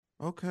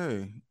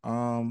Okay.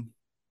 Don't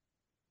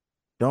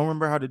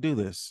remember how to do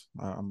this.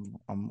 I'm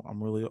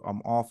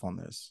off on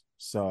this.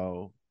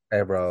 So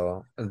Hey,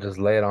 bro, just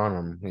lay it on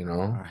them,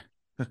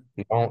 I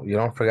You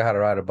don't forget how to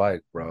ride a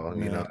bike, bro.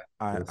 man,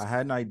 I Just,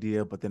 had an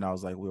idea, but then I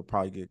was like, we'll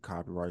probably get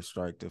copyright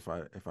striked if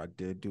I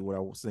did do what I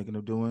was thinking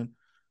of doing.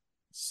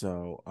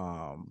 So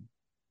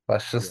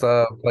let's just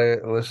yeah. play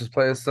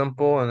it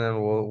simple, and then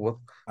All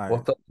we'll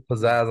right. throw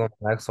pizzazz on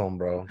the next one,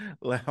 bro.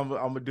 I'm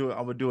gonna do it.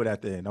 I'm gonna do it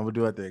at the end. I'm gonna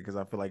do it at the end because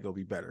I feel like it'll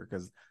be better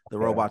because the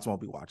Yeah. robots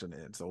won't be watching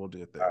it. So we'll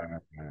do it All there.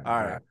 right, all right, All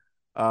all right. right.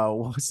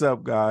 What's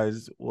up,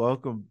 guys?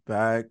 Welcome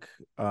back.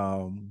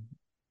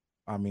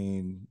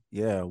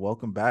 Yeah,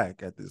 welcome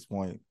back at this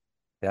point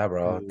Yeah,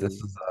 bro. This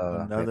to is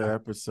another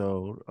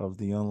episode of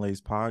the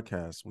Unlaced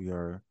podcast. We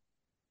are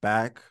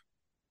back.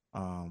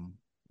 Um,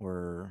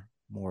 we're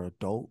more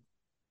adult.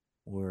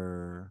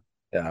 We're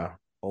yeah,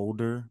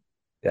 older.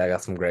 yeah. I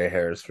got some gray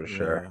hairs for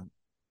sure. Yeah,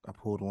 I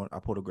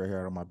pulled a gray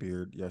hair out of my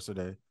beard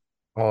yesterday.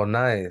 Oh, Yeah,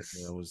 nice,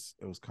 it was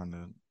kind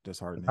of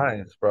disheartening.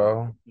 nice, But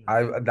bro. yeah.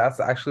 I That's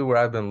actually where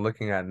I've been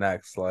looking at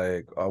next.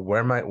 Like,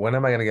 when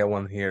am I gonna get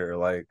one here?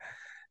 Like,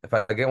 if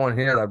I get one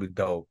here, that'd be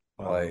dope.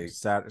 Like,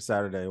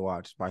 Saturday,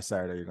 watch. By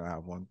Saturday, you're gonna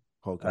have one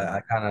poking I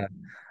out. kind of,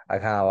 I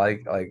kind of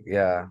like,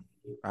 yeah.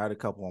 I had a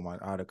couple on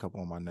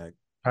my neck.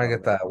 Trying to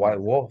get that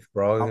white wolf,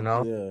 bro, I'm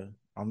yeah.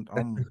 I'm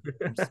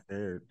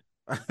scared.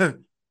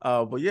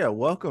 But yeah,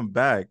 welcome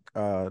back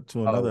to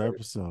Oh, another wait.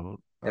 episode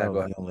Yeah, go of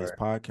ahead. the Unlaced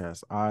Sorry.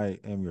 podcast. I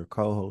am your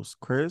co-host,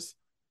 Chris.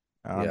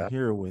 I'm Yeah.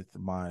 here with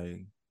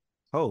my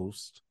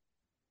host,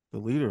 the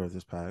leader of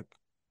this pack,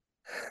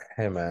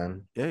 Hey,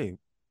 man. Gabe.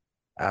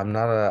 I'm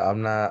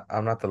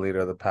not the leader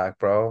of the pack,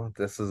 bro.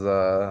 This is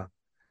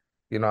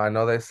I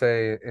know they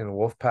say in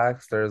wolf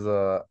packs there's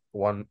a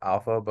one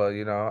alpha, but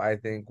I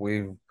think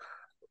we've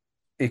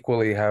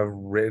equally have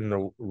ridden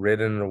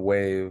the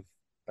wave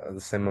the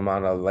same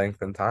amount of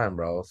length and time,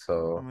 bro. I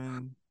So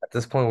mean, at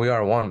this point, we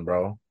are one,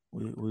 bro.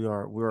 we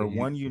are You-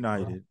 one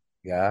united,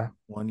 yeah.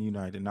 one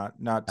united, not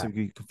All to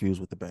be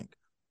confused with the bank.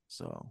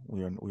 So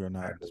we are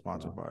not right,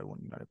 sponsored bro. by One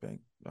United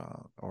Bank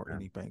or Yeah.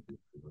 any bank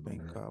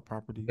And I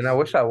properties.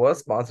 wish I was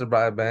sponsored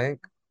by a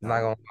bank. I'm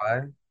That not would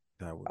gonna lie.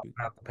 that would I'm be.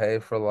 gonna have to pay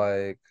for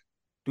like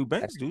Do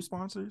banks do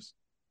sponsors?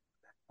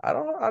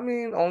 I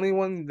mean only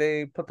when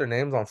they put their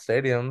names on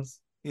stadiums.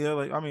 Yeah,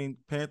 like I mean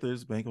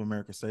Panthers, Bank of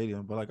America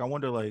Stadium, but like I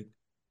wonder like,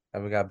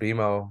 And we got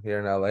BMO here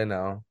in LA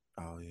now.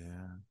 oh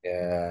yeah,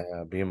 Yeah,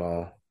 yeah,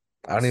 BMO.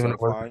 I is don't even know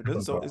where SoFi BMO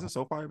is, isn't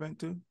bro. SoFi a bank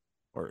too,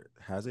 or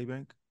has a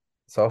bank,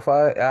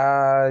 SoFi,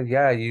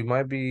 yeah, you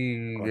might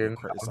be like you're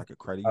it's like a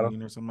credit I don't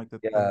union or something like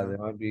that they yeah, have.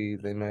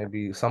 they might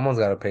be someone's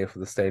gotta pay for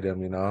the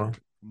stadium, you know? Hey,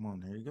 come on,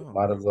 there you go.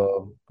 Might as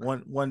well.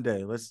 One day,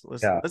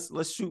 Yeah,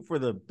 let's shoot for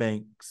the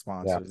bank yeah.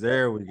 sponsors.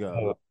 There we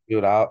go.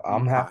 Dude, Deep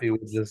I'm happy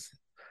with pockets. just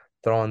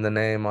throwing the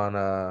name on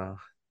a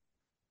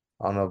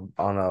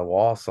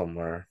wall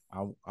somewhere.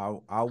 I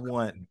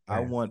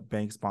Hey, want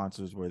bank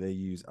sponsors where they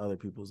use other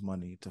people's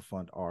money to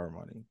fund our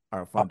money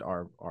or oh, fund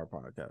our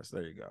podcast.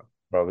 There you go.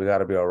 bro, we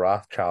gotta be a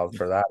Rothschild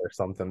for that or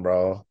something,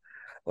 bro.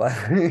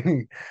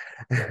 Like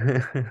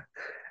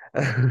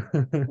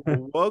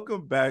Well,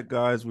 welcome back,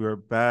 guys. We are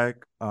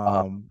back.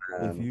 oh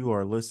If man. you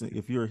are listening,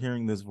 if you're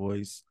hearing this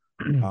voice,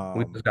 We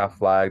um, just got you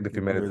flagged if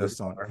you can made it hear this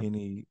this on far.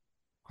 any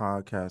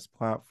podcast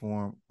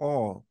platform,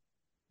 all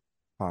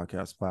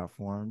podcast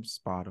platforms,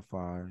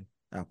 Spotify,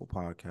 Apple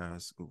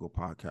Podcasts, Google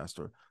Podcast,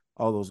 or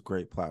all those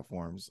great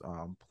platforms.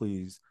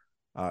 Please,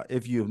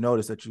 if you have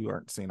noticed that you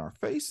aren't seeing our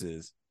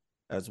faces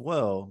as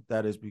well,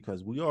 that is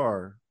because we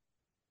are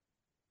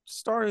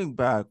starting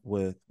back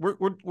with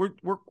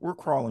we're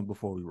crawling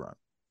before we run.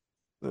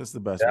 That's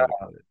the best way to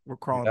Yeah, put it. We're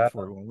crawling yeah,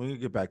 before we run. We need to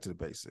get back to the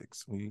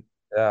basics.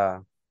 yeah.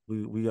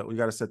 We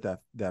got to set that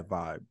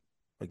vibe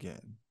again.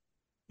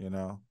 You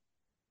know,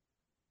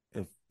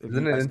 if you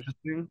Isn't it guys,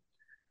 interesting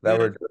that yeah,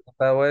 we're doing it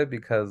that way?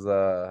 Because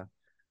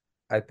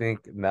I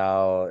think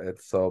now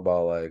it's so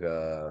about like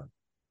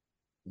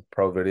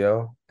pro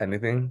video,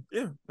 anything.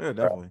 yeah,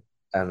 definitely.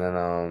 And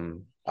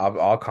then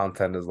all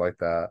content is like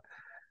that.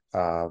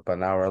 But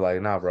now we're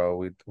like, nah, bro,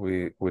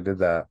 we did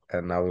that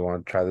and now we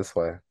want to try this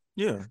way.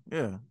 Yeah.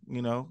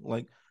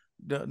 Like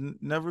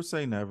never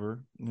say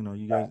never.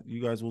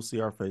 You guys will see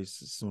our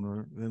faces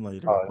sooner than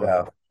later, Oh but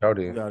yeah,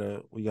 Jody.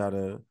 we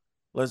gotta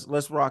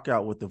let's rock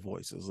out with the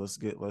voices. Let's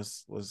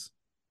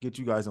get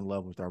you guys in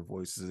love with our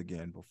voices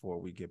again before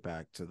we get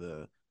back to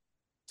the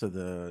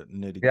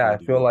nitty Yeah,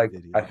 gritty I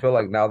video. feel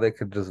like now they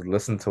could just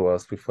listen to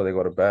us before they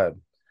go to bed.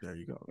 There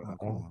you go. You Oh,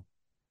 come know? on.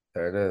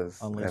 There it is.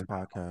 Unlaced And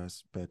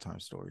podcast, bedtime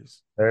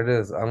stories. there it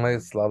is.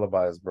 Unlaced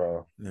lullabies,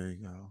 bro. There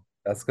you go.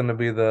 That's gonna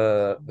be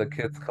the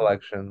kids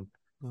collection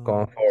Go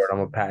going to forward. I'm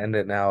gonna sleep. patent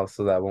it now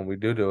so that when we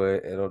do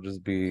it, it'll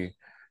just be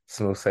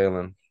smooth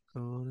sailing.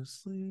 Go to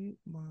sleep,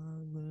 my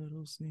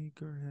little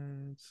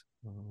sneakerheads.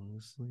 Go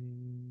to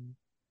sleep.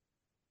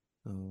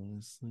 Go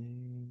to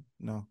sleep.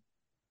 No,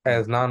 And no.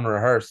 it's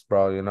non-rehearsed,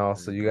 bro, There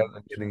so you you guys go.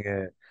 are getting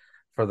it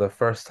for the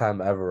first time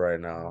ever right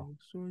now. Make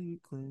sure you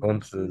cleanse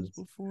your shoes Glimpses.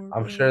 before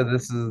I'm sure bed.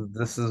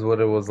 this is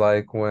what it was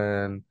like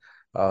when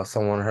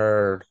someone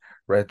heard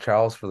Red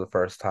Charles for the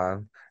first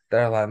time,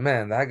 they're like,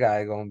 man, that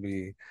guy gonna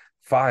be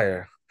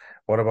fire.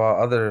 What about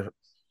other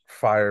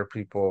fire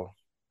people?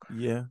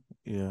 Yeah,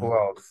 yeah. Who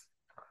else?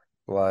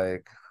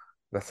 Like,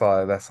 that's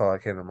all I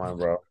came to mind,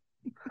 bro.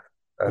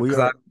 We Because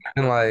I are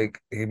been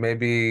like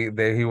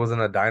he was in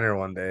a diner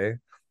one day,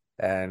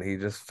 and he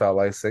just felt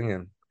like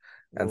singing,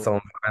 and well.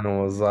 someone behind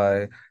him was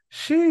like,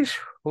 "Sheesh,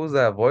 who's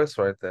that voice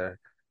right there?"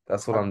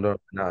 That's what I I'm doing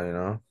now, you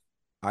know.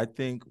 I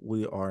think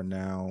we are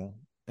now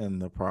in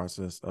the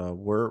process of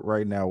we're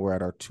right now we're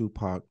at our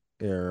Tupac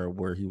era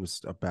where he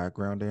was a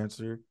background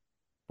dancer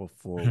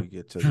before we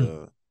get to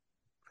the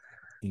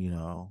you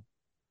know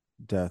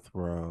death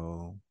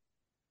row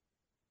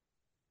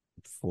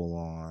full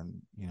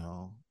on.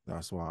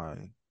 That's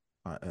why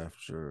I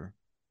effed your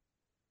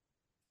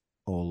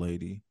old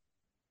lady.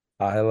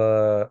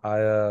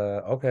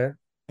 Okay,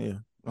 Yeah.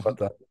 but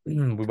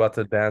we about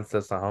to dance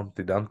this to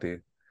Humpty Dumpty,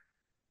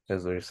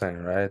 is what you're saying,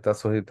 right?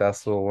 That's what what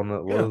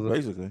Yeah, is it?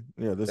 basically.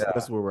 Yeah, this Yeah,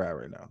 that's where we're at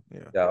right now.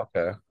 Yeah. yeah,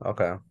 okay,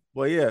 okay.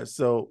 Well, yeah,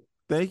 so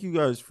thank you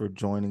guys for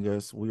joining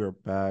us. We are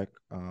back.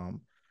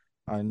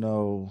 I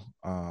know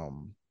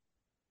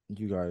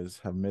you guys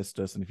have missed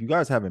us, and if you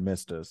guys haven't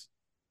missed us,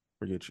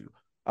 forget you.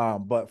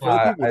 But for the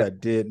people I that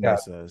did yeah,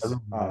 miss us,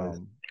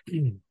 everyone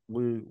has.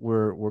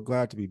 we're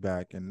glad to be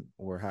back, and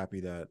we're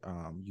happy that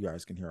you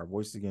guys can hear our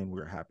voices again.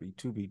 We're happy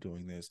to be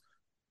doing this.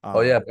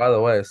 Oh yeah, Um, by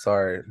the way,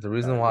 sorry. The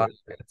reason you're why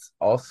good. it's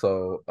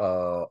also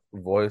a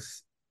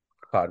voice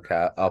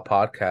podcast, a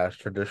podcast,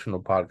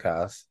 traditional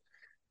podcast,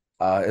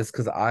 is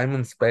because I'm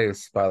in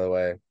space, by the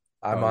way.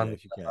 I'm Oh yeah, on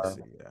if you can't the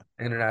see,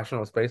 yeah,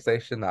 International Space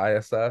Station, the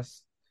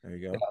ISS. there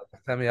you Yeah, go. they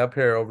send me up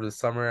here over the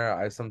summer.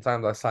 I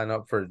sign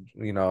up for,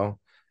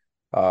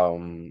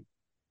 um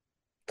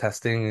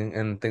testing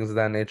and things of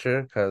that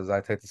nature because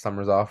I take the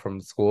summers off from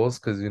the schools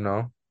because Do you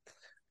get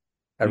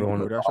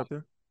everyone is DoorDash up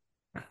there?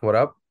 off. What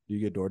up? Do you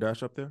get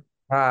DoorDash up there?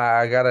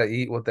 I gotta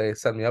eat what they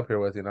send me up here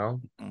with.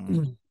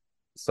 Mm,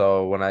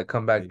 So when I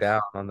come back nice.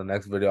 down on the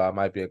next video, I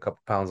might be a couple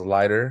pounds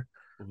lighter.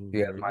 Ooh,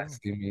 You guys there you might go.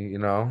 see me,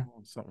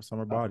 Oh,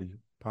 summer uh, body yeah,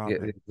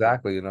 popping,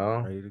 exactly,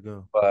 ready to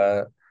go.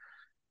 But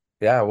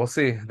yeah, we'll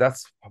see.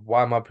 That's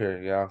why I'm up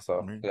here. Yeah.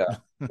 So Right. yeah,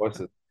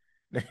 voices.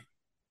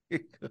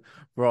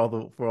 For all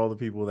the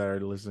people that are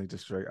listening to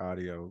straight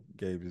audio,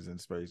 Gabe is in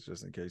space,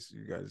 just in case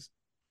you guys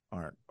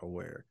aren't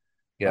aware.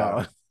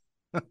 Yeah.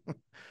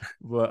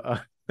 Uh,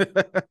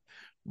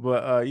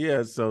 but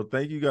yeah. So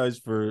thank you guys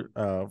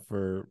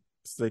for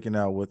sticking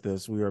out with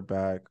us. We are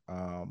back.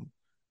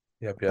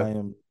 Yep. I Yep.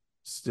 am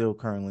still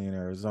currently in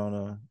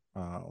Arizona.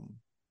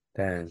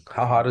 Dang.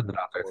 How Still hot is it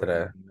out there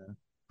today? quarantining there.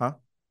 Huh?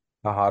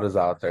 How hot is it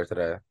out there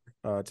today?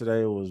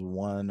 Today it was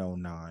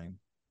 109.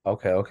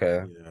 Okay.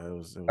 Okay. Yeah, it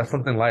was That's a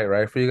something light,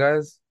 right, for you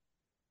guys?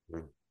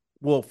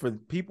 well for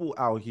people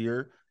out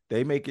here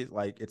they make it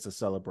like it's a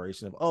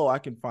celebration of, oh, I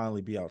can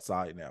finally be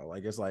outside now.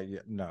 Like it's like, yeah,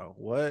 no,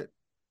 what,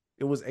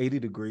 it was 80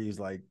 degrees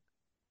like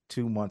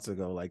 2 months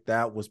ago. Like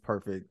that was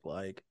perfect,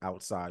 like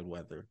outside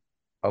weather.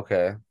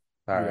 Okay.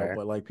 All right.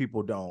 But like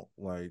people don't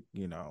like,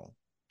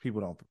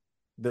 people don't,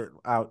 they're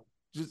out,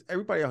 just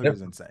everybody out here is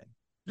Different. insane.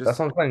 That's Just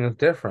what I'm saying. It's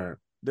different.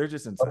 they're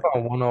just I insane.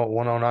 thought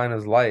 109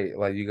 is light.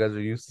 Like you guys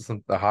are used to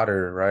some the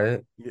hotter,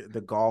 right? Yeah,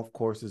 the golf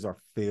courses are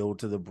filled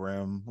to the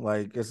brim.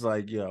 Like it's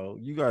like,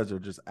 you guys are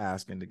just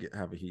asking to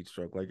have a heat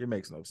stroke. Like it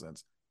makes no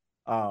sense.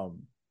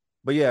 Um,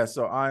 but yeah,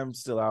 so I'm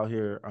still out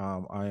here.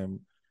 I am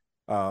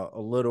a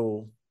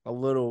little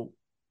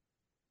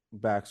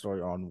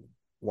backstory on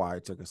why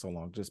it took us so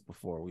long just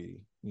before we,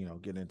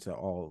 get into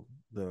all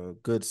the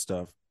good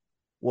stuff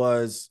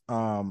was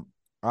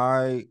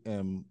I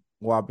am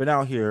well, I've been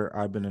out here,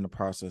 I've been in the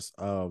process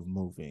of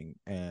moving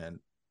and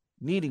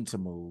needing to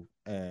move,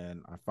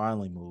 and I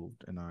finally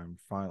moved, and I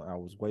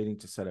was waiting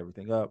to set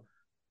everything up.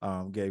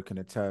 Gabe can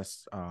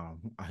attest.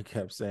 I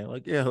kept saying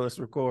like, yeah, let's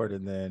record,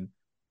 and then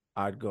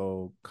I'd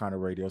go kind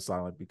of radio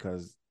silent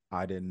because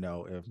I didn't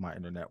know if my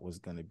internet was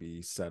going to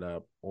be set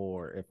up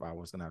or if I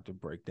was going to have to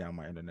break down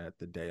my internet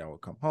the day I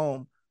would come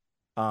home.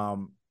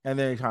 And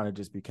then it kind of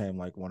just became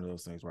like one of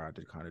those things where I had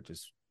to kind of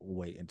just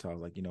wait until I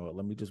was like, you know what,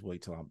 let me just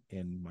wait till I'm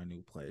in my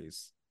new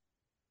place.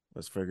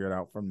 Let's figure it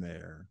out from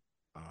there.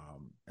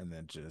 And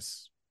then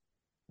just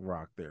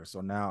rock there. So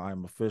now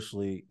I'm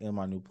officially in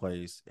my new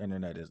place.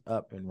 Internet is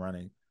up and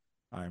running.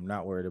 I'm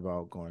not worried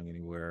about going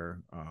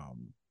anywhere.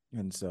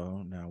 And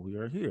so now we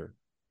are here.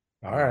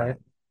 All right.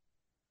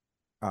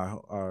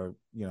 Um,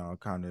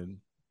 kind of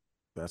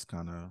that's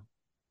kind of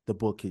the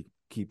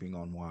bookkeeping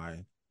on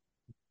why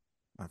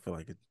I feel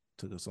like it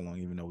took us so long,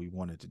 even though we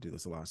wanted to do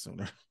this a lot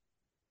sooner.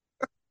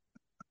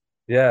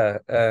 Yeah,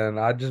 and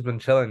I just been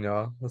chilling,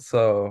 y'all.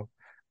 So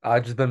I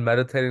just been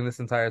meditating this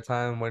entire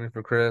time, waiting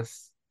for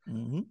Chris.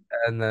 Mm-hmm.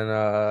 And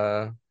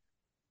then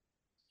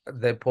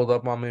they pulled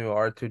up on me with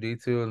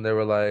R2D2 and they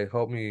were like,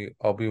 "Help me,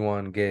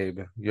 Obi-Wan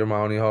Gabe. You're my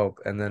only hope."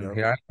 And then Yep.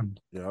 here I am.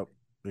 Yep.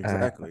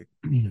 Exactly.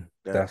 And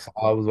That. that's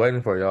all I was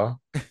waiting for, y'all.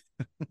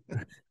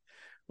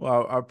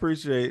 Well, I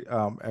appreciate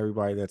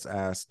everybody that's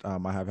asked. I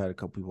have had a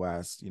couple people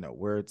ask,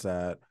 where it's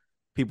at.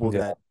 People Yeah.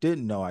 that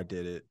didn't know I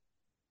did it.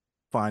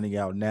 finding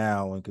out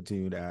now and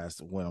continue to ask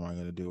when am I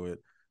going to do it.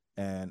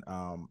 And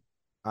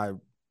I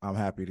I'm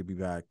happy to be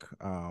back.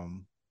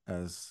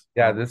 As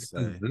I Yeah, would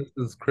say, this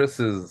is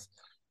Chris's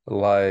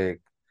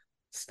like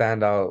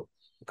standout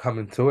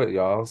coming to it,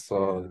 y'all.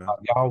 So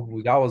yeah,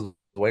 y'all was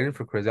waiting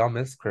for Chris. Y'all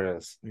missed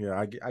Chris. yeah.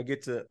 I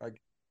get to I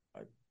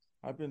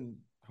I've been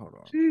hold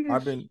on.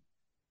 Sheesh.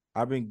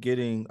 I've been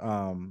getting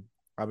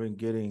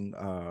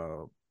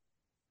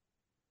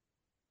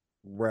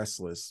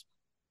restless.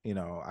 You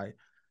know,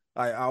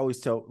 I always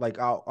tell like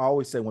I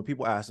always say when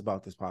people ask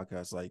about this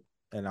podcast, like,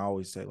 and I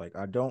always say like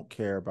I don't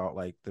care about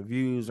like the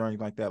views or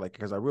anything like that, like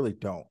because I really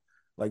don't.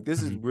 Like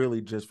this is Mhm,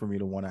 really just for me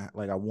to want to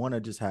like I want to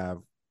just have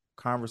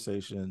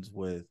conversations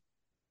with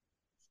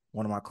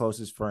one of my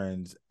closest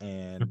friends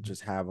and mhm.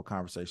 just have a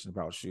conversation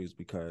about shoes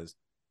because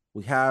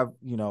we have,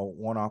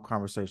 one-off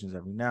conversations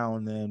every now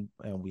and then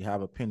and we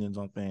have opinions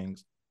on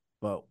things,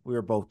 but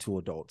we're both two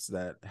adults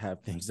that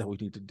have things that we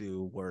need to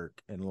do,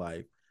 work and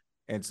life.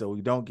 And so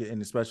we don't get,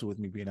 and especially with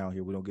me being out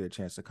here, we don't get a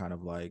chance to kind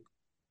of like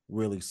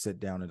really sit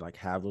down and like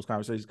have those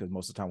conversations because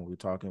most of the time when we're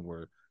talking,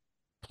 we're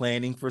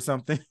planning for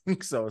something.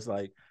 So it's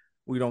like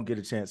we don't get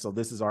a chance. So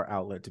this is our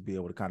outlet to be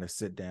able to kind of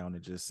sit down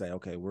and just say,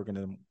 okay, we're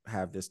gonna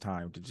have this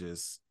time to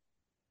just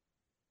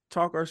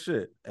talk our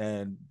shit,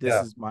 and this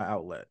Yeah, is my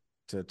outlet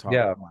to talk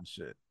yeah, my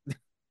shit.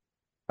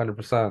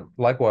 100%.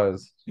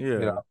 Likewise, you Yeah,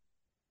 know,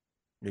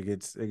 it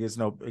gets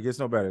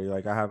no better.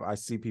 Like I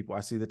see people,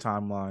 I see the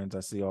timelines, I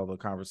see all the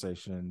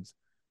conversations.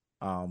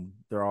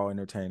 They're all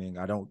entertaining.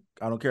 I don't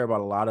care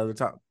about a lot of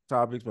the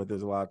topics, but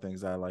there's a lot of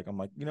things that I like. I'm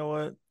like, you know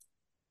what?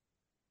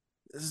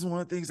 This is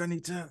one of the things I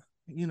need to,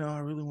 I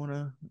really want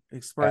to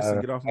express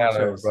and get off my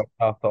gotta chest. brush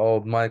off the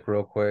old mic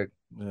real quick.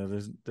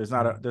 There's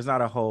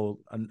not a whole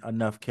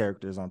enough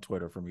characters on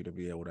Twitter for me to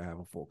be able to have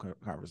a full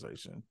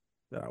conversation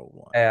that I would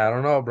want. Hey, I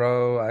don't know,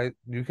 bro.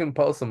 You can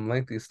post some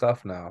lengthy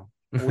stuff now.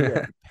 Well, yeah,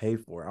 if you pay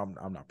for it,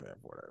 I'm not paying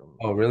for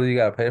that. Oh, really? You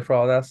gotta pay for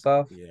all that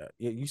stuff? Yeah,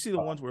 yeah. You see the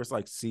ones where it's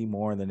like see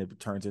more and then it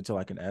turns into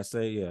like an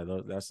essay. Yeah,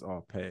 that's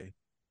all pay.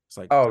 It's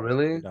like Oh,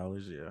 really?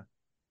 $30. Yeah, yeah,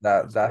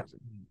 That it's that crazy.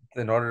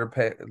 in order to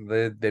pay,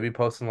 they be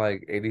posting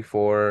like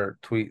 84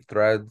 tweet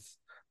threads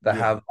that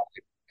Yeah, have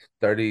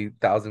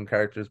 30,000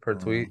 characters per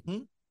tweet. hmm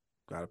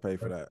gotta pay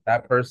for that.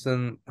 That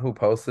person who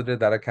posted it,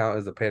 that account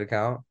is a paid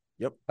account.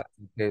 Yep.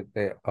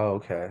 Oh,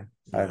 okay.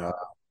 I Yeah. know.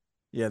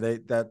 Yeah,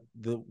 the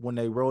when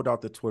they rolled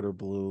out the Twitter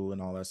Blue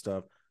and all that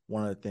stuff,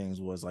 one of the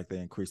things was like they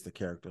increased the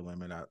character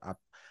limit.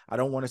 I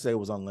don't want to say it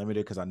was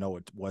unlimited because I know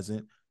it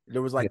wasn't.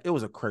 There was Yeah, like it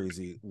was a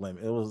crazy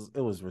limit. It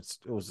was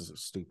just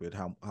stupid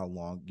how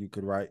long you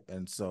could write.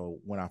 And so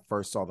when I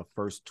first saw the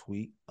first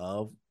tweet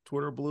of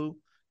Twitter Blue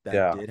that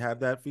yeah, did have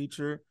that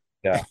feature,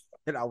 yeah,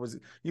 and I was,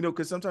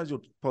 because sometimes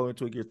you'll pull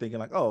into it, you're thinking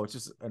like, oh, it's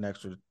just an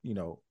extra,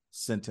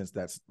 sentence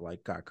that's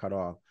like got cut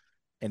off,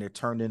 and it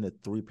turned into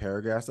 3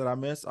 paragraphs that I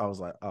missed. I was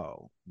like,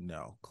 oh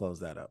no, close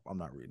that up. I'm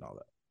not reading all that.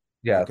 Like,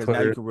 yeah. because now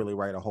you Twitter. can really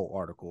write a whole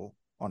article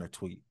on a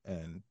tweet,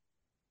 and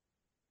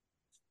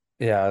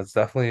Yeah, it's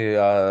definitely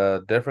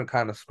a different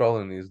kind of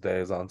scrolling these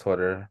days on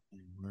Twitter.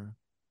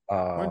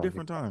 we're in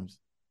different times.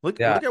 Look,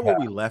 Yeah, look at yeah, where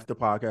we left the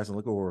podcast, and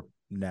look where we're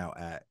now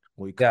at.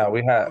 We yeah.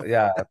 could.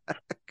 Yeah.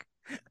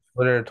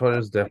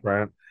 Twitter's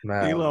different,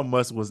 man. Elon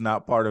Musk was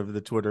not part of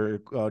the Twitter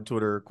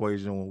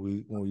equation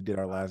when we did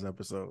our last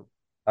episode.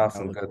 That's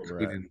Now some look good where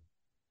we're at. tweeting.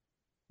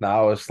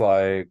 Now it's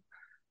like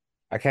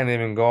I can't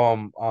even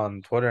go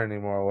on Twitter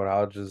anymore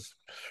without just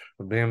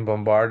being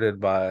bombarded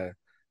by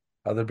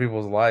other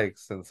people's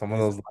likes, and some of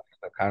Is those likes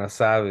are kind of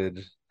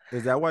savage.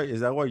 is that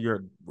why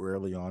you're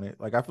rarely on it?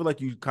 Like I feel like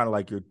you kind of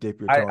like you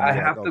dip your toe and I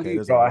you're like, have to okay, be,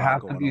 there's a bro.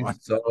 lot going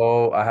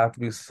on. I have to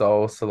be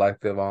so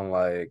selective on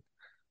like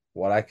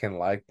what I can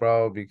like,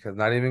 bro, because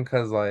not even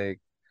because like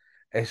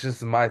it's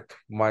just my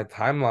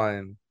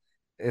timeline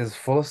is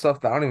full of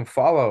stuff that I don't even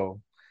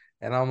follow,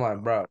 and I'm like,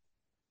 Oh, bro,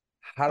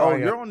 how do oh, I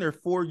get, you're on their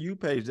For You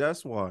page.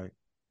 That's why.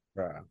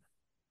 bro?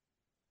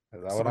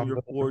 Is that It's what on I'm your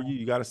doing For now? You.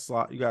 You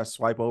gotta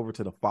swipe over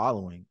to the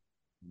following.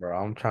 Bro,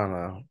 I'm trying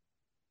to.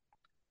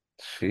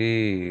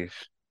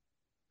 Sheesh.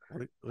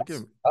 Look at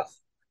me.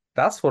 That's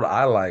that's what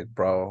I like,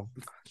 bro.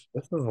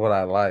 This is what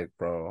I like,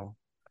 bro.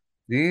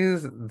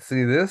 These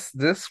see this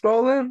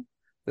scrolling,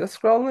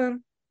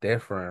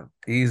 different,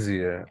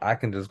 easier. I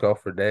can just go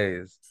for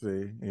days.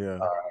 See, yeah,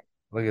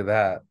 Look at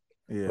that.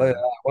 Look at yeah.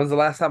 that. When's the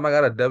last time I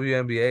got a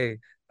WNBA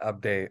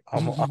update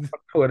on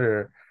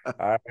Twitter?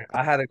 All right.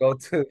 I had to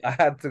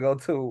go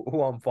to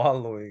who I'm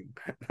following.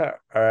 All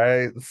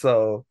right.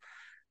 So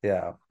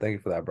yeah, thank you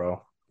for that,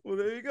 bro. Well,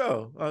 there you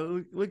go.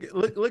 Look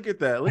at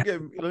that. Look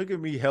at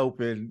me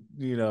helping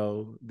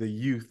the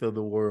youth of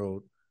the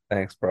world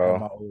Thanks, at bro.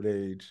 my old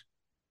age.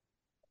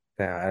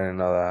 Damn, I didn't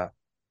know that.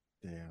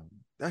 Damn,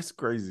 that's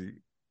crazy.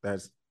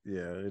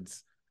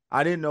 It's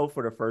I didn't know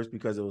for the first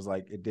because it was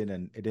like it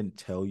didn't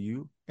tell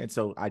you. And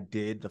so I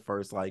did the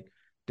first like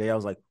day. I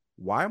was like,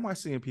 why am I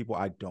seeing people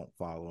I don't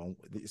follow?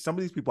 Some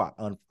of these people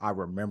I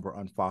remember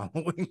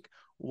unfollowing.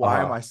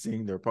 Why am Uh-huh. I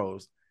seeing their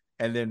posts?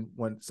 And then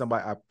when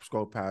somebody I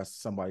scroll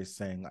past somebody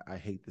saying I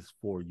hate this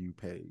For You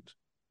page.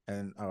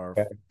 and or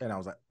Okay. and I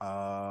was like,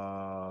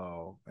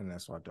 oh, and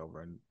that's why I dove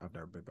over, and I've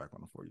never been back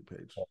on the For You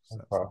page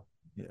since. Bro,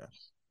 Yeah,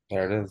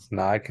 there it is.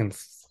 Now I can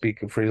speak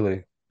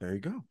freely. there you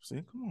go.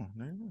 See, come on,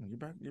 there you go. You're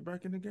back. You're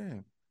back in the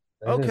game.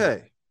 There it is.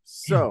 Okay,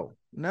 so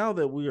now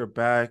that we are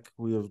back,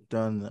 we have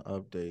done the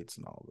updates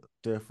and all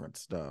the different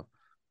stuff.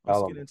 Let's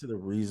get Tell into the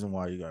reason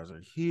why you guys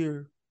are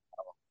here.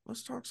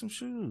 Let's talk some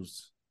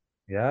shoes.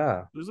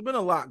 Yeah. There's been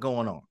a lot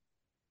going on.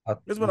 Uh,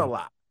 There's been a mm,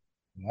 lot,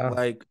 yeah.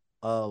 like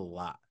a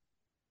lot.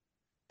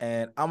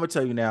 And I'm gonna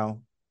tell you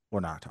now, we're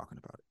not talking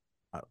about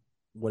it.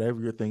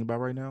 Whatever you're thinking about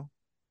right now,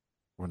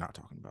 we're not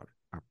talking about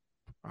it.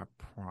 I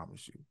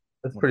promise you,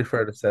 It's we're pretty not.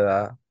 fair to say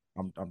that.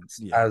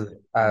 Yeah, As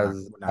I'm not.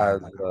 as We're not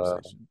as having that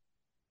conversation.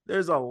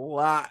 There's a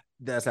lot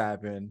that's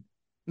happened,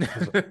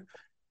 as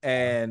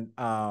and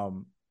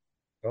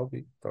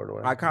Kobe, throw it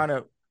away. I kind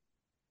of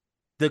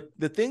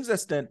the things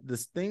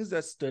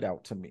that stood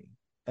out to me,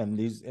 and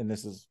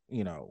this is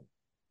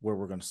where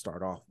we're going to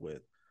start off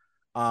with,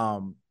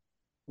 um,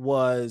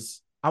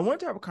 was I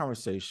wanted to have a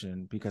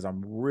conversation because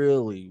I'm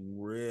really,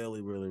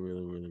 really, really,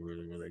 really, really,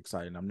 really, really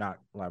excited.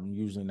 I'm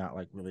usually not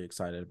like really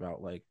excited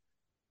about like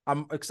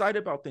I'm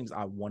excited about things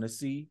I want to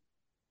see,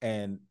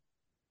 and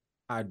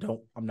I'm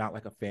not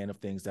like a fan of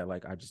things that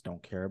like I just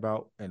don't care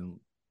about. And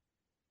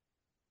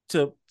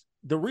to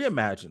the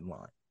Reimagine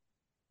line,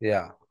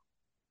 Yeah.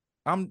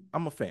 I'm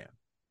a fan.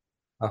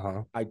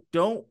 Uh-huh. I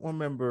don't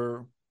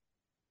remember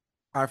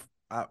I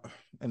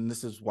and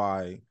this is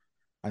why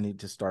I need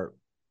to start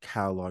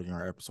cataloging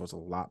our episodes a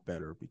lot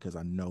better because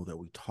I know that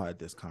we had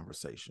this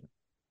conversation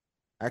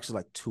actually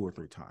like two or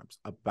three times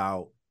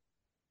about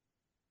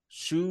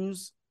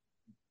shoes,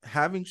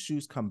 having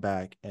shoes come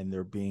back and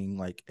there being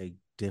like a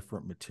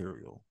different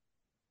material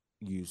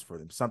used for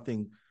them,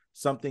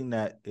 something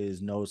that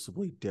is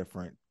noticeably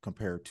different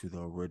compared to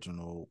the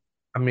original.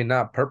 I mean,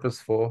 not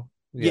purposeful.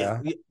 Yeah, Yeah.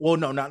 yeah. Well,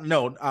 no, I don't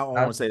want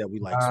Not to say that we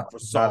like not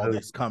saw as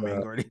this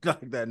coming or anything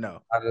like that.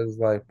 No. not as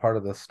like part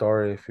of the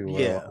story, if you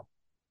Yeah, will.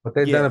 But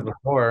they've done yeah, it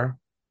before.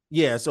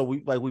 yeah. So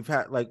we've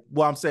had like,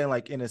 well, I'm saying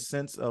like in a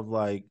sense of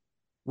like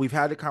we've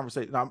had the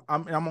conversation.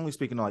 I'm only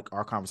speaking to like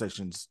our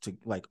conversations to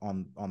like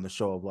on the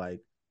show of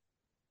like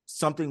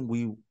something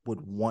we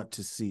would want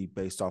to see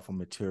based off of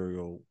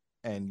material,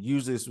 and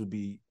usually this would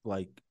be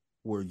like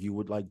where you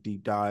would like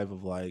deep dive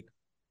of like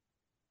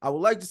I would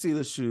like to see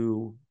the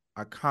shoe.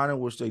 I kind of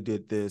wish they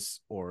did this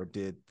or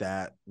did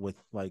that with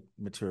like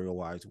material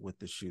wise with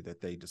the shoe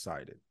that they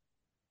decided.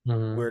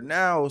 Hmm. We're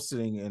now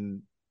sitting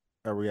in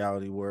a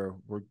reality where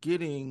we're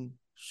getting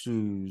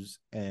shoes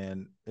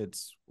and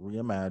it's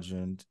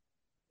reimagined.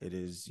 It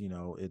is,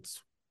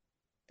 it's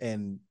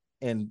and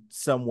in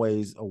some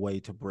ways a way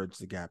to bridge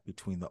the gap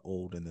between the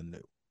old and the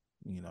new.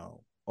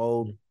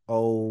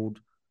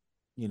 Old,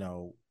 you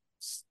know,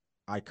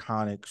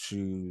 iconic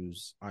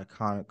shoes,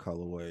 iconic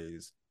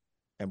colorways,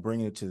 and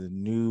bringing it to the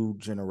new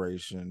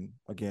generation.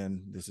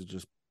 Again, this is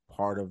just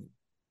part of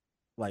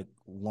like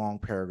long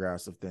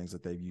paragraphs of things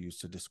that they've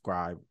used to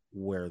describe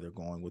where they're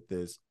going with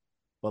this,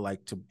 but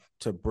like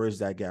to bridge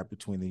that gap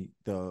between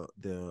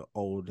the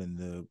old and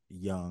the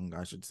young,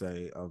 I should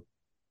say, of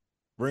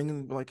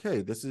bringing like,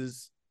 hey, this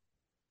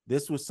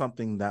was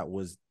something that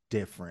was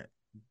different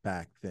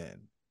back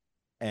then,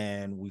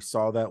 and we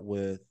saw that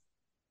with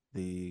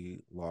the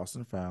lost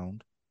and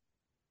found,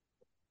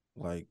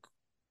 like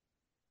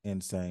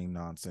insane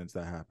nonsense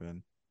that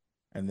happened.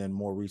 And then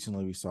more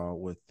recently we saw it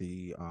with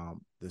the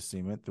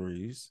cement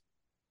threes,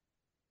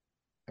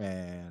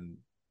 and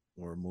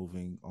we're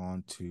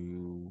going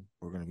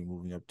to be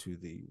moving up to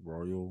the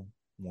royal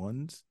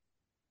ones,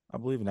 I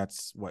believe, and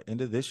that's what,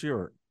 end of this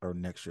year or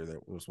next year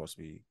that was supposed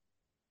to be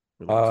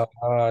released.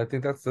 I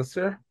think that's this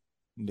year.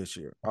 This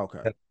year,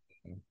 okay.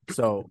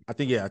 So I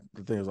think, yeah,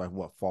 the thing is like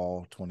what,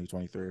 fall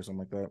 2023 or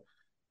something like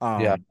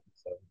that. Yeah. um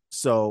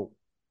so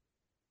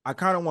I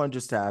kind of want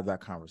just to have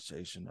that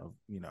conversation of,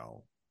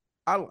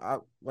 I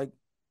like,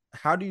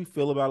 how do you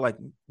feel about like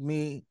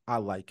me? I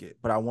like it,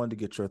 but I wanted to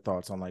get your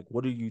thoughts on like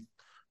what are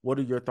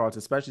your thoughts,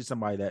 especially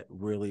somebody that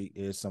really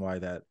is somebody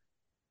that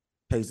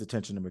pays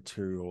attention to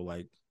material,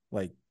 like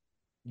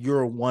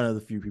you're one of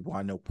the few people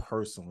I know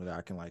personally that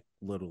I can like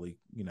literally,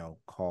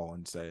 call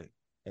and say,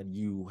 and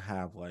you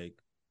have like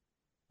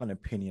an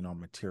opinion on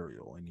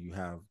material and you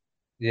have like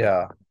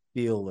Yeah.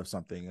 feel of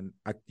something, and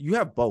you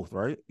have both,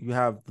 right? You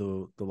have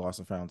the lost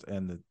and founds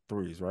and the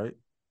threes, right?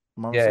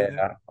 Am I Yeah. mistaken?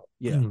 Yeah.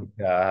 Yeah.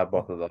 Yeah. I have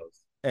both of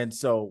those. And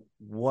so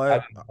I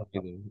what?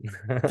 mean,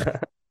 but I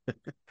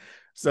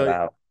So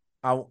have.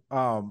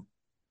 I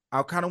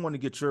I kind of want to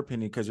get your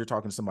opinion because you're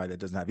talking to somebody that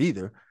doesn't have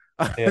either.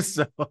 Yeah.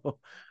 So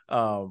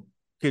um,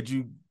 could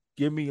you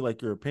give me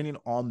like your opinion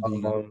Um,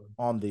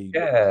 on the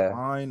yeah.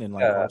 line and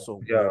like Yeah.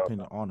 also your Yeah.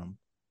 opinion on them?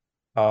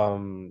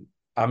 Um,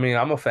 I mean,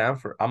 I'm a fan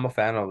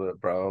of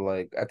it, bro.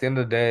 Like at the end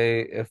of the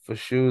day, if a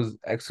shoe's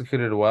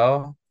executed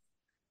well,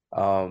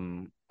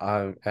 and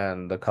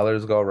the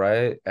colors go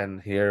right,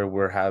 and here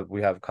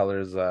we have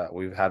colors that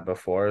we've had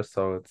before,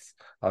 so it's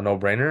a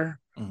no-brainer.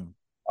 Mhm.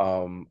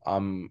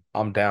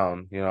 I'm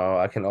down.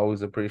 I can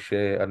always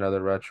appreciate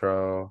another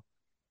retro.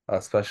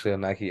 especially a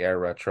Nike Air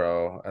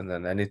Retro, and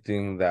then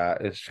anything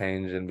that is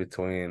changed in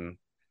between.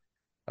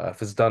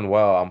 If it's done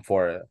well, I'm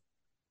for it.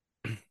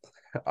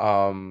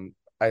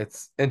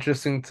 It's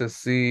interesting to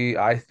see.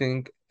 I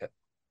think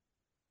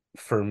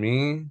for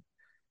me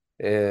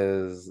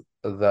is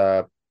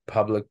the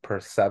public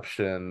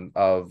perception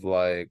of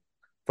like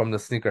from the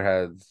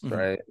sneakerheads, Mm-hmm.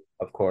 right?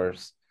 Of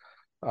course,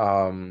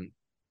 um,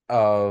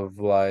 of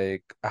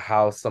like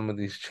how some of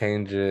these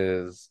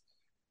changes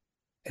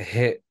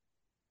hit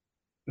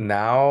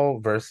now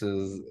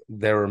versus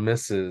there were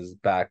misses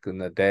back in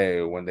the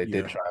day when they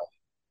did Yeah. try.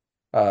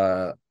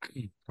 Uh,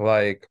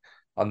 like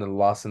on the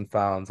lost and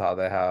founds, how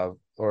they have,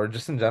 or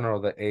just in general,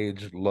 the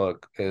aged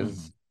look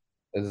Mm-hmm.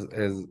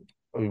 is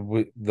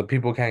the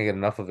people can't get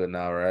enough of it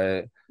now,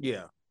 right?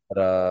 Yeah.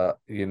 But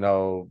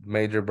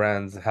major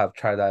brands have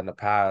tried that in the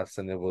past,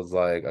 and it was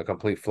like a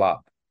complete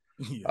flop.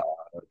 Yeah.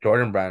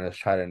 Jordan brand has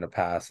tried it in the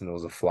past, and it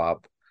was a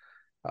flop.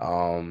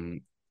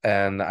 Um,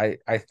 and I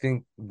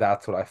think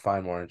that's what I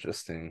find more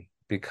interesting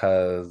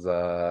because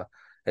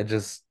it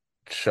just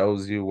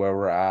shows you where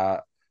we're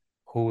at,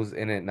 who's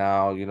in it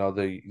now.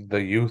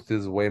 The youth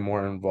is way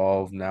more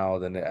involved now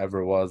than it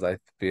ever was, I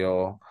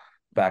feel,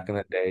 back Mm-hmm. in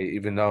the day,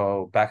 even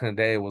though back in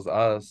the day it was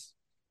us.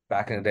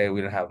 Back in the day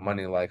we didn't have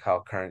money like how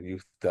current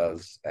youth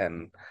does.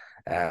 And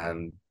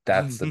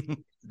that's the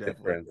Definitely.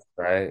 difference,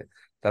 right?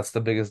 That's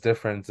the biggest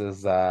difference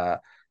is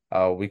that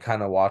we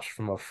kind of watched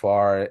from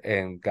afar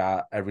and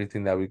got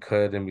everything that we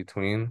could in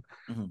between.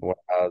 Mm-hmm.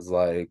 Whereas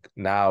like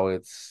now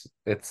it's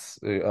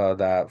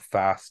that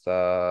fast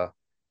I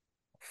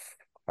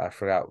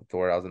forgot the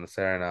word I was gonna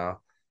say right now.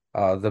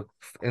 The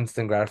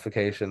instant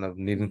gratification of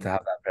needing Mm-hmm. to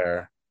have that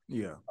pair.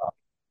 Yeah.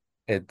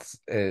 It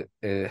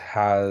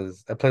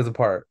plays a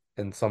part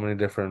in so many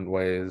different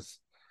ways.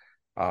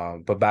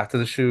 But back to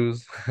the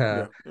shoes.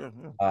 Yeah. Yeah.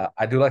 Yeah.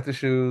 I do like the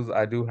shoes.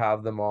 I do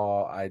have them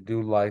all. I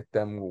do like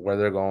them where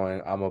they're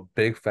going. I'm a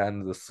big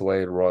fan of the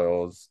suede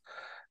Royals.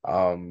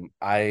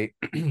 I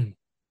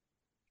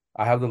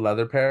I have the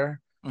leather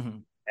pair, Mm-hmm.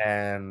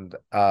 and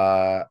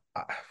I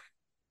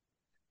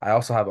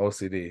also have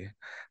OCD. Yeah.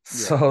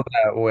 So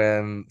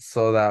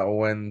that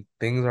when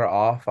things are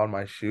off on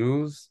my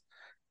shoes,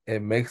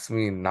 it makes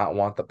me not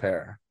want the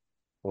pair.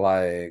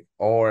 Like,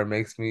 or it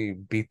makes me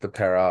beat the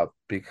pair up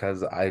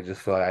because I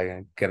just feel like I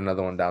can get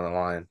another one down the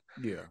line.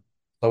 Yeah.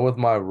 So with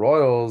my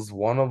Royals,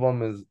 one of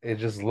them is it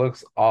just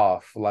looks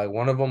off. Like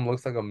one of them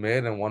looks like a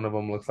mid and one of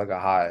them looks like a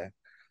high.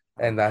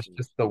 Oh, And that's jeez.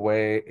 just the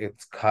way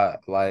it's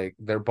cut. Like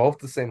they're both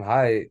the same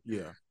height,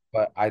 Yeah.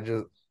 but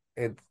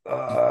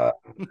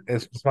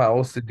it's just my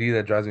OCD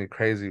that drives me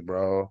crazy,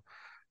 bro.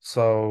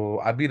 So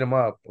I beat them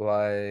up.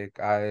 Like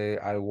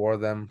I wore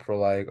them for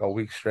like a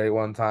week straight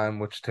one time,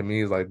 which to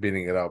me is like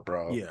beating it up,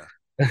 bro. Yeah.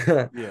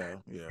 Yeah.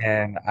 Yeah.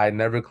 And I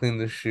never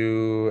cleaned the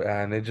shoe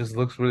and it just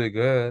looks really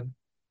good.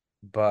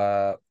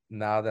 But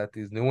now that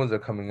these new ones are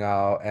coming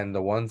out and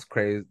the ones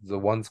craze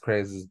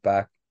is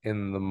back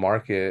in the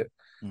market,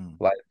 Mm.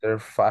 like they're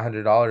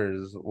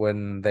 $500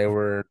 when they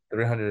were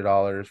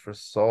 $300 for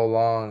so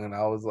long, and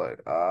I was like,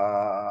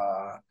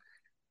 ah.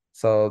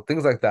 So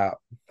things like that,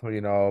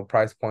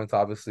 price points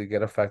obviously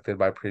get affected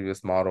by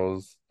previous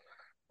models.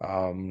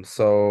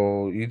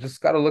 So you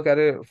just got to look at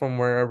it from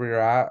wherever you're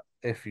at.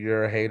 If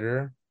you're a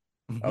hater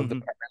of the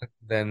brand,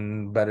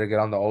 then better get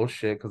on the old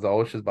shit because the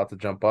old shit's about to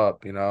jump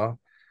up.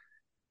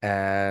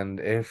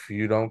 And if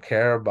you don't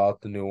care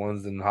about the new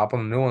ones, then hop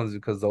on the new ones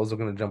because those are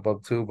going to jump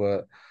up too.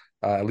 But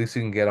at least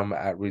you can get them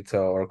at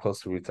retail or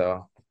close to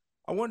retail.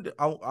 I wanted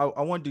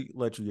to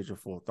let you get your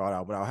full thought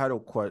out, but I had a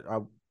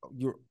question.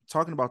 You're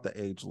talking about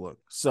the age look.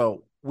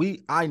 So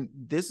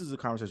this is a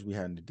conversation we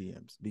had in the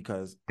DMs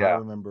because I Yeah.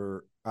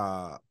 remember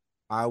I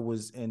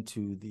was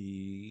into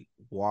the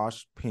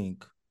wash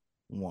pink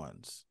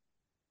ones,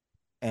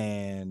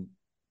 and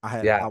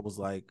Yeah.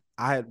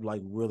 I had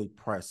like really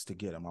pressed to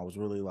get them. I was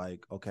really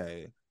like,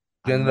 okay,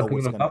 Did I you end up know picking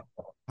it's them gonna, up?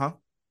 huh?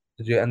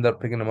 Did you end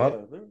up picking them Yeah,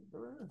 up?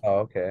 Oh,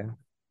 okay.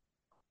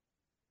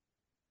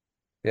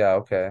 Yeah,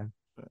 okay.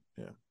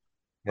 yeah.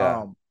 Yeah.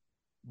 Um,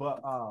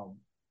 but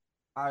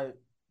I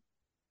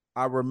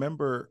I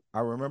remember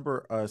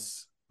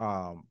us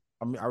I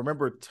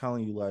remember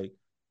telling you like,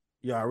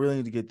 yeah, I really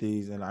need to get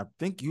these, and I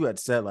think you had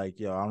said like,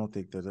 yeah, I don't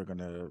think they're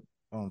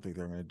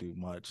gonna do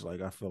much.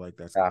 Like I feel like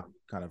that's gonna Yeah. be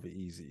kind of an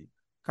easy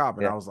cop.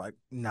 And Yeah. I was like,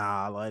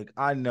 nah, like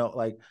I know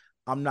like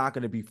I'm not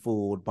gonna be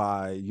fooled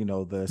by,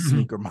 the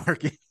sneaker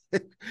market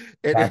and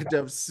end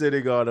Gotcha. up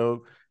sitting on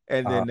them.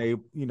 And then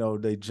Uh,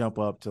 they jump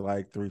up to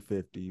like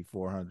 350,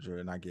 400,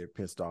 and I get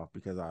pissed off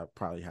because I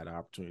probably had an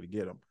opportunity to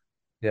get them.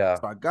 yeah.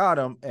 So I got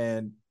them,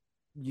 and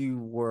you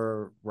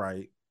were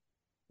right,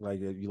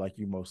 like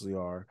you mostly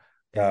are,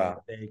 and Yeah.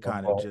 they Of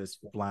kind of just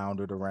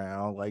floundered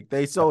around. Like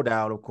they sold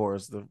out, of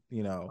course.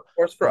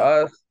 course, for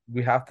But us,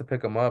 we have to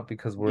pick them up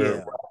because we're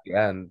yeah, at the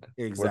end.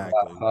 We're the last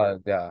exactly.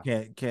 side.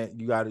 Yeah. Can't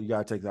you got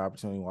to take the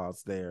opportunity while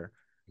it's there.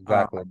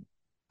 Exactly. Um,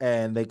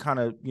 and they kind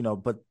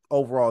of but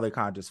overall they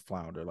kind of just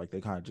flounder. Like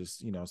they kind of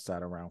just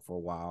sat around for a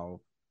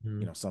while.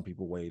 Mhm. Some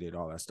people waited,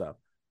 all that stuff.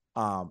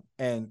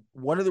 And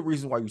one of the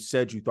reasons why you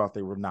said you thought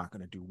they were not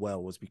going to do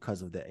well was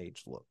because of the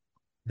age look,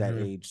 that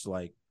Hmm. age,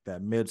 like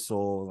that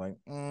midsole, like,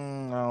 I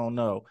don't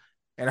know.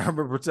 And I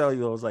remember telling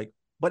you, I was like,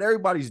 but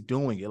everybody's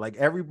doing it. Like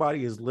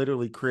everybody is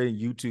literally creating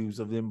YouTubes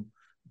of them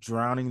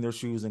drowning their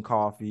shoes in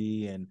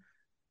coffee. And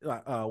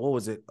what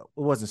was it? It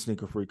wasn't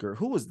Sneaker Freaker.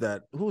 Who was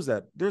that? Who was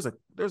that? There's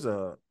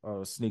a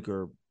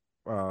sneaker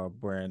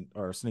brand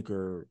or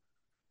sneaker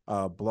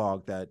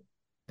blog that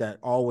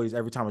always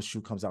every time a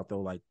shoe comes out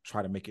they'll like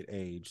try to make it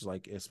age,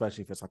 like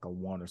especially if it's like a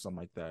one or something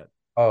like that.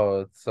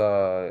 Oh, it's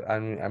I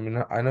know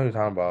what you're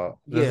talking about.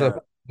 Yeah,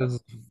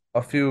 There's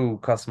a few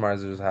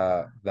customizers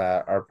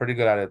that are pretty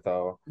good at it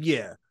though.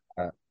 yeah.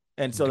 Uh,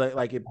 And so that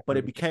like it, but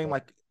it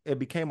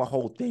became a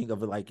whole thing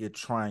of it, like it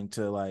trying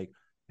to like,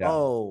 yeah,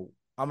 oh,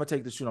 I'm gonna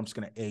take the shoe, I'm just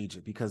gonna age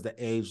it because the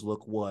age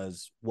look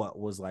was what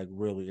was like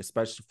really,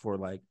 especially for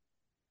like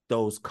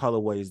those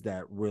colorways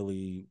that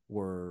really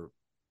were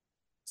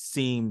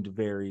seemed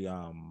very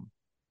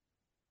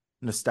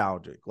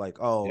nostalgic, like,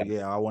 oh yeah,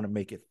 yeah, I want to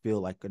make it feel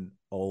like an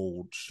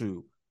old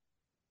shoe.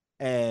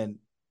 And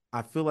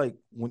I feel like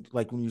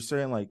when you're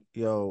saying like,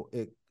 yo,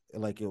 it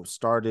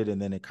started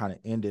and then it kind of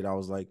ended, I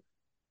was like,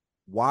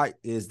 why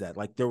is that?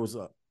 Like there was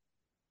a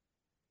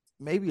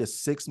maybe a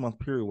 6 month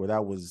period where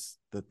that was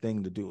the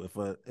thing to do. If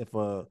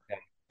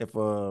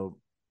a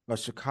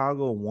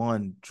Chicago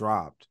one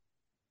dropped,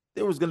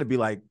 there was gonna be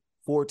like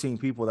 14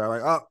 people that are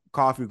like, oh,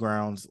 coffee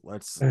grounds,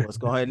 let's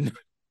go ahead and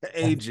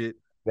age it,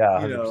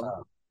 yeah, you 100%,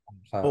 know.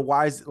 But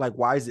 100%.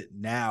 why is it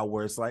now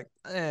where it's like,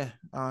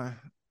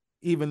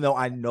 even though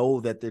I know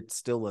that it's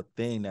still a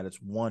thing that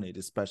it's wanted,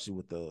 especially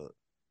with the,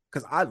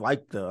 because I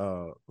like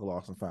the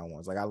lost and found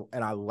ones, like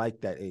I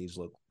like that age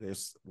look.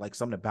 There's like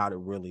something about it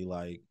really,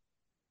 like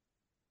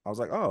I was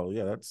like, oh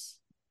yeah, that's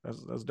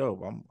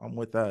dope. I'm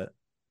with that.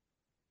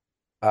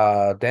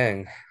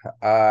 Dang.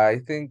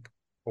 I think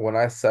when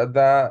I said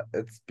that,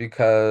 it's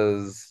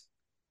because,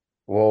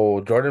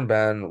 well, Jordan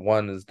Band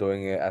 1 is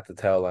doing it at the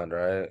tail end,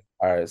 right?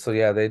 All right, so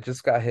yeah, they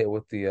just got hit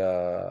with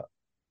they're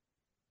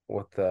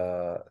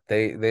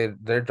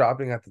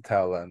dropping at the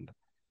tail end,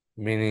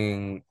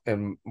 meaning,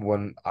 and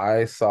when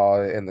I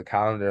saw it in the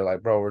calendar,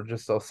 like, bro, we're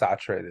just so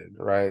saturated,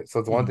 right? So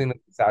it's one Mhm. thing to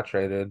be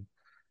saturated,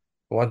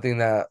 one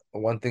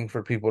thing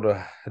for people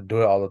to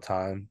do it all the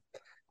time.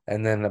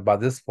 And then by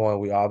this point,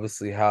 we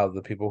obviously have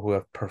the people who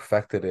have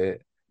perfected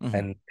it Mhm.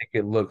 and make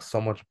it look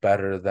so much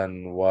better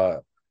than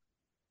what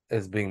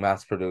is being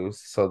mass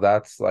produced. So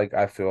that's like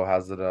I feel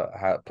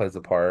plays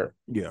a part.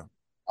 Yeah.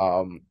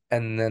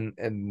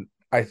 And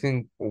I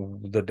think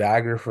the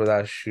dagger for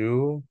that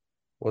shoe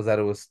was that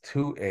it was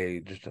too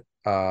aged.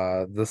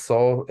 The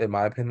sole, in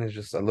my opinion, is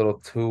just a little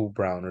too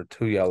brown or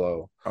too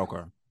yellow.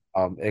 Okay.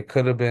 It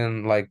could have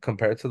been like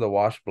compared to the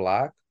wash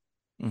black.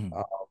 Mhm.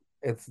 Um,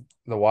 it's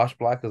the wash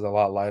black is a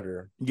lot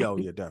lighter. Yo,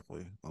 yeah,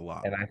 definitely a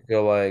lot. And I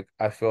feel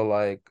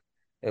like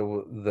it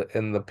was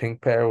the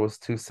pink pair was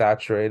too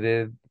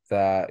saturated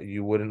that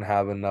you wouldn't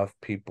have enough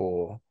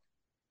people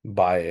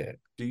buy it.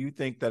 Do you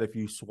think that if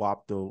you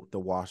swap the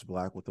wash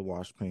black with the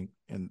wash pink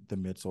and the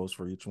midsoles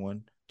for each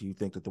one, do you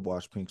think that the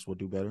wash pinks will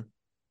do better?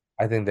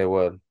 I think they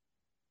would.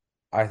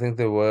 I think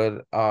they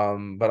would.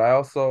 But I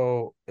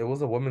also it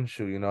was a women's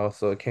shoe,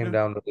 so it came Yeah.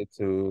 down really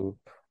to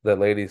the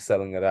ladies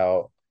selling it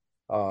out.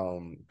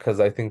 Because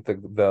I think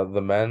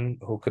the men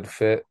who could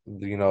fit,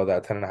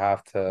 that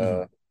 10.5 Mhm.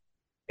 to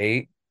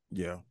 8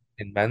 Yeah.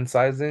 in men's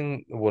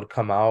sizing would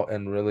come out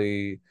and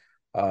really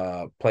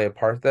play a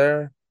part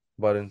there.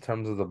 But in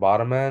terms of the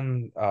bottom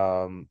end,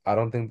 I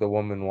don't think the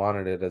woman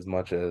wanted it as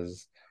much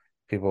as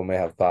people may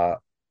have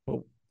thought.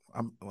 But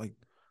I'm like,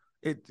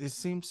 it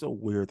seems so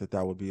weird that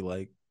that would be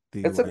like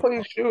the It's a like,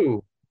 clean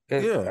shoe.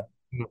 It yeah,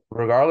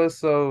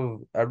 Regardless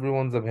of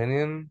everyone's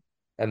opinion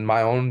and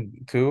my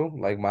own too,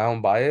 like my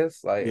own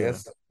bias, like yeah.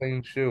 it's a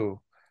clean shoe.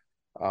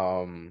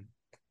 Um,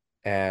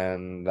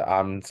 and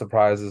I'm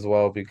surprised as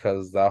well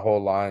because that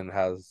whole line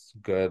has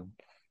good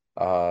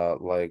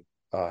like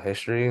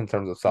history in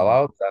terms of Mhm.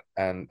 sellouts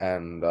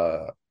and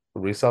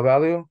resale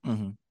value.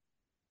 Mhm.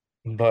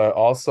 But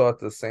also at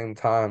the same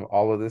time,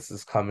 all of this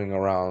is coming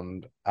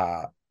around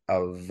at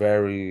a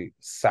very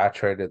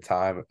saturated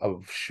time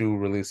of shoe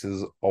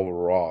releases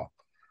overall.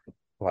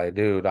 Like,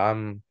 dude,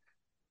 and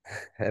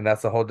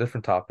that's a whole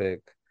different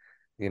topic,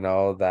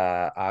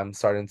 that I'm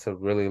starting to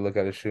really look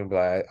at a shoe and be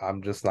like,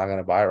 I'm just not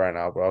gonna buy it right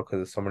now, bro, because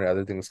there's so many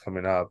other things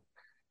coming up.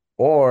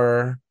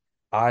 Or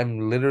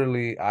I'm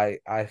literally,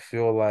 I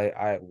feel like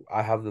I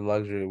have the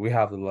luxury, we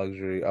have the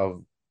luxury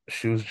of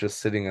shoes just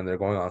sitting and they're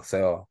going on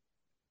sale,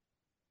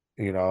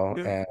 Yeah.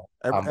 and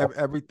I'm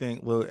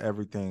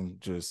Everything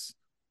just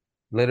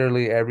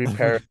literally every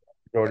pair of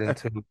Jordan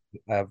 2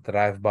 that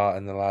I've bought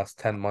in the last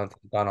 10 months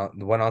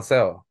went on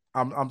sale,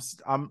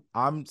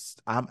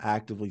 I'm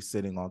actively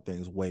sitting on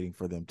things waiting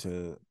for them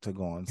to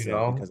go on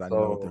sale because I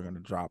know they're So gonna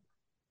drop,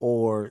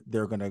 or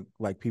they're gonna,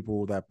 like,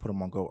 people that put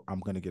them on Go. I'm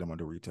gonna get them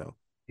under retail.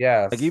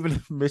 Like yes. even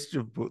if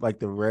like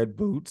the red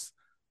boots,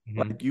 Mhm.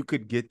 like you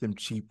could get them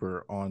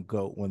cheaper on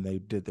Go when they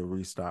did the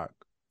restock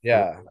for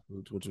Yeah.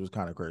 boots, which was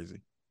kind of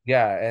crazy.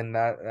 Yeah, and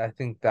that I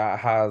think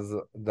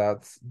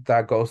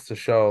that goes to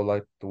show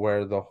like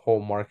where the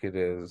whole market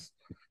is.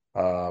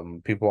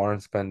 People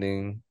aren't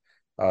spending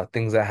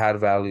things that had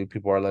value,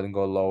 people are letting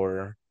go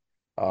lower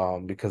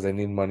because they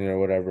need money or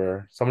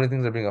whatever. So many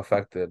things are being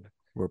affected.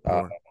 We're Uh,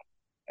 poor.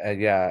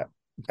 and yeah,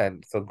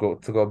 and so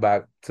go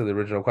back to the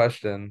original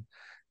question,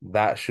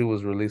 that shoe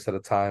was released at a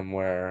time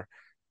where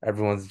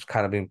everyone's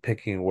kind of being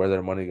picky where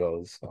their money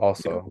goes Yeah.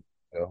 also.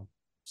 So,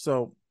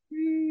 So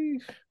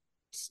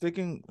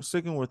sticking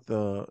with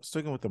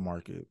the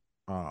market,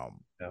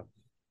 um, yeah.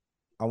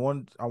 I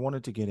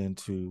wanted to get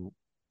into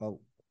a,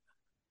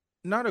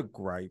 not a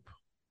gripe,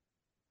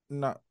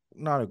 not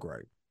a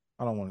gripe.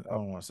 I don't want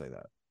to say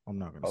that. I'm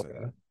not going to say Okay.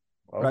 that.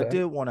 But I Okay.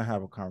 did want to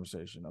have a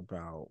conversation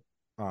about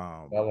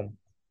Tell them.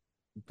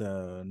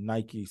 the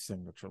Nike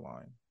signature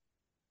line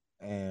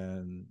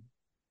and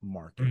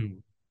market.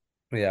 Mm.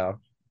 Yeah.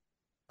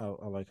 I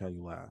like how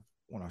you laugh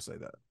when I say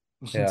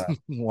Yeah. that.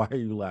 Why are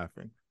you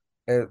laughing?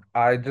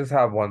 I just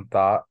have one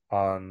thought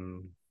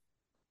on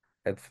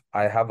it's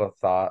I have a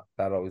thought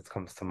that always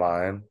comes to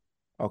mind.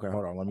 Okay,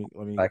 hold on. Like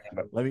Let me yeah,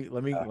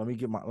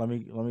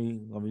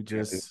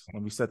 just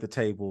let me set the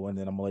table, and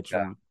then I'm gonna let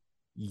yeah, you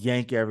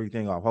yank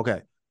everything off.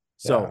 Okay.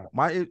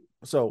 yeah.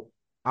 So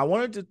I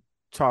wanted to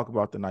talk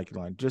about the Nike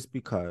line just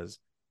because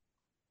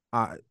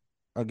I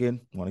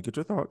again want to get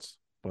your thoughts,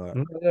 but Yeah,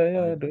 I'm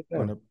yeah, do your thing.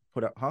 gonna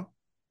put up, huh?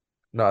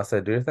 No, I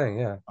said do your thing,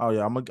 yeah. Oh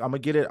yeah, I'm gonna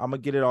get it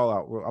all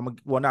out. I'm gonna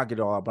well not get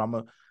it all out,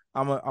 but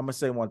I'm gonna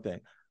say one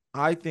thing.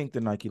 I think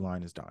the Nike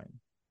line is dying.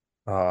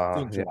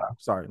 Signature Yeah. line.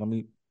 Sorry, let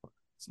me.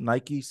 It's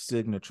Nike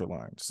signature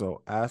line.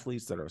 So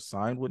athletes that are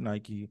signed with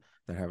Nike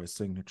that have a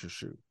signature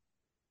shoe.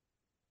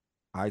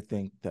 I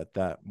think that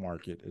that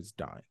market is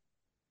dying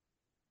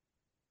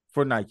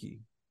for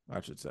Nike.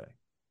 I should say,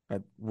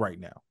 right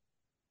now.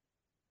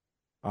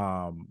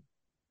 Um,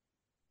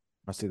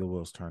 I see the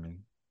wheels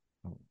turning.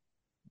 I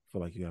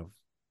feel like you have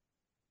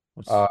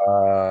what's.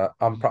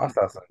 I'm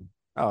processing,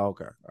 Oh,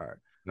 okay, all right.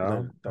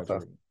 no? Thought you were.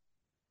 Processing.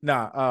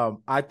 Nah,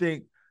 I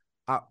think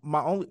I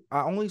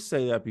only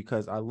say that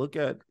because I look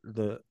at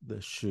the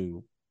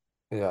shoe,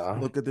 Yeah.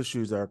 look at the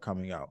shoes that are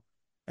coming out,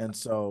 and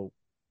so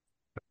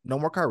no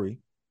more Kyrie.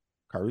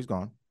 Kyrie's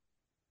gone.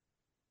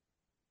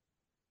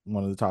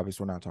 One of the topics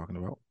we're not talking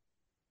about,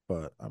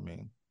 but I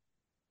mean,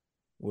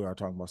 we are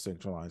talking about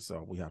signature line,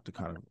 so we have to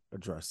kind of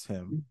address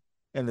him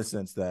in the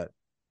sense that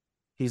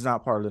he's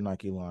not part of the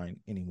Nike line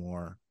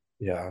anymore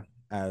Yeah.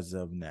 as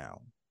of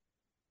now.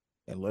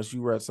 Unless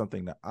you read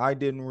something that I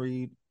didn't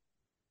read,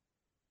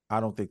 I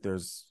don't think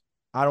there's.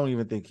 I don't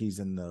even think he's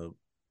in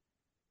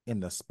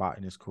the spot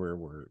in his career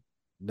where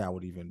that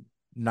would even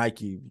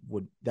Nike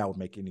would that would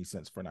make any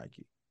sense for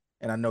Nike.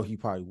 And I know he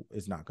probably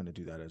is not going to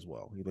do that as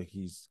well.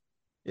 He's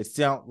it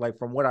sound like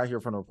from what I hear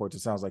from the reports, it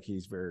sounds like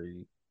he's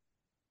very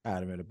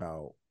adamant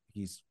about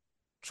he's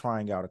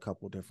trying out a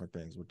couple different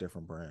things with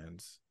different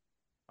brands.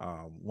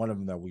 One of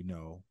them that we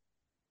know,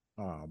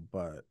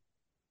 but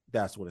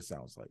that's what it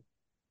sounds like.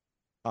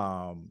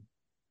 Um,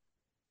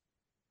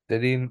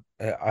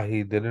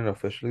 He didn't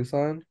officially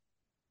sign?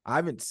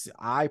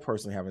 I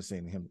personally haven't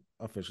seen him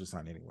officially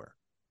sign anywhere.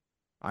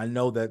 I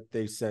know that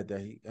they said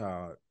that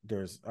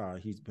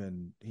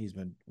he's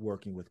been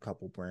working with a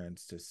couple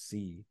brands to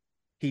see.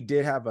 He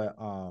did have a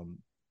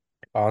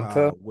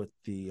Anta? with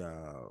the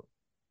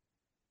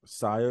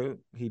Sire.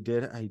 He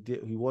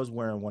was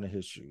wearing one of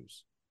his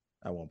shoes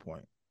at one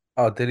point.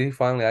 Oh, did he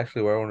finally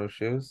actually wear one of his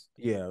shoes?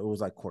 Yeah, it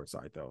was like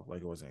courtside though.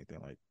 Like it wasn't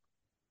anything like.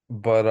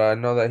 But I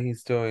know that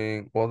he's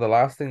doing well. The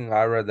last thing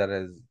I read that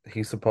is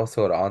he's supposed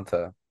to go to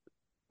Anta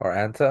or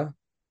Anta,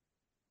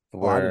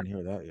 Oh, I where didn't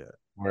hear that yet.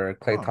 where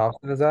Clay Huh.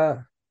 Thompson is at.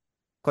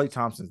 Clay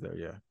Thompson's there.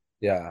 Yeah,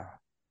 Yeah,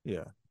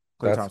 yeah.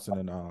 Clay that's Thompson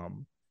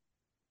and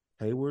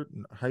Hayward.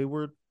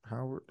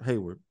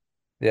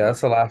 yeah, Yeah,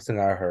 that's the last thing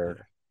I yeah.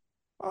 heard.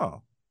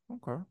 Oh,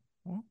 okay.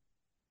 Well,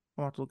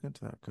 I'll have to look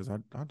into that because I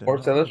did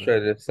Sports not know that.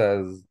 Illustrated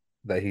says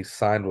that he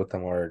signed with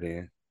them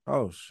already.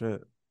 Oh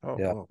shit. Oh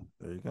Yeah, well,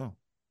 there you go.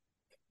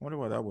 Wonder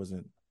why that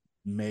wasn't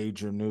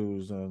major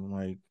news.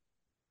 Like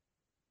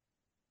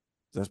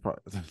that's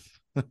probably.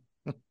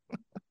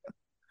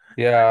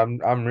 yeah.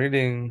 I'm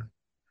reading.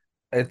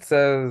 It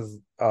says,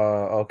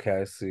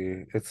 okay, I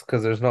see. It's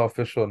because there's no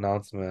official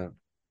announcement.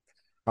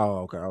 Oh,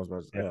 okay. I was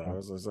about to, yeah, Yeah,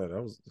 as I said,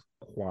 that was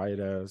quiet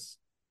as.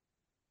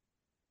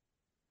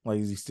 Like,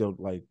 is he still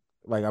like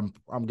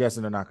I'm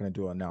guessing they're not going to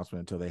do an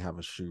announcement until they have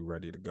a shoe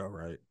ready to go,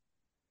 right?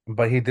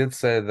 but he did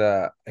say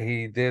on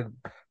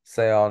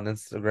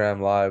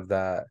Instagram Live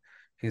that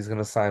he's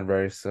gonna sign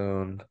very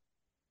soon,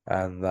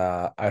 and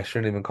I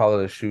shouldn't even call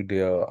it a shoe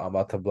deal. I'm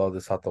about to blow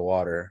this out the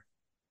water,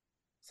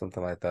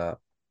 something like that.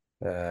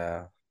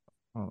 Yeah,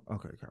 Oh,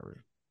 okay, Kyrie.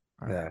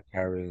 All right,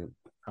 yeah.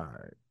 all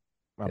right.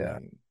 I Yeah,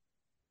 mean,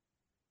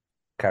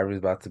 Kyrie's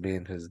about to be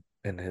in his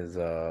do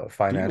you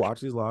financial.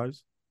 watch these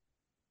lives?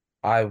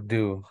 I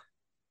do,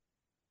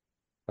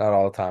 not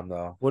all the time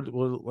though.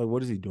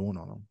 What is he doing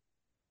on them?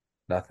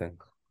 Nothing.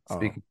 Oh,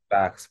 Speaking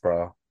facts,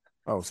 bro.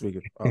 oh,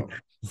 speaking. Oh,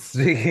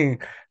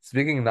 Speaking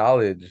speaking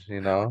knowledge.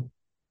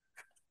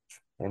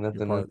 Ain't You're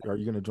nothing new. part. Are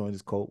you gonna join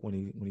this cult when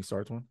he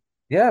starts one?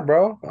 Yeah,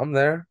 bro, I'm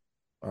there.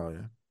 Oh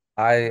yeah.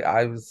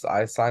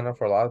 I signed up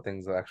for a lot of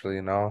things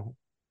actually,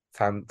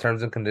 Time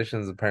terms and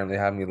conditions apparently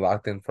have me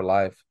locked in for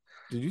life.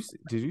 Did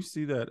you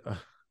see that?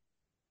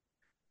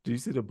 Did you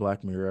see the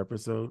Black Mirror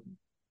episode?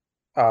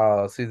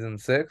 Season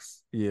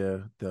 6. Yeah,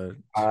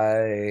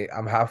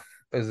 I'm half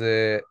is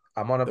it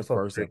I'm on the episode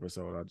first 3.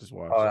 episode I just Oh,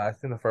 watched. I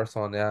seen the first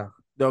one, yeah.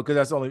 No, because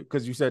that's only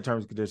because you said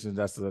terms and conditions.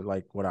 That's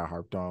like what I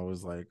harped on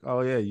was like,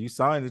 oh yeah, you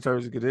signed the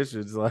terms and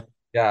conditions, like,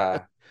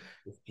 Yeah.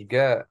 You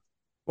get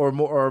or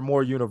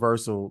more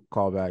universal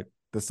callback,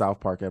 the South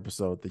Park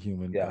episode, the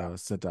human yeah.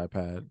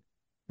 centipede.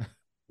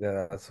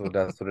 Yeah, that's what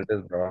it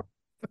is, bro.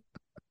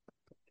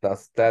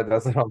 That's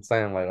what I'm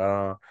saying. Like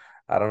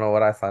I don't know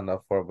what I signed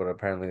up for, but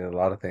apparently a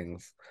lot of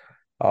things.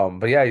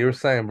 But yeah, you were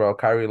saying, bro,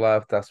 Kyrie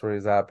left, that's where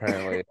he's at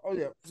apparently. Oh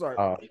yeah, sorry,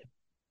 Uh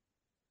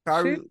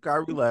she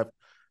Kyrie left.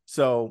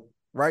 So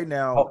right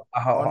now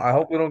on I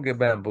hope we don't get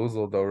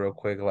bamboozled though real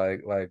quick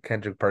like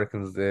Kendrick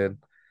Perkins did.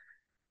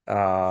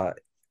 Uh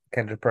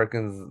Kendrick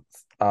Perkins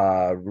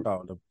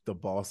oh the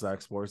ball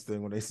sack sports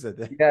thing when they said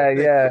that yeah,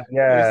 yeah, they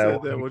yeah.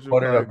 said When that he which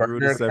quoted a probably grew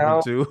to burner seventy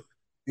account. two.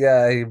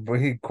 Yeah,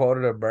 he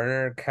quoted a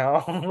burner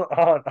account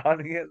on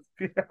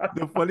ESPN.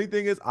 The funny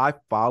thing is, I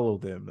follow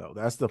them though.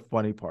 That's the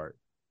funny part.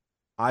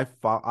 I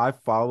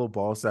follow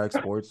Ball Sack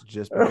Sports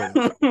just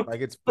because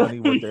it's funny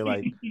what they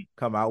like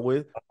come out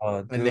with,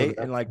 Oh, and dude,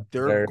 that's like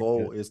their hilarious.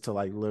 goal is to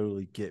like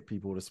literally get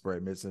people to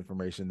spread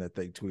misinformation that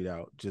they tweet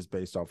out just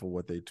based off of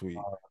what they tweet.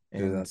 Oh,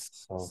 dude, And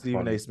that's so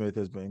Stephen A. funny. Smith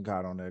has been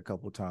caught on that a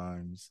couple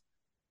times.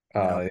 Oh,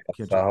 Now yes, I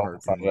Kendrick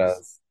hope so. Perkins.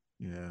 Yes.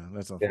 Yeah,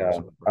 that's Yeah.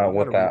 unfortunate, bro. You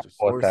got to read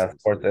your With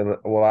that sources.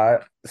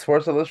 Well,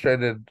 Sports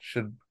Illustrated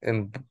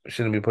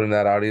shouldn't be putting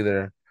that out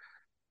either.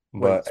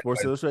 Wait, But Sports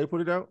anyway, Illustrated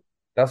put it out?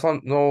 that's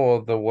on no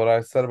the what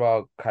I said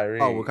about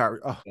Oh, well, Kyrie. Kyrie.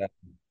 Oh, Yeah,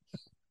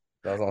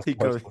 that was on he Sports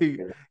goes.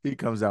 Illustrated. He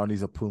comes out and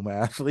he's a Puma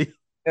athlete.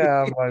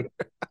 Yeah, I'm like,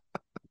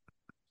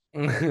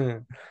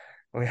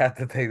 we had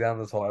to take down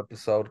this whole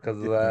episode because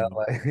of that.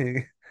 Yeah.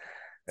 Like,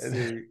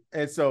 See,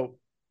 and so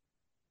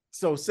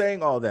saying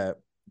yeah,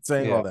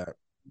 all that,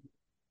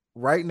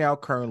 right now,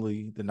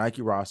 currently, the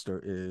Nike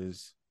roster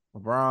is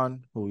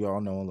LeBron, who we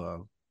all know and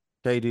love,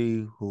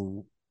 KD,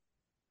 who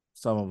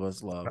some of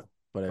us love,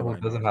 but who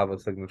everybody doesn't knows, have a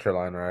signature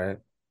line, right?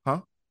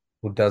 huh?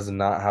 Who does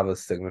not have a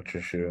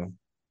signature shoe?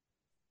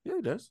 Yeah,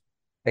 he does.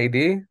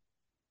 AD?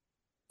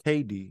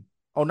 KD.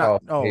 Oh,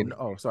 not Oh, oh no, KD.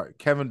 oh sorry,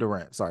 Kevin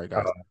Durant. Sorry, Oh,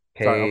 guys.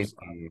 Sorry, I'm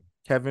KD.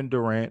 Kevin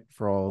Durant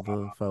for all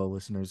the fellow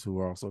listeners who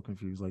are also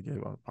confused. Like, yeah,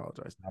 I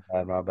apologize. My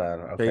bad, my bad.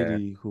 Okay.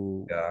 KD,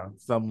 who Yeah.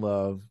 some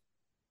love,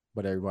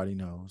 but everybody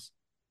knows.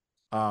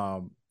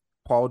 Um,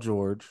 Paul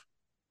George,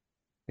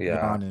 Yeah.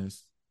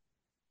 Giannis,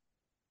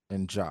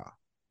 and Ja.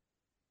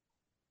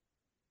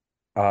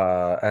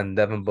 And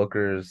Devin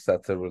Booker's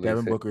set to release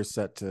Devin it. Booker is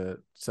set to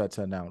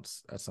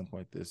announce at some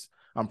point this.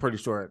 I'm pretty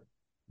sure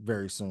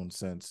very soon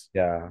since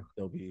Yeah.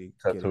 they'll be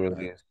Set to getting back.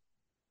 release.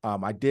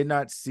 I did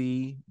not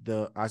see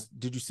the. I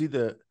did you see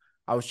the?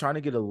 I was trying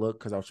to get a look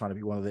because I was trying to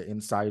be one of the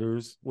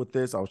insiders with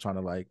this. I was trying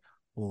to like,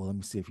 well, let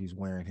me see if he's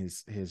wearing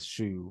his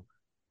shoe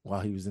while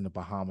he was in the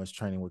Bahamas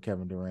training with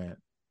Kevin Durant,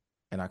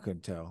 and I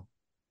couldn't tell.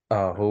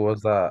 Who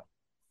was that?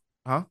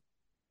 Huh?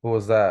 Who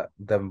was that?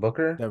 Devin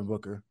Booker? Devin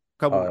Booker.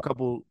 Uh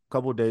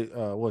Couple days.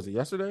 Was it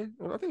yesterday?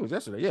 I think it was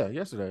yesterday. Yeah,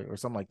 yesterday or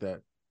something like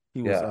that.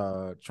 He was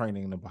yeah.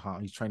 training in the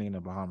Bahamas. He's training in the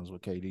Bahamas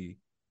with KD,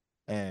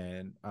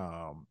 and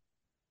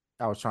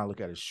I was trying to look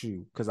at his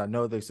shoe because I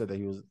know they said that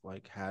he was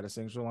like had a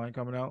signature line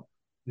coming out,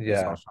 and so I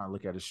Yeah. was trying to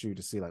look at his shoe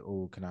to see like,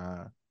 oh,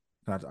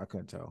 I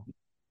couldn't tell,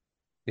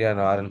 Yeah,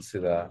 no, I didn't see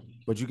that.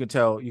 but you could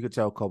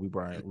tell Kobe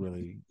Bryant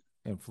really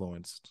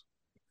influenced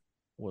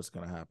what's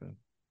gonna happen.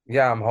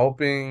 Yeah, I'm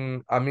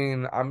hoping. I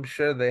mean, I'm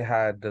sure they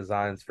had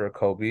designs for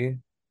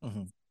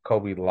Mm-hmm.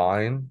 Kobe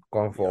line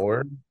going Yeah.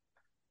 forward.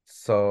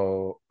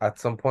 So at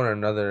some point or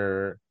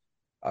another,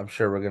 I'm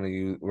sure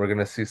we're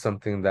gonna see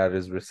something that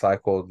is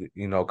recycled,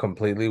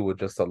 completely with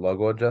just a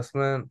logo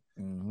adjustment,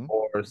 Mm-hmm.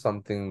 or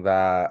something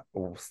that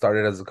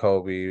started as a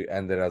Kobe,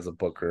 ended as a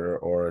Booker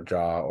or a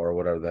Ja or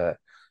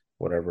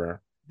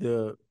whatever.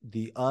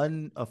 The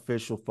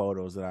unofficial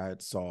photos that I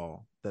had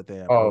saw that they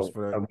had posted Oh,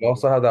 for and we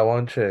also have that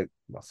one chick,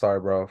 sorry,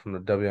 bro, from the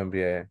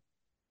WNBA.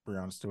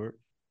 Breonna Stewart.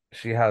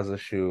 She has a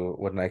shoe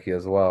with Nike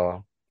as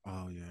well,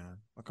 Oh yeah,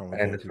 I can't remember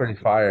and what it's people pretty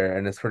put. fire.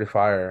 And it's pretty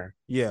fire.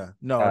 Yeah,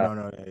 no, Uh, no,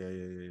 no,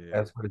 yeah.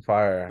 that's pretty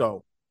fire.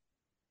 So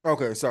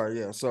okay, sorry,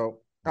 yeah.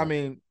 So I Uh,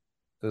 mean,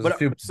 there's a but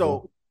few people.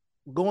 so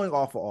going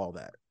off of all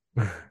that,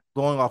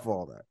 going off of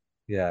all that,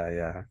 Yeah,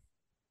 yeah,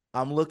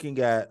 I'm looking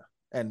at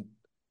and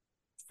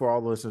for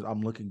all the listeners,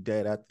 I'm looking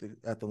dead at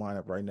the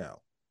lineup right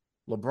now.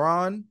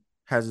 LeBron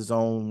has his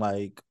own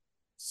like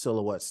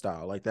silhouette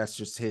style, like that's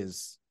just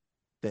his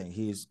thing.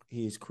 He's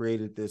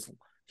created this.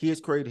 He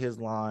has created his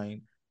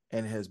line,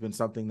 and it has been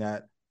something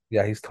that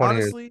yeah. He's 20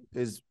 years. honestly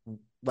is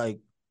like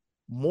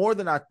more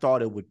than I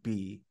thought it would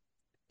be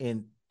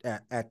in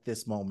at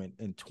this moment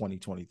in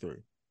 2023.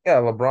 Yeah,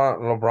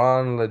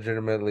 LeBron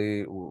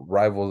legitimately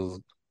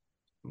rivals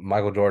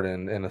Michael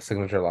Jordan in a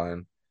signature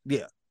line.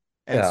 Yeah.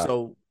 And Yeah.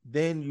 so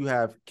then you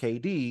have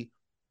KD,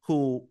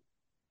 who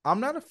I'm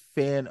not a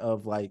fan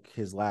of like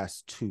his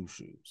last two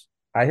shoes.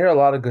 I hear a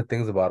lot of good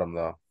things about him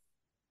though.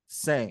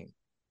 Same.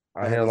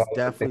 I That hear a is lot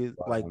of good things definitely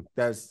about like him.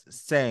 that's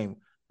same.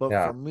 But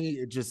Yeah. for me,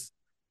 it just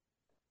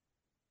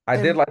I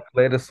did and like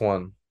the latest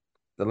one.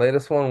 The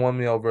latest one won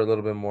me over a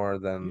little bit more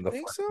than you the think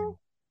first so? one.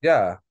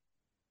 Yeah.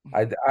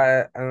 I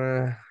I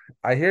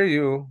I hear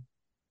you.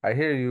 I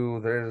hear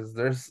you. There's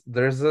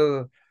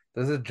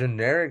a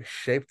generic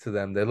shape to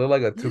them. They look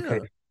like a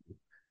 2K.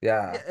 Yeah. Yeah,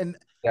 Yeah. and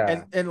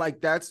Yeah. and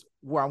like that's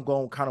where I'm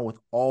going kind of with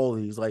all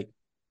these. Like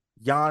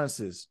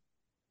Giannis is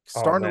Oh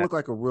starting to man. look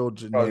like a real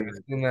Bro, you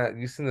generic. seen that?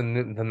 You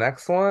seen the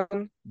next one? It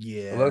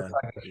looks Yeah,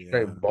 like a yeah.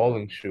 straight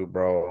bowling shoe,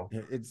 bro.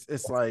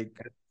 It's like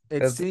it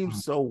It's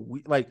seems so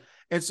like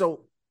and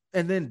so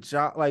and then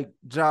Ja,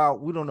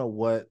 we don't know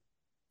what.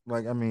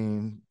 Like I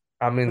mean,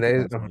 I mean put the they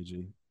guns away,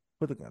 G.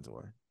 Put the guns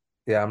away.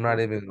 yeah, I'm not Like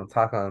even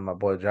talking on my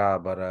boy Ja,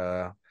 but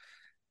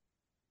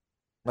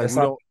it's we not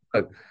don't.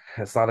 a good look.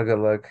 It's not a good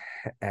look.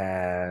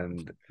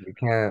 And you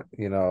can't,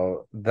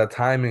 the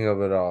timing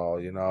of it all,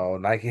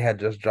 Nike had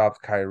just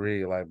dropped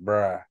Kyrie, like,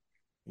 bruh,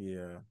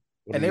 Yeah,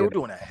 what are and they you were gonna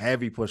doing a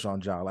heavy push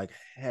on Ja. Like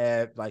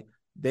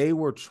they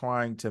were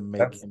trying to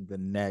make that's him the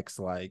next.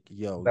 Like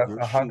yo, that's your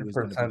a shoe hundred is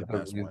going to be the percent the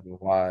best one. reason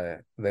why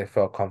they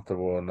felt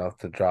comfortable enough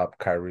to drop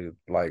Kyrie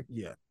like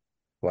Yeah.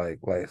 like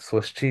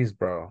Swiss cheese,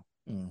 bro.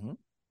 Hmm.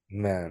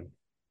 Man,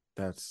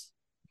 That's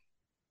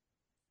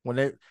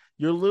when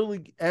you're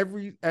literally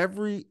every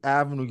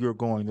avenue you're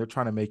going, they're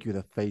trying to make you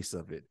the face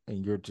of it,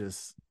 and you're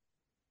just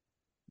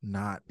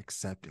not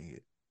accepting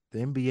it.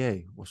 The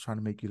NBA was trying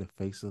to make you the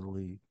face of the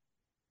league.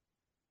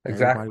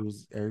 exactly.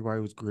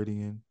 Everybody was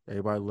grittying.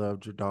 Everybody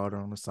loved your daughter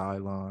on the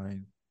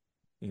sideline.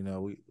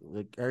 We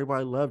like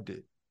everybody loved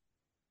it,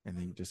 and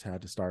then you just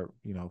had to start,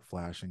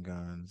 flashing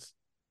guns,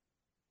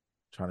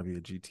 trying to be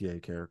a GTA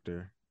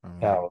character.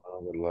 That was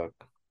a good look.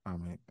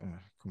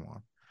 Come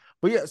on.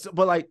 But yeah, so,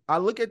 but like I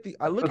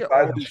That's look at besides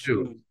all the these shoe.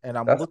 shoes, and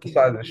I'm That's looking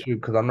at. besides the shoe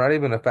because I'm not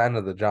even a fan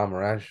of the John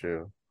Morant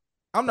shoe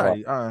I'm at not. all.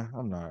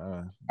 I'm not.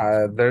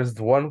 Not too much. There's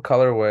one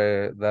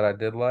colorway that I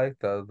did like,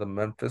 the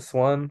Memphis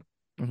one,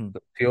 Hmm.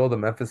 the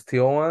Memphis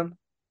teal one.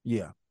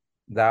 Yeah,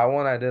 That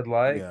one I did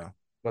like, yeah.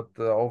 but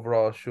the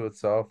overall shoe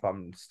itself,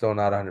 I'm still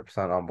not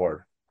 100% on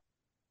board.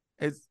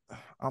 It's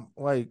I'm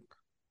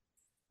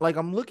like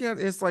I'm looking at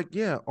it's like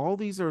yeah, all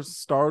these are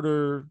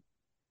starter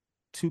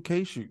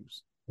 2K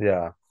shoes.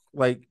 Yeah,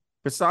 Like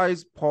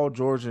besides Paul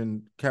George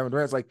and Kevin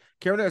Durant, it's like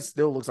Kevin Durant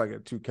still looks like a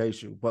 2K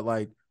shoe, but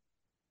like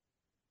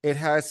it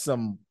has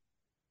some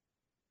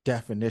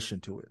definition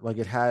to it. Like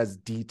it has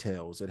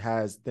details. It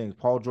has things.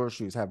 Paul George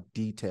shoes have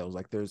details.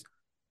 Like there's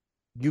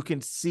you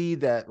can see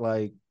that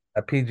like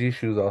a PG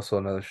shoe is also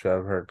another shoe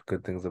I've heard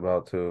good things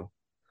about too.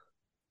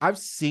 I've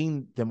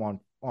seen them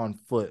on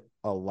foot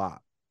a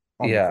lot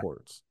on the Yeah,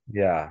 courts.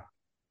 yeah,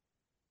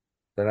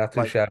 they're not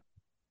too Like shabby.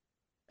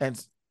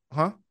 and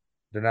huh?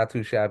 They're not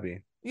too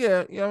shabby.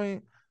 Yeah, I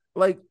mean,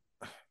 like,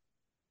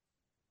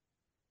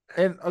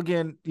 and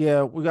again,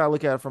 yeah, we gotta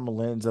look at it from a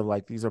lens of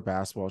like these are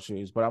basketball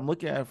shoes, but I'm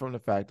looking at it from the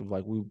fact of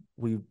like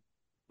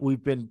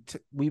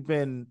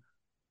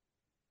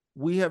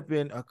we have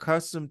been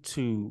accustomed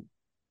to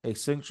a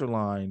signature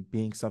line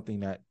being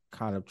something that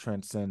kind of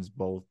transcends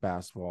both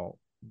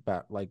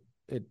like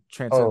it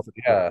Oh transcends the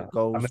court. yeah, It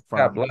I mean, goes we got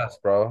from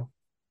blessed, bro.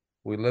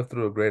 We lived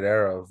through a great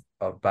era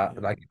of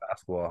yeah, Nike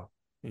basketball,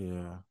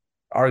 yeah.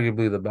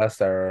 arguably the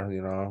best era,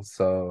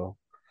 So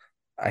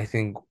I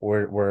think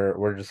we're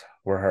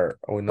hurt.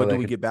 We know But do they we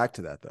could get back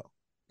to that though?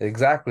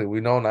 exactly.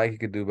 We know Nike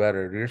could do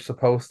better. You're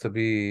supposed to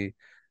be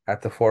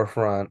at the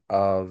forefront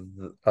of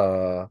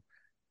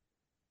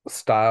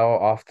style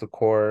off the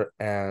court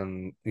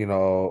and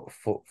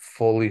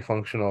fully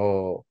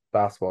functional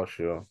basketball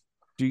shoe.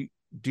 Do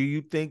do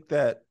you think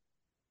that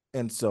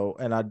and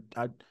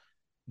I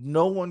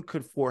no one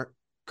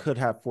could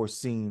have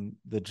foreseen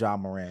the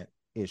John Morant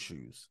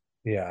issues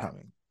Yeah,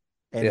 coming.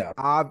 And yeah,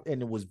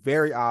 it was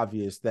very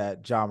obvious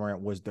that John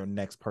Morant was their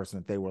next person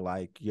that they were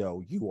like,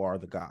 yo, you are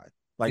the guy.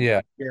 Like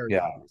yeah, very yeah,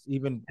 obvious.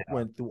 Even yeah,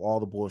 went through all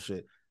the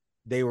bullshit.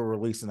 They were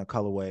releasing a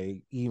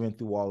colorway, even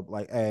through all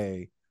like,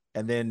 hey,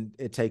 and then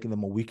it taking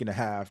them a week and a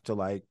half to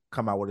like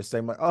come out with a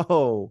statement like,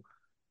 oh,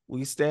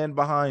 we stand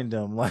behind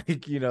them.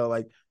 Like,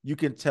 like you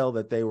can tell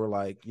that they were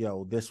like,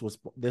 yo, this was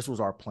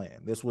our plan.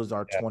 This was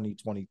our yeah,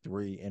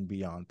 2023 and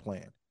beyond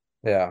plan.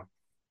 yeah,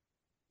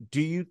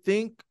 Do you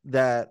think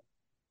that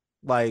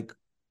like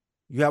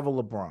you have a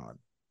LeBron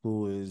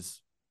who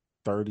is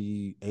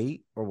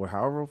 38 or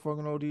however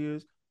fucking old he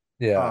is?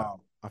 yeah.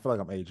 I feel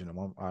like I'm aging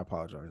him. I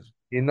apologize.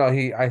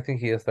 I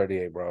think he is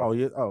 38, Oh bro.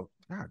 yeah. Oh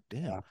god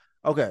damn. Yeah.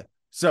 Okay.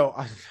 So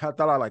I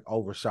thought I like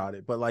overshot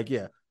it, but like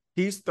yeah,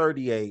 he's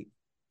 38.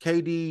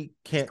 KD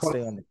He's can't 20,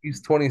 stay on the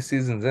he's 20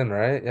 seasons in,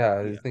 right? Yeah,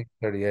 I yeah. think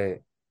 38.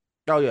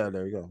 Oh yeah,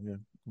 there you go. Yeah.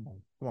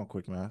 Come on,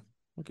 quick math.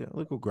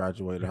 Look who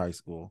graduated high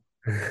school.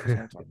 That's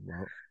what I'm talking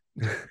about.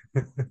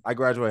 I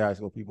graduated high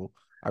school, people.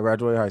 I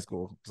graduated high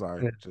school.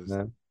 Sorry, Yeah, just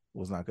man.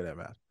 was not good at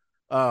math.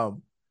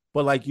 Um,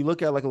 But like you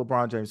look at like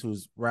LeBron James,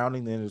 who's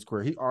rounding the end of his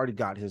career, he already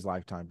got his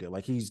lifetime deal.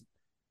 Like he's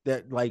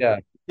that like Yeah,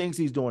 things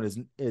he's doing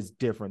is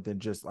different than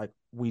just like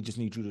we just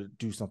need you to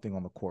do something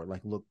on the court,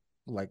 like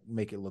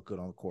make it look good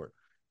on the court.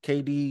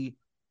 KD,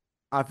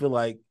 I feel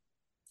like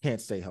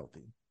can't stay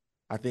healthy.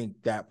 I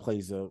think that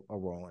plays a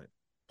role in it.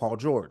 Paul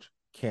George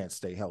can't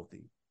stay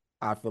healthy.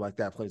 I feel like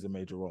that plays a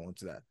major role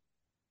into that.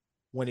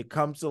 When it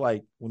comes to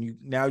like when you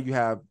now you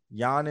have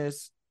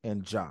Giannis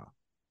and Ja,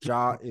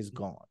 Ja is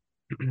gone.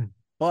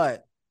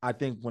 But I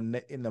think when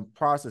in the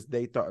process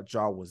they thought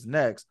Ja was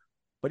next.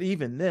 But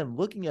even then,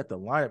 looking at the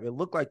lineup, it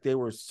looked like they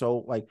were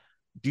so like.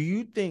 Do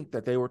you think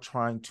that they were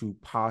trying to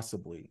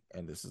possibly,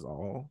 and this is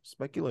all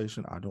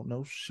speculation, I don't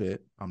know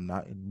shit. I'm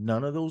not in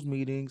none of those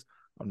meetings.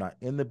 I'm not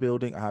in the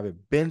building. I haven't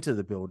been to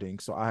the building,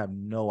 so I have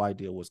no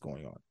idea what's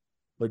going on.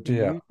 But do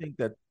yeah. you think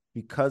that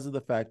because of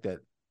the fact that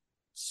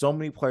so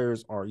many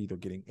players are either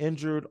getting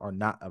injured or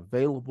not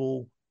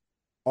available,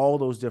 all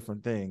those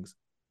different things,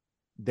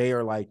 they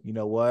are like, you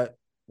know what?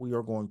 We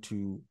are going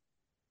to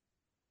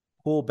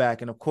pull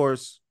back. And of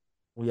course,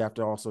 we have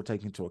to also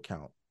take into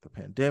account the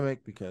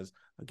pandemic because,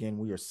 again,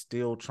 we are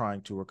still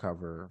trying to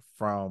recover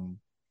from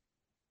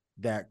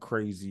that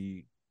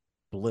crazy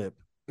blip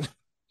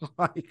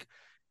like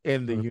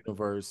in the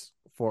universe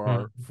for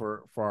our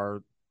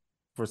Mhm.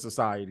 for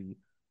society.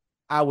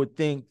 I would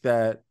think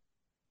that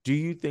do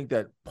you think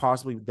that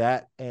possibly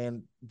that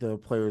and the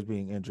players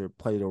being injured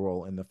played a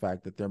role in the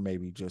fact that they're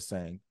maybe just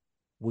saying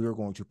we're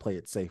going to play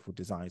it safe with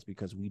designs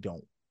because we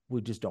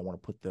just don't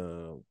want to put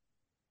the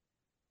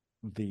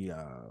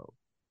uh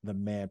the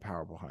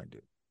manpower behind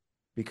it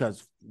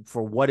because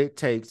for what it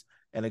takes,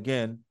 and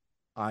again,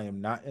 I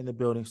am not in the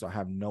building, so I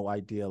have no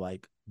idea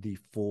like the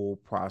full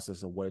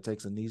process of what it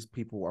takes. And these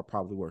people are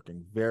probably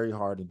working very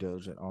hard and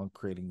diligent on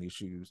creating these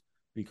shoes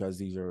because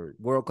these are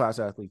world class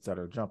athletes that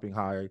are jumping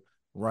high,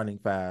 running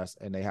fast,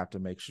 and they have to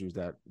make shoes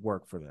that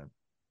work for them.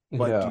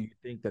 But do Yeah, you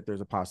think that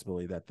there's a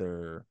possibility that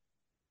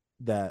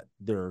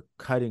they're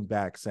cutting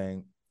back,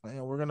 saying,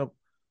 man, we're gonna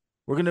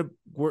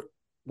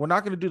we're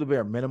not gonna do the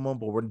bare minimum,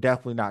 but we're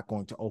definitely not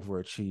going to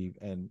overachieve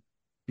and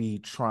be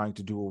trying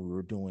to do what we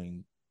were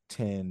doing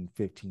 10,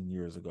 15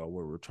 years ago,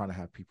 where we're trying to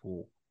have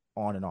people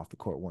on and off the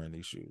court wearing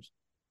these shoes.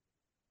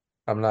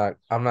 I'm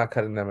not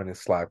cutting them any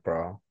slack,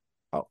 bro.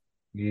 Oh,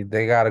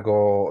 They gotta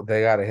go.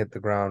 They gotta hit the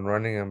ground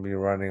running and be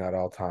running at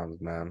all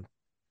times, man.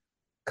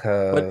 but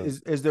Cause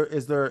is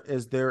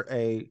there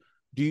a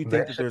do you they think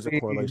that should there's a be,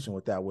 correlation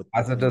with that with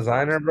as the a injuries?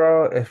 designer,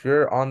 bro. If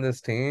you're on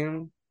this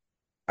team,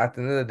 at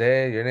the end of the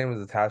day, your name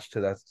is attached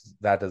to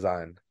that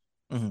design.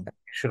 Mm-hmm. You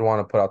should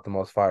want to put out the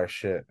most fire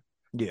shit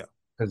Yeah,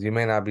 because you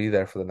may not be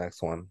there for the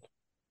next one.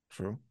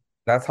 true.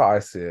 That's how I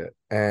see it.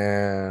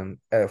 And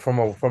from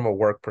a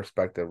work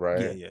perspective, Yeah,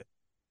 right? yeah.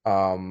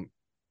 Um,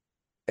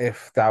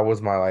 if that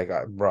was my like,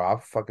 bro, I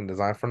fucking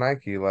designed for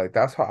Nike. Like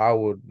that's how I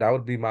would. That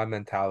would be my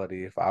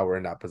mentality if I were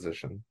in that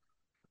position.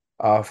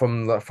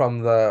 From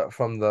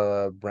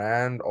the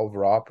brand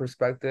overall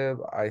perspective,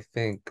 I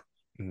think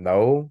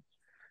no.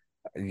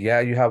 Yeah,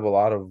 you have a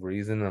lot of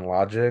reason and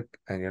logic,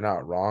 and you're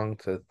not wrong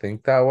to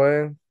think that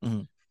way.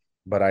 Mm-hmm.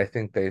 But I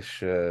think they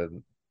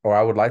should, or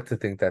I would like to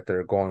think that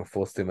they're going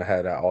full steam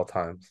ahead at all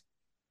times.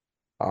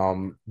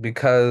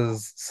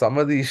 Because some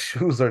of these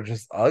shoes are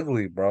just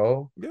ugly,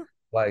 bro. Yeah.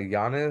 Like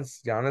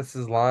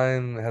Giannis's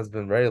line has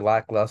been very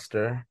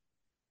lackluster.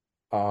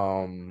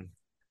 Um,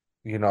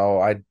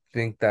 I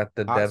think that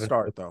the Hot Devin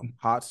start though.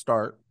 Hot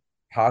start.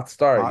 hot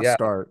start, Hot yeah,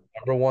 start.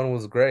 number one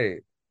was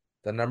great.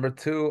 The number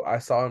two, I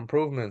saw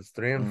improvements.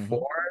 Three and Mm-hmm.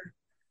 four,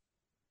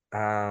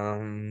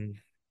 um,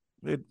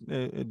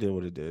 It did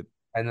what it did.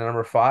 and the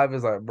number five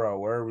is like, bro,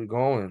 where are we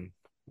going?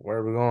 Where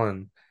are we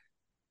going?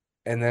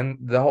 And then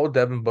the whole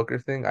Devin Booker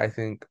thing, I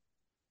think,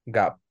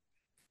 got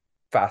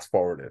fast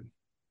forwarded.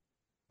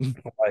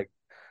 Like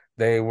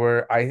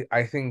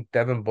I think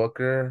Devin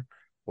Booker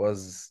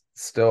was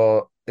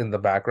still in the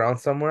background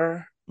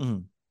somewhere.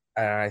 Mm-hmm.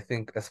 And I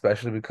think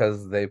especially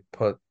because they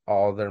put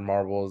all their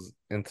marbles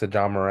into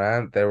John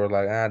Morant, they were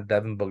like,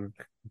 Devin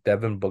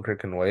Booker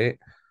can wait.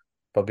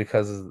 But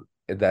because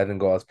that didn't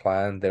go as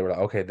planned, they were like,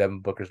 okay, Devin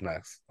Booker's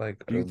next.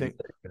 Like, Do you think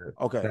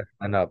okay, next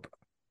line up.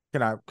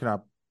 can I can I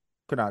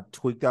can I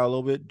tweak that a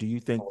little bit? Do you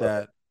think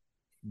that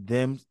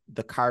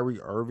the Kyrie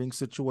Irving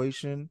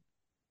situation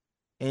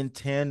in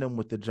tandem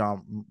with the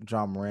John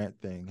Morant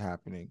thing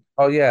happening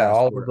Oh yeah, last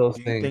all of year, those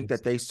do you think things.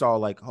 that they saw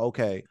like,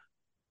 okay,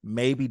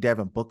 maybe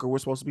Devin Booker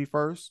was supposed to be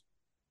first,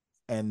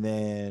 and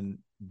then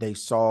they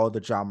saw the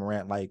John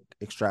Morant like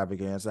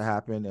extravaganza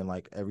happen and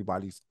like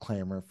everybody's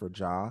clamoring for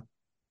Ja,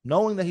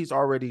 knowing that he's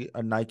already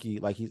a Nike,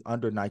 like he's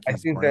under I Nike's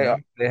think they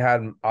brand. they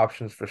had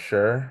options for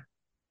sure.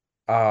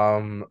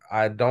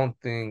 I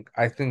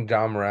think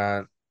John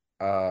Morant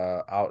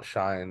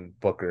outshined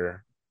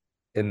Booker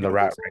in You the don't think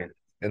rat so? race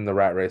in the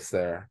rat race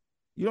there.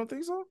 You don't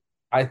think so?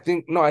 I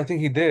think no, I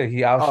think he did.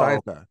 He Oh,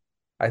 outshined. okay.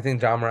 I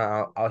think John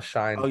Morant Oh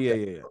outshined yeah,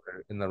 Devin yeah, yeah.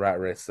 Booker in the rat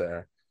race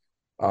there.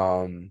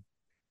 Um,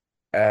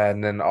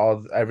 and then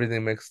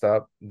everything mixed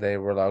up. They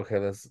were like, okay,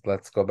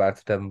 let's go back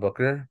to Devin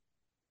Booker.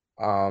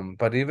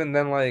 But even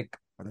then, like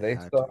They they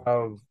had still to.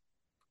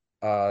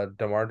 have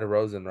DeMar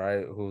DeRozan,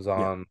 right? Yeah. Who's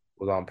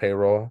on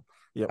payroll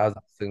Yep. as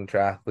a signature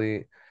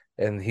athlete,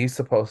 and he's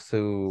supposed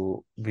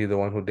to be the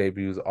one who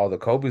debuts all the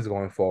Kobe's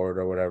going forward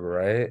or whatever,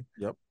 right?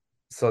 Yep.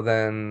 So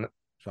then,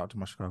 Shout out to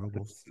my Chicago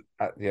Bulls.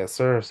 yes,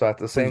 sir. So at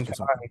the Please same do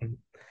something. time,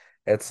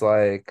 it's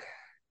like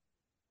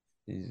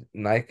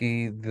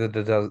Nike, the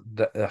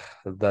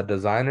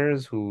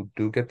designers who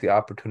do get the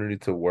opportunity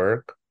to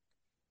work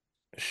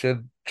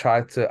should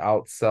try to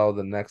outsell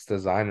the next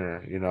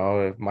designer. You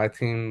know, if my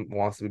team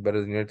wants to be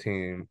better than your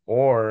team,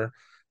 or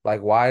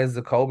like, why is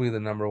the Kobe the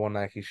number one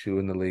Nike shoe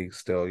in the league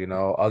still? You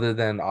know, other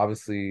than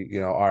obviously,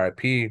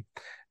 RIP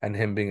and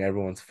him being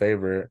everyone's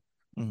favorite,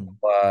 Mhm.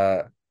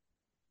 but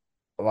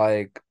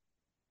like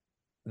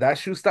that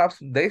shoe stops,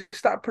 they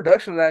stopped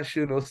production of that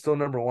shoe and it was still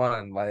number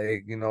one.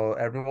 Like,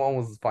 everyone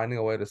was finding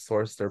a way to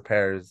source their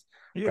pairs.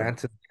 Yeah.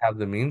 Granted, they have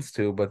the means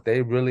to, but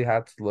they really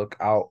had to look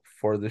out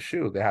for the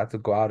shoe. They had to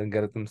go out and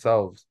get it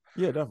themselves.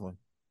 Yeah, definitely.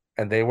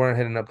 And they weren't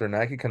hitting up their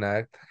Nike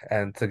Connect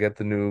and to get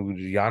the new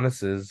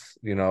Giannis's,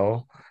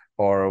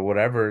 or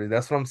whatever.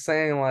 That's what I'm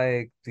saying.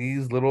 Like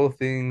these little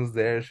things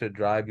there should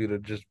drive you to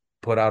just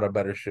put out a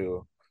better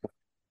shoe.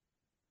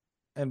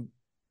 And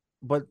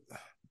but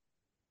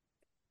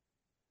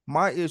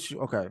my issue,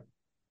 okay,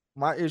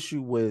 my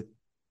issue with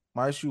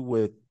my issue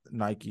with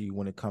Nike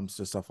when it comes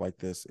to stuff like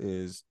this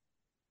is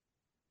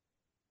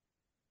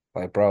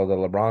Like, bro, the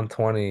LeBron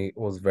 20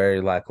 was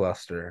very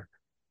lackluster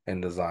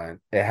in design.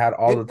 It had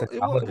all the it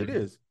technology.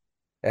 is.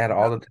 It had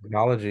all Not, the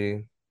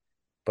technology,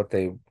 but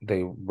they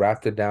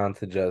wrapped it down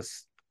to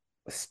just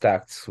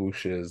stacked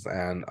swooshes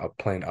and a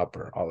plain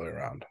upper all the way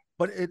around.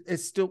 but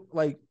it's still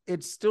like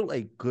it's still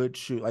a good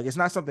shoe. Like it's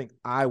not something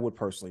I would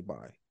personally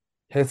buy.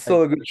 It's Like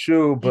still a good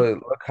shoe, e- but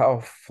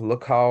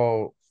look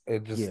how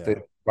it just yeah. they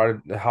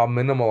started how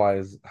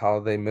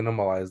they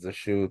minimalized the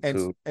shoe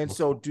to And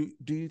so do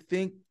you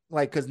think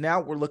like because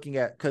now we're looking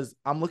at because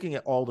I'm looking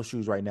at all the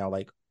shoes right now,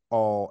 like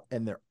all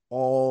and they're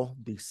all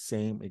the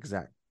same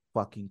exact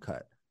fucking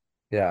cut.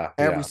 yeah,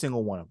 Every yeah.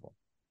 single one of them.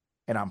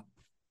 And I'm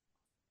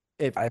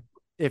if I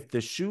if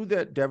the shoe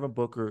that Devin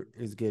Booker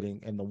is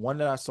getting and the one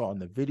that I saw in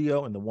the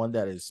video and the one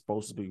that is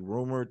supposed to be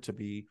rumored to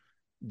be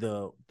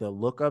the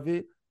look of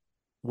it,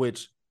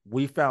 which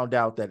we found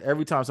out that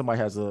every time somebody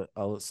has a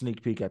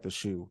sneak peek at the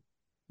shoe,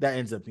 that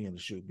ends up being the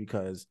shoe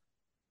because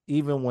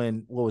even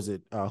when what was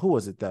it? Who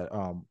was it that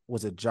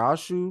was it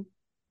Joshua?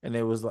 And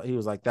it was like he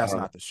was like, I that's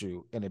don't not the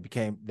shoe. And it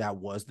became that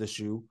was the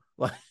shoe.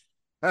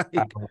 I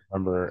Like don't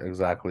remember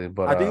exactly,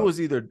 but I think it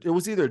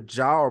was either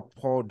Ja or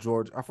Paul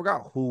George. I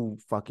forgot who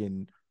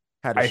fucking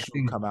had a I shoe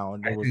think come out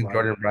and it I was think like,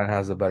 Jordan Brand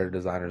has the better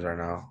designers right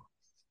now.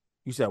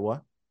 you said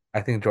what?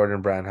 I think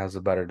Jordan Brand has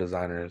the better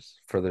designers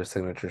for their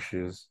signature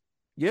shoes.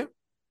 Yeah,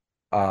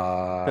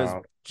 because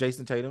Uh,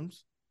 Jason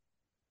Tatum's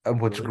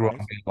which really grew on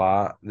nice, me a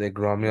lot. They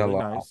grew on me a really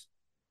lot. nice.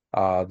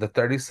 The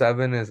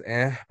 37 is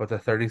but the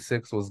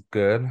 36 was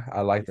good.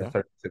 I like the Yeah.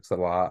 36 a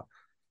lot.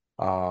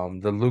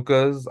 The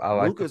Lucas, I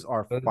like the Lucas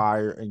are Lucas.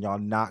 fire, and y'all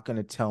not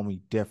gonna tell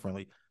me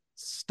differently.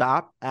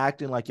 Stop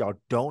acting like y'all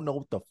don't know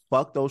what the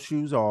fuck those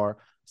shoes are.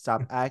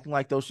 Stop acting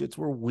like those shits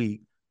were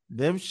weak.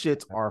 Them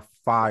shits are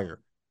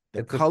fire.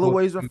 The It's a cool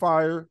colorways are shoe.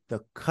 fire. The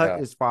cut Yeah.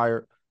 is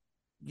fire.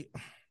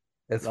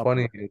 It's Y'all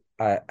play.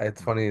 funny.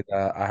 It's funny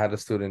that I had a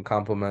student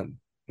compliment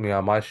me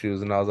on my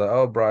shoes, and I was like,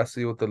 "Oh, bro, I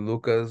see you with the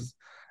Lucas,"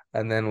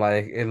 and then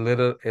like it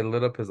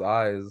lit up his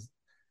eyes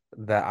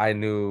that I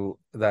knew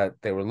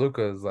that they were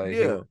Lucas. Like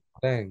he was Yeah.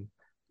 saying,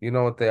 "You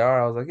know what they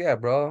are?" I was like, "Yeah,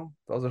 bro,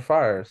 those are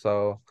fire."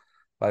 So,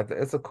 like,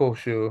 it's a cool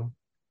shoe.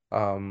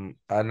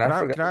 And Can I I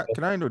forget can I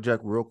can I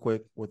interject real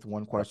quick with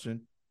one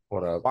question?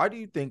 what up. Why do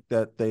you think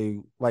that they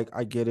like?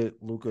 I get it.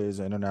 Luca is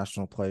an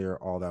international player.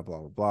 All that blah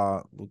blah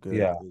blah. Luca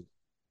Yeah, is,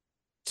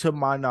 to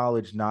my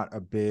knowledge, not a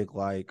big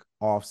like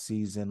off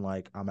season.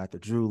 Like I'm at the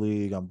Drew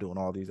League. I'm doing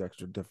all these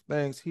extra different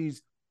things.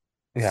 He's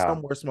yeah,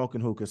 somewhere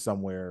smoking hookah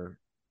somewhere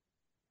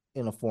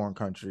in a foreign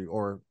country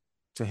or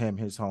to him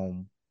his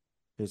home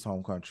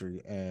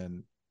country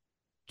and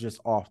just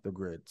off the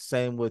grid.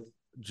 Same with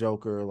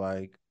Joker.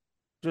 Like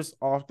just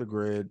off the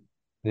grid.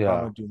 I'm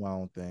yeah. gonna do my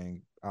own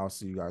thing. I'll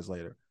see you guys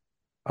later.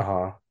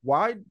 Uh-huh.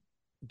 Why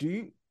do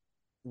you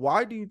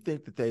why do you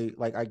think that they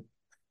like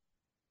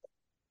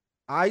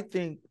I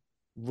think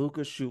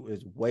Luca's shoe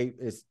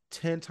is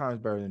 10 times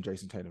better than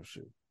Jason Tatum's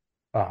shoe.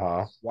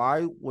 Uh-huh.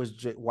 Why is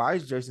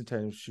Jason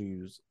Tatum's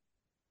shoes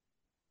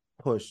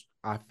pushed?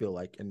 I feel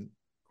like, and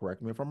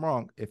correct me if I'm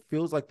wrong, it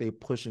feels like they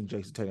pushing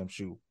Jason Tatum's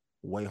shoe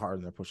way harder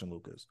than they're pushing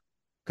Luca's.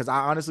 Because I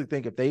honestly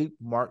think if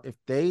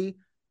they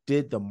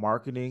did the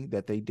marketing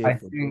that they I did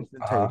for think,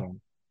 Jason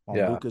Tatum on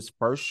yeah, Luca's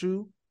first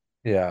shoe,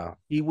 yeah.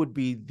 he would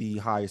be the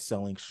highest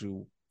selling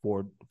shoe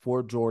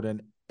for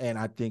Jordan, and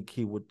I think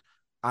he would.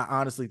 I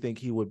honestly think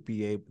he would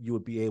be able. You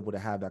would be able to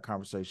have that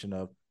conversation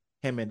of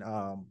him and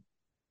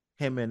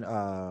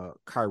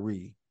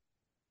Kyrie,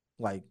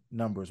 like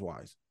numbers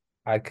wise.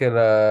 I could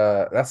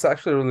that's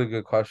actually a really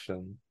good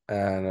question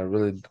and a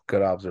really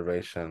good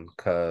observation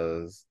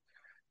because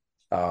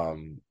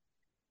um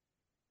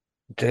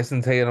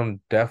Jason Tatum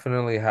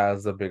definitely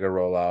has the bigger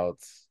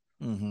rollouts.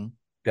 Mm-hmm.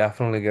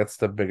 Definitely gets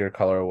the bigger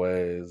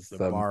colorways, The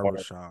the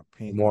barbershop,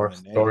 pink more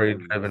lemonades.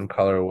 story-driven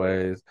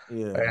colorways.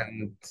 Yeah.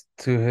 And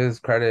to his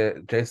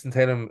credit, Jason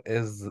Tatum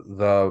is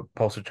the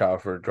poster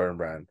child for Jordan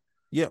Brand.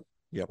 Yep.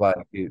 Yep. Like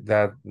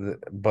that,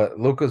 but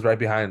Luka's right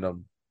behind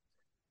him.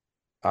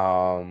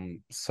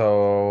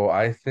 So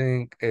I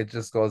think it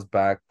just goes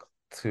back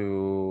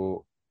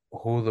to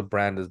who the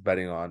brand is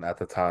betting on at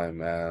the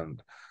time,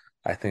 and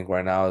I think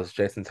right now is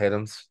Jason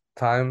Tatum's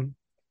time.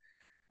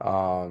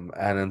 And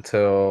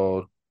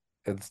until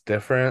it's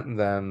different,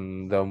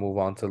 then they'll move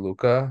on to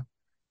Luka.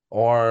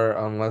 Or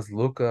unless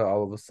Luka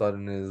all of a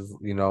sudden is,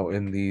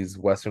 in these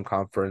Western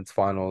Conference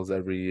finals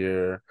every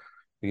year,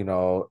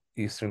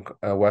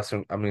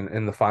 Western, I mean,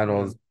 in the Yeah.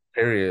 finals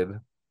period,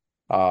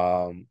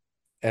 um,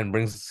 and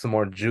brings some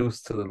more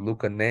juice to the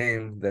Luka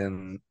name,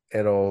 then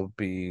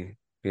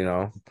you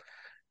know,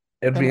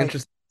 it'd And be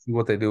interesting to see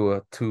what they do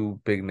with two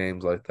big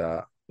names like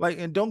that.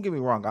 and don't get me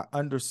wrong, I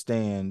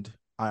understand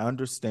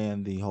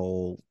the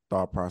whole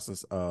thought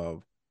process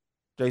of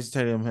Jason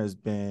Tatum has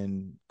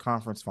been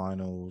conference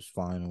finals,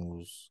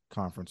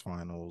 conference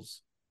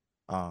finals.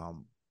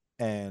 Um,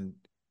 and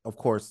of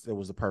course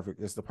it's the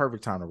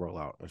perfect time to roll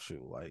out a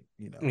shoe. Like,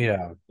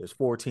 Yeah, there's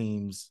four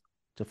teams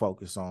to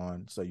focus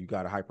on, so you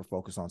got to hyper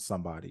focus on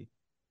somebody.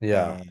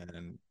 yeah,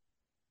 And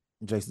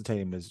Jason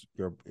Tatum is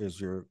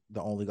your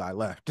the only guy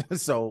left.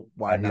 So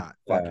why not?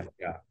 Fuck yeah, it.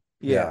 yeah,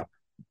 Yeah. yeah.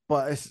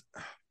 But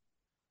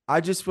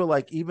I just feel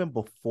like even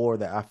before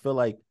that, I feel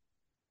like,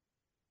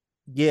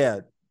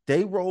 yeah,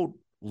 they rolled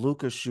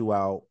Luca's shoe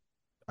out.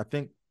 I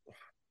think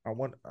I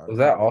want Was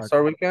that I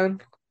All-Star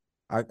weekend?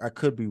 I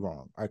could be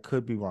wrong. I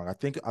could be wrong. I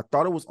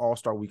thought it was All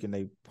Star Weekend.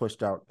 They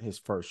pushed out his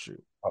first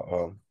shoe.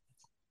 Uh-oh.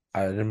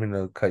 I didn't mean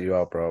to cut you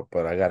out, bro,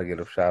 but I gotta give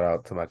a shout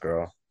out to my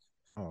girl.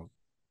 Oh,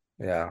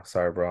 Yeah,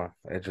 sorry, bro.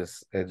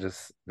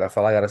 That's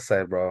all I gotta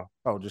say, bro.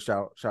 just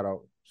shout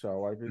out,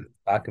 wifey.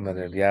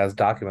 Documented. Yeah, it's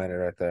documented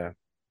right there.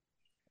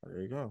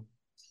 There you go.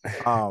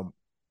 Um,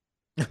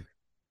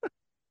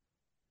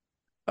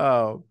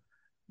 uh,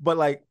 but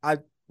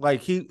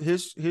like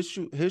his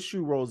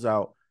shoe rolls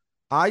out.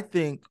 I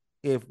think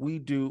if we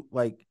do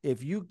like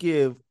if you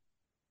give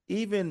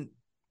even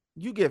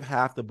you give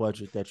half the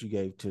budget that you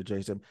gave to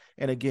Jason.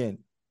 And again,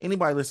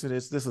 anybody listening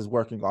to this is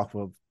working off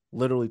of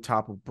literally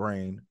top of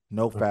brain,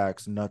 no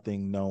facts,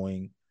 nothing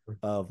knowing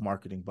of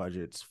marketing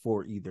budgets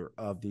for either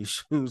of these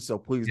shoes. So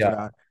please do Yeah,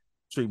 not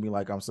treat me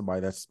like I'm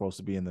somebody that's supposed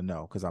to be in the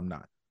know, because I'm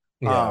not.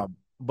 yeah.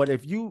 But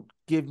if you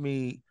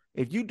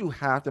do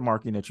half the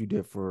marketing that you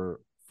did for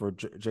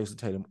Jason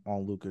Tatum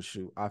on Luka's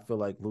shoe, I feel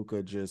like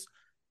Luka just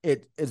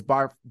it's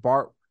by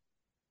far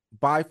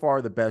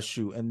the best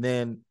shoe. And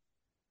then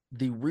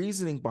the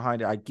reasoning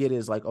behind it, I get,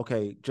 is like,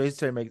 okay,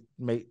 Jason Tatum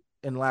made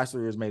in the last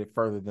 3 years made it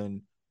further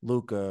than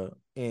Luka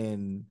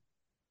in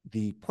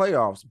the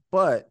playoffs,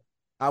 but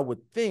I would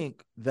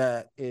think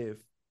that if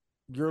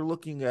you're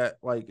looking at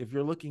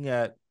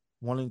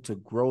wanting to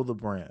grow the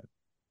brand,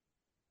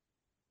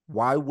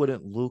 why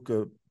wouldn't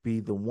Luca be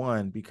the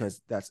one?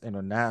 Because that's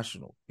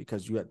international.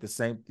 Because you had the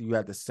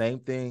same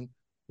thing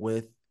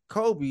with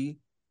Kobe,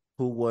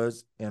 who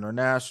was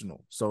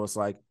international. So it's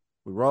like,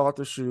 we roll out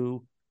the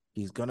shoe.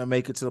 He's gonna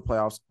make it to the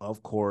playoffs,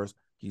 of course.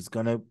 He's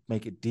gonna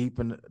make it deep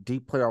in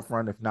deep playoff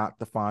run, if not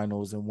the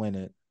finals, and win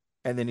it.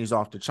 And then he's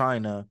off to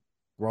China,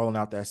 rolling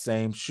out that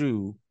same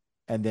shoe,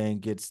 and then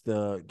gets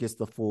the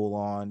full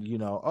on,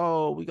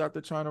 oh, we got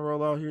the China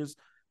rollout.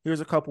 Here's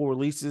a couple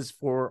releases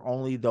for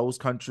only those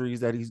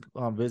countries that he's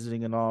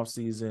visiting in off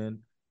season,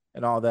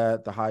 and all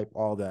that, the hype,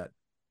 all that.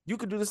 You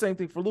could do the same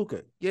thing for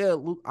Luca. Yeah,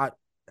 Luke.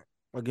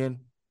 Again,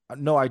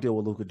 no idea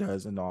what Luca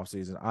does in the off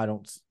season. I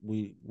don't.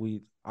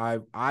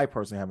 I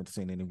personally haven't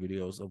seen any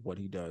videos of what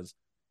he does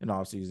in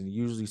off season.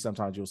 Usually,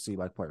 sometimes you'll see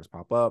like players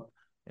pop up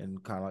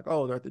and kind of like,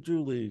 oh, they're at the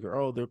Drew League, or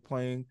oh, they're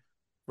playing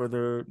for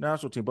their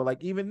national team. But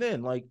like, even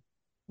then, like,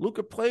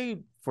 Luca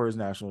played for his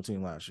national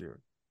team last year,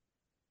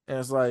 and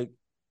it's like,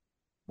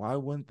 why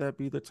wouldn't that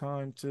be the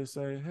time to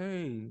say,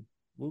 hey,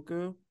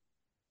 Luca?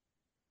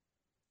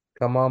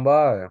 Come on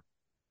by.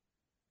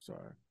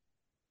 Sorry.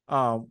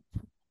 Um,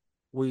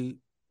 we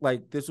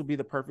like this would be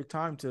the perfect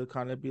time to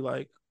kind of be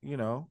like,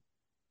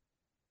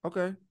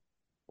 okay,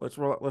 let's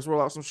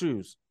roll out some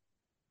shoes.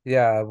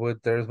 Yeah,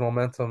 there's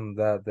momentum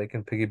that they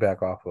can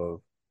piggyback off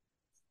of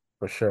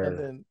for And sure.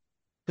 then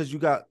because you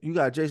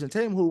got Jason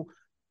Tatum, who,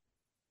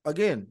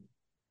 again,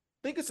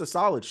 think it's a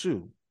solid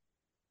shoe.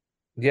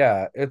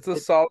 Yeah, it's a It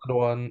solid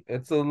one.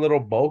 It's a little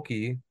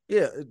bulky.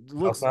 Yeah, it That's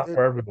looks not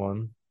for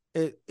everyone.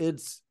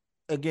 it's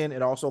again,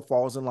 it also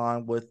falls in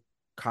line with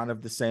kind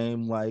of the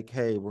same, like,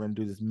 hey, we're gonna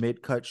do this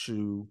mid-cut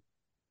shoe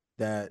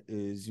that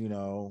is,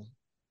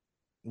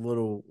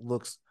 little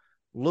looks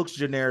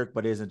generic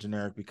but isn't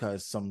generic,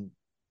 because some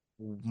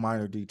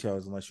minor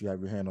details, unless you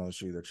have your hand on the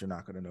shoe, that you're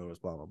not going to notice,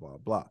 blah blah blah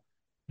blah.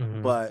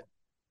 Hmm. But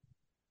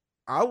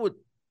I would,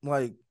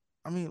 like,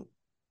 I mean,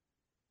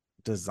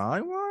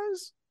 design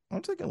wise,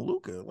 I'm taking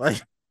Luca.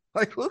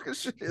 Like Luca's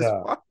shit is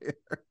Yeah, fire.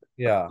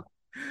 yeah,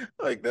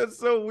 Like, that's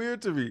so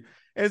weird to me.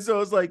 And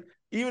so it's like,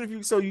 even if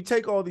you so you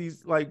take all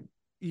these like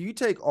you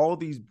take all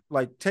these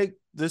like take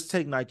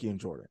Nike and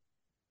Jordan.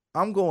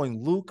 I'm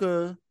going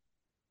Luca,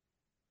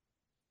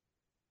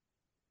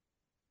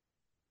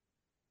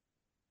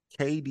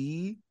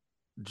 KD,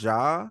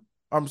 Ja.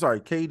 I'm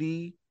sorry,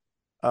 KD,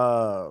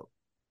 uh,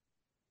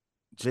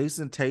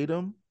 Jason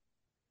Tatum,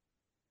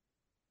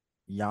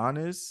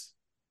 Giannis,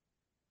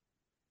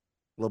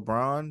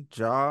 LeBron,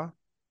 Ja,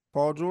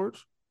 Paul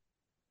George.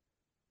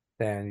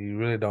 Dan, you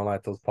really don't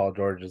like those Paul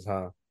Georges,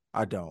 huh?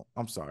 I don't.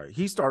 I'm sorry.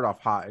 He started off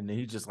hot and then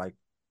he just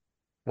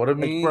What do you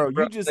like mean, bro,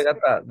 bro? you They just got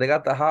that. They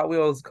got the Hot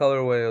Wheels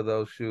colorway of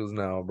those shoes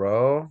now,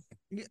 bro.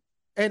 yeah.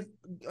 And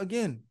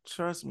again,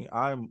 trust me,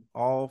 I'm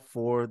all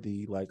for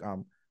the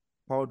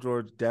Paul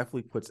George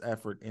definitely puts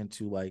effort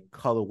into like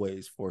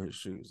colorways for his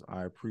shoes.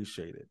 I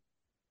appreciate it.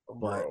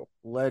 But Bro,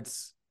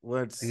 let's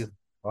he's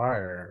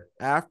fire.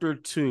 after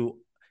two,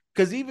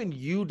 because even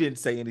you didn't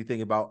say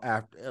anything about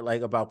after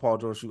about Paul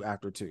George shoe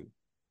after two.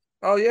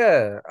 Oh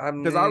yeah, I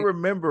Because I mean,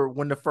 remember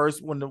when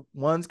the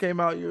ones came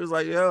out, you was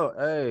like, yo,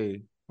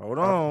 hey, hold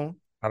I, on.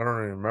 I don't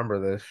even remember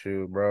this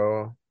shoe,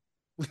 bro.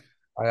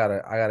 I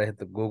gotta hit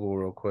the Google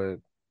real quick.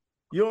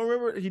 You don't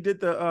remember he did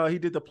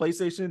the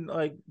PlayStation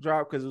like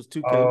drop because it was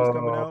 2K was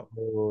coming out.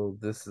 Oh,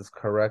 this is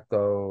correct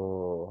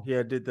though.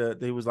 Yeah, did the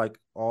they was like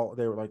all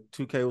they were like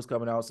 2K was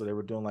coming out, so they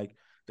were doing like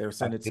they were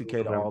I sending do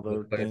 2K to all remember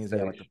the the things. They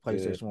had like the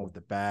PlayStation. PlayStation one with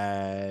the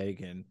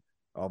bag and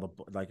all the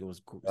like it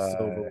was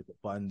silver Uh, with the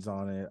buttons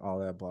on it, all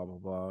that blah blah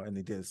blah. And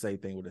they did the same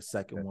thing with the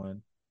second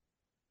one.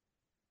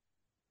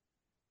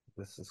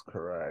 this is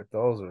correct.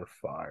 Those are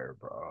fire,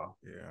 bro.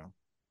 Yeah.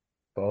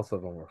 Both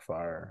of them were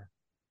fire.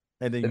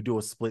 And then you It, do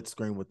a split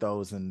screen with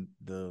those and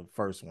the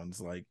first one's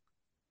like,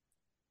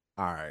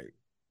 all right,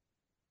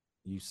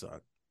 you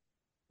suck.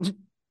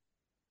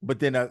 But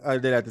then at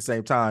the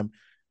same time,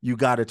 you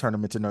got to turn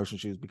them into notion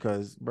shoes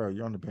because, bro,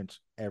 you're on the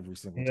bench every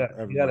single time,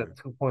 he every got a year.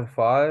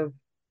 2.5.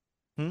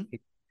 Hmm?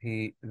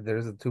 He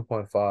there's a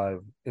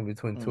 2.5 in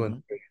between two and Mm-hmm.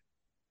 three.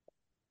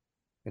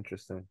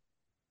 Interesting.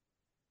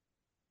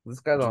 This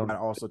guy's But you got on, to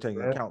also take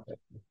into right? account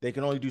they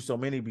can only do so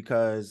many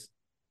because,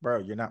 bro,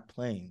 you're not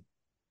playing.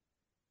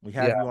 We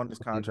Yeah, have you on this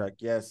contract.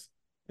 Yes,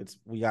 it's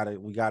we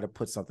gotta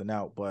put something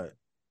out, but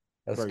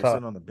bro, that's you're tough.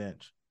 sitting on the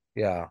bench.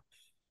 Yeah.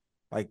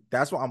 Like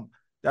that's why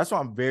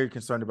I'm very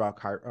concerned about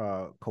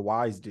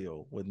Kawhi's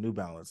deal with New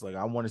Balance. Like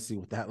I want to see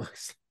what that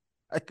looks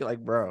like,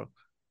 bro.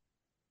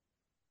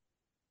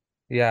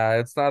 Yeah,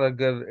 it's not a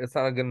good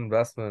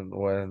investment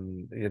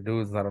when your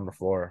dude's not on the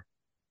floor.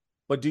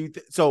 But do you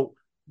so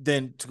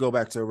then to go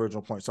back to the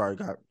original point? Sorry,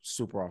 got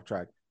super off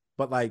track.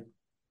 But like,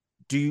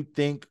 do you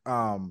think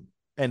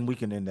and we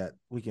can end that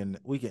we can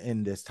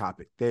end this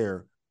topic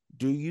there.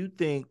 Do you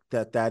think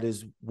that that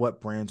is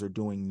what brands are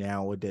doing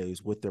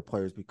nowadays with their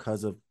players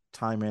because of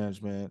time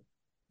management,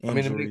 I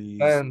mean, it makes injuries,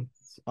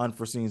 sense.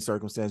 unforeseen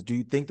circumstance? Do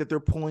you think that they're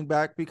pulling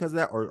back because of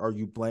that, or are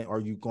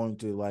you going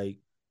to like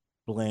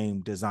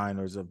blame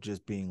designers of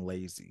just being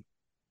lazy?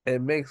 It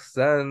makes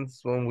sense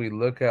when we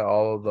look at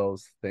all of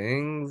those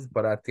things,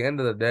 but at the end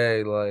of the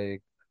day,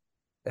 like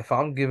if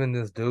I'm giving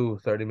this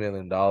dude $30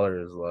 million,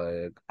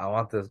 like I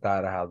want this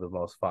guy to have the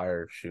most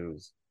fire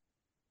shoes.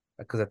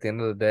 Because at the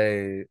end of the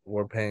day,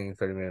 we're paying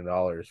 $30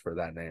 million for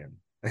that name.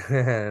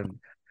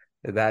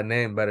 And that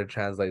name better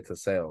translate to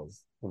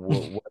sales,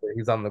 whether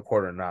he's on the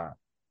court or not.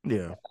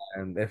 Yeah,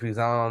 And if he's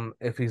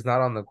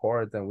not on the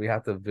court, then we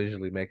have to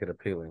visually make it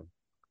appealing.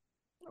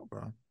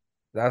 okay.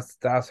 That's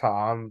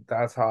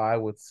how I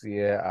would see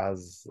it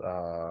as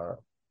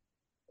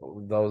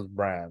those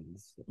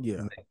brands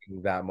Yeah,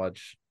 making that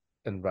much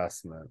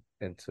investment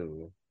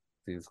into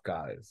these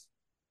guys,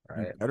 you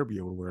right? better be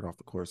able to wear it off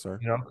the court, sir.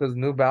 You know, because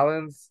New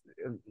Balance,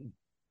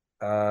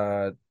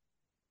 uh,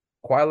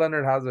 Kawhi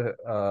Leonard has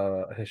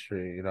a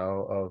history, you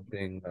know, of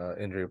being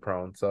injury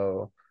prone,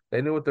 so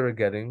they knew what they were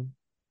getting.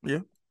 Yeah,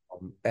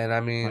 And I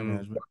time mean,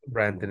 management,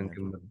 brand load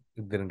management.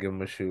 didn't give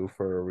him a shoe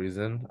for a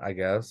reason, I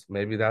guess.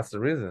 Maybe that's the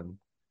reason.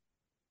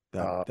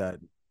 Uh, That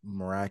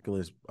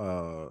miraculous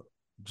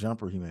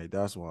jumper he made.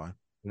 That's why.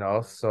 you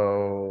know,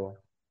 so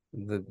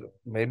the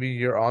maybe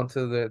you're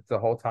onto the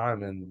whole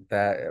time, and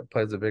that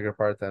plays a bigger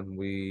part than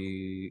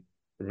we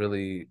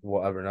really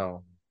will ever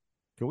know.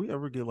 Can we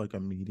ever get like a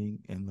meeting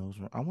in those?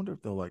 I wonder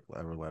if they'll like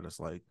ever let us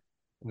like,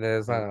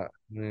 There's hey, not,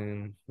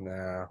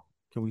 nah.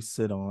 can we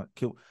sit on?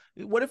 Can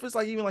what if it's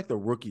like even like the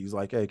rookies?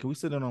 Like, hey, can we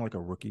sit in on like a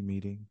rookie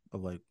meeting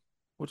of like,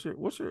 what's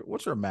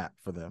your map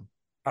for them?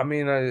 I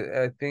mean,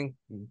 I think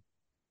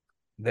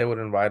they would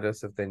invite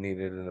us if they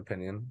needed an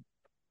opinion,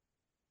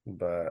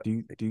 but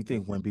Do you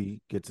think Wemby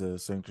gets a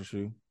signature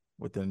shoe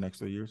within the next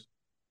 3 years?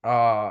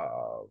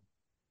 uh,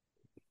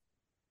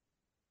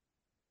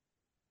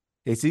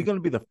 Is he going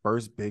to be the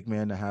first big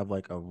man to have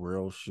like a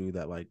real shoe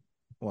that like,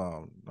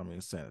 well, I mean,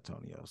 it's San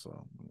Antonio,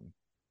 so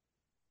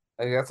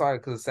I guess why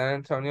because San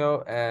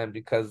Antonio and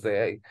because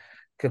they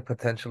could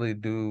potentially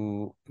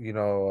do,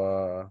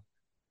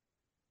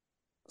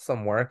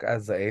 some work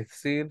as the eighth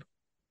seed.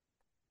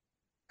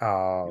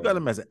 you got Um,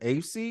 him as an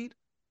eighth seed.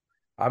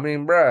 I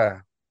mean,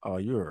 bruh, Oh,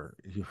 you're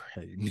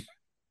hating.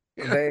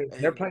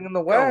 They're playing in the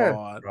Come West,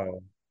 on.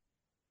 bro.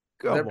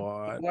 They're Come playing in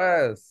on. the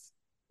West.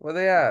 Where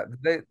they at?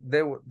 Did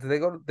they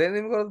go? They didn't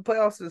even go to the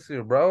playoffs this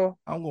year, bro.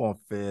 I'm going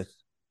fifth.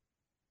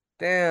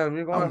 Damn,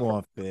 you're I'm going for.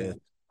 going fifth.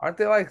 Aren't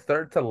they like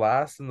third to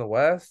last in the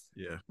West,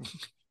 Yeah.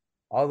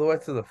 all the way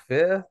to the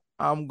fifth?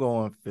 I'm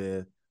going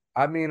fifth.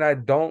 I mean, I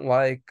don't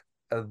like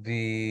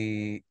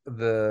the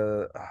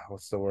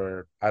what's the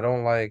word? I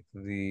don't like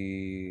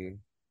the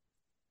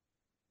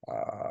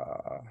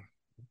uh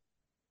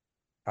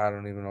I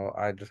don't even know.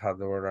 I just have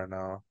the word right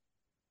now.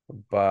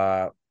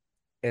 But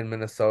in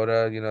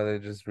Minnesota, they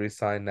just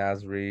re-signed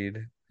Naz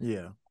Reid.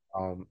 Yeah.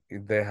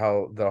 They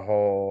held the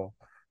whole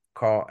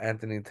Carl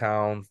Anthony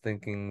Towns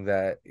thinking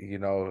that,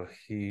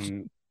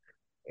 he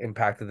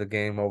impacted the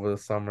game over the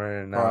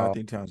summer, and Carl now,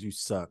 Anthony Towns, you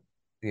suck.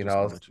 Just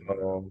gonna let you know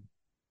that. so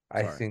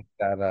I Sorry. think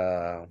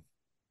that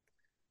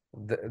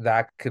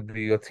that could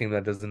be a team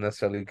that doesn't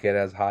necessarily get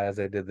as high as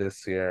they did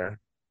this year.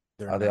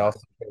 They're They not. also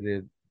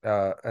traded,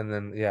 and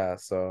then yeah,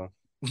 so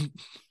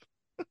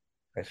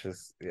it's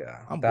just yeah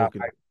I'm that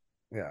booking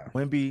yeah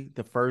Wimby,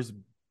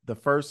 the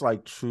first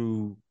like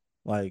true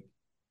like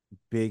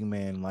big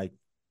man like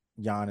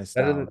Giannis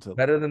style to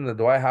better than the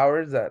Dwight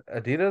Howards at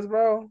Adidas,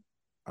 bro.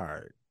 all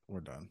right, we're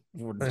done.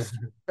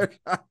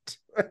 I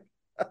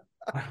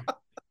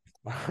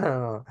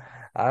don't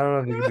know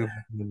if you can do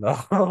better than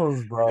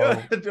those, Yeah, bro.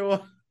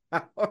 Dwight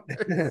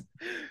Howard.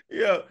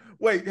 Yeah.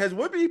 Wait, has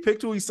Wimby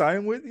picked who he's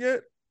signing with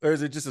yet? Or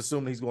is it just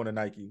assumed he's going to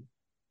Nike?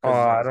 Oh, Because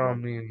he's I always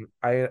don't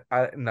Nike.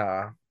 mean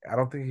nah. I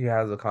don't think he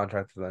has a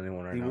contract with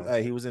anyone right now.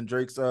 He was in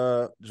Drake's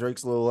little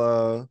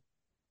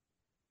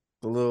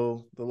the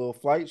little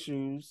flight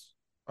shoes.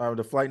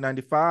 The Flight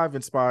 95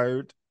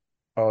 inspired.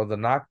 Oh, the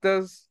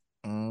Noctas?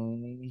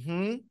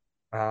 Mm-hmm.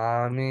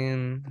 I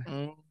mean,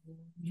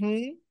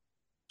 Mm-hmm.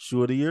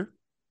 Shoe of the year.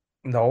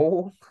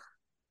 no.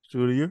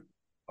 Shoe of the year.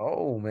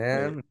 Oh Hey,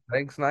 man,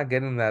 Drake's not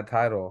getting that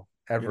title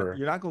you're not, ever.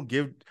 you're not gonna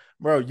give,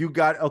 bro. You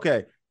got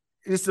okay.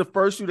 It's the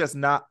first shoe that's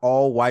not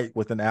all white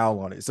with an owl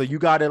on it. So you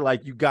It's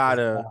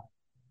gotta not.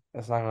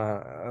 It's not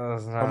gonna.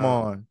 It's come not.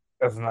 on.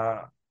 It's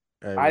not.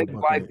 Hey, I we're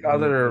bucking like it.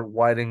 other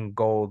white and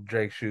gold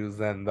Drake shoes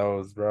than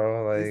those,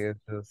 bro. Like It's,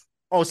 it's just.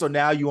 oh, so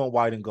now you want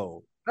white and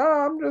gold. No,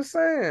 I'm just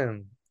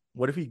saying.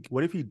 What if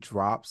he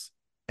drops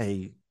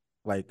a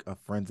like a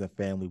friends and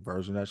family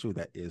version of that shoe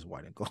that is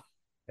white and gold?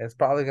 It's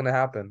probably gonna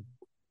happen.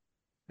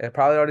 It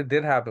probably already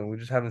did happen. We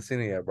just haven't seen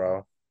it yet,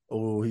 bro.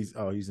 Oh, he's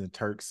in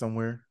Turk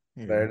somewhere.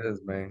 There Yeah, it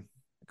is, man.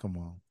 come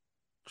on,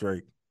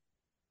 Drake.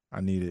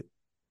 I need it.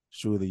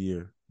 Shoe of the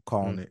year.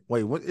 Calling Mm. it.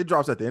 Wait, what? It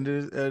drops at the end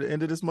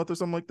of this month or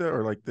something like that,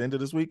 or like the end of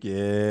this week.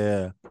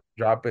 Yeah,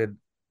 Drop it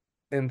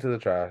into the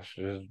trash.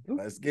 Just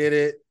let's get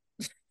it.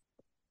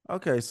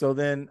 Okay, so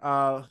then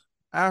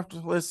after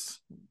let's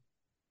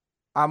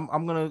I'm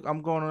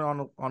going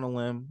on a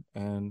limb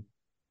and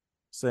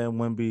saying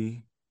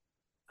Wimby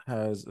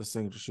has a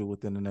signature shoe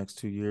within the next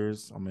 2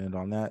 years. I'm gonna end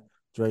on that.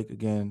 Drake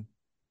again,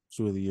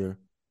 shoe of the year.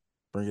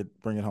 Bring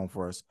it home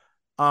for us.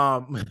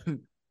 Um,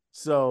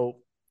 so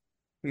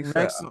he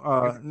said,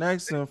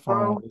 next and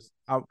bro. finals.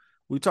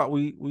 We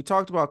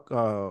talked about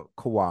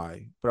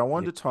Kawhi, but I Yeah.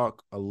 wanted to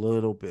talk a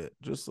little bit,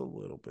 just a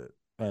little bit.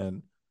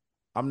 And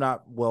I'm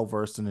not well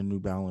versed in the New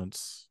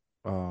Balance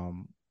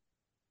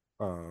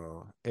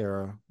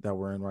era that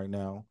we're in right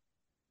now.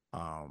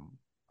 Um,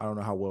 I don't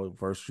know how well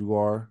versed you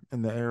are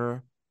in the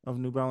era of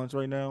New Balance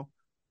right now,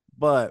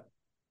 but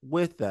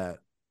with that,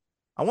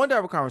 I wanted to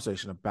have a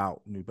conversation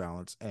about New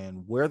Balance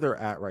and where they're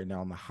at right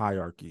now in the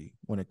hierarchy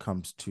when it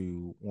comes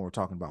to when we're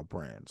talking about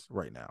brands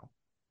right now.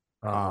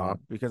 Uh-huh.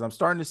 Because I'm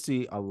starting to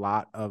see a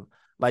lot of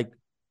like,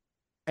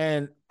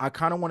 and I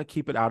kind of want to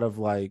keep it out of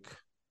like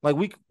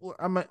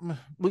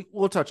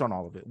we'll touch on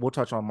all of it. We'll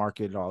touch on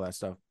market and all that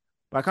stuff.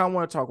 But I kind of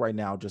want to talk right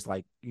now, just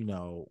like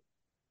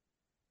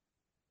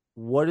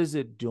what is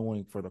it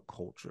doing for the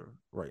culture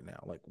right now?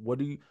 Like, what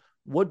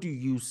do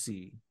you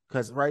see?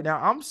 Because right now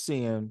I'm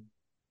seeing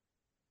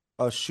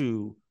a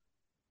shoe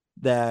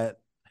that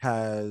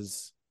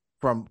has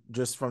from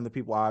the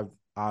people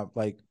I've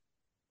like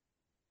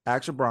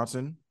Action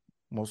Bronson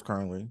most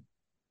currently,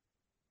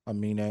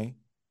 Amine,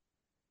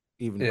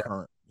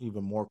 Yeah.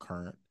 even more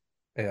current.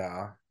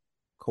 Yeah.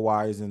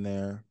 Kawhi is in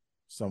there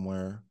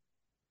somewhere.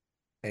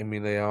 Amy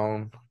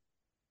Leone.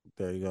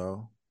 There you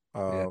go.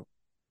 Yeah.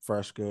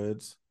 Fresh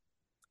Goods.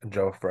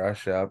 Joe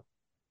Fresh. Yep.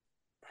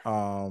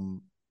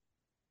 Um,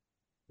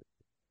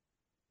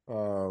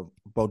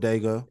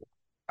 Bodega.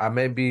 I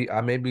may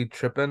be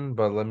tripping,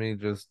 but let me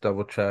just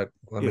double check.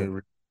 Let me Yeah,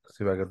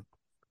 see if I could.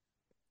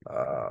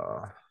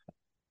 Uh,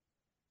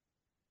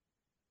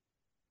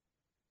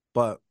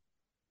 but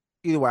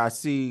either way, I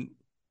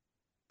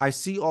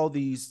see all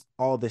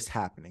this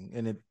happening,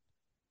 and it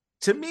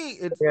to me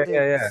yeah,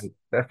 yeah, it's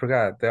yeah. I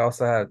forgot. They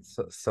also had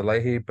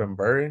Salehi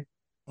Bembury.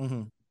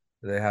 mhm.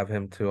 They have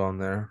him too on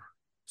there.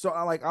 So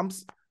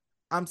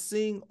I'm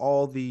seeing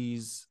all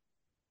these.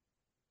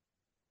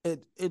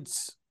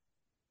 It's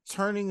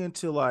turning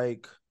into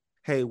like,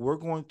 hey, we're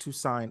going to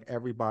sign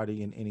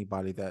everybody and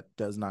anybody that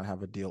does not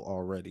have a deal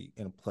already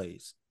in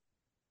place.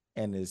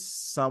 and is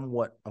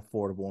somewhat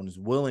affordable and is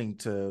willing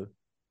to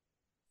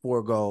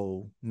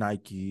forego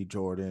Nike,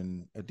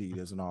 Jordan,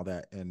 Adidas, and all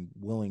that, and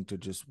willing to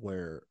just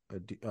wear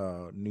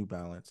a New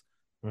Balance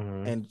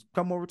Hmm. and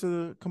come over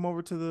to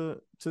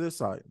this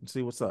side and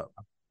see what's up.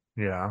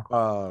 Yeah.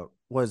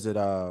 Was it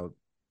uh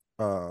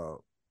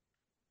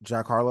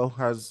Jack Harlow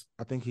has,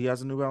 I think he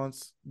has a New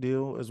Balance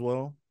deal as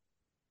well,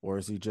 or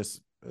is he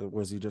just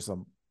was he just a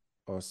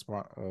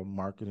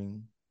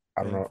marketing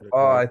I don't thing know. for the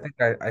Oh, clothes?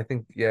 I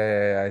think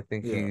yeah, I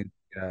think Yeah.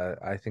 yeah,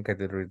 I think I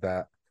did read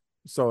that.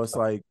 So it's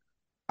like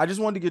I just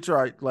wanted to get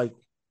your like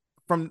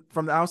from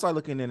the outside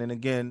looking in, and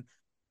again,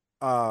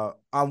 I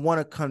want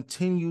to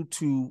continue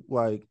to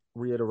like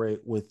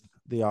reiterate with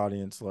the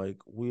audience, like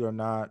we are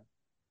not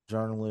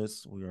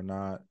journalists, we are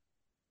not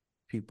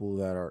people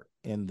that are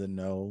in the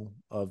know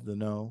of the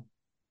know.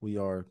 We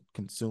are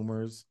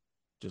consumers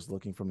just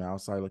looking from the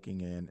outside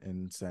looking in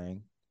and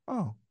saying,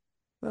 "Oh,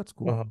 that's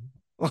cool."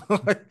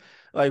 Uh-huh.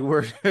 like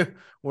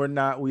we're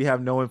not, we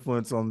have no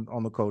influence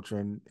on the culture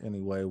in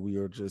any way. We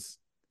are just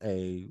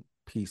a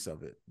piece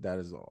of it. That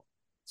is all.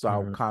 So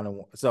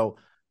Mhm.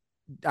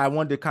 I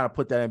wanted to kind of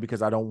put that in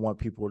because I don't want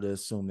people to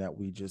assume that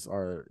we just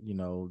are,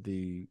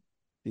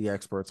 the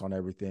experts on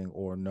everything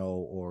or know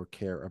or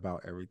care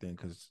about everything,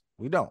 because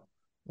we don't.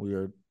 We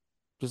are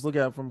just look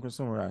at it from a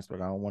consumer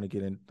aspect. I don't want to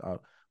get in.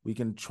 We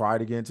can try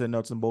to get into the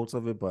nuts and bolts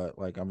of it, but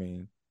like I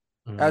mean,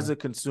 as Mhm. a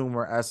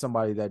consumer, as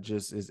somebody that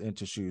just is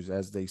into shoes,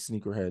 as the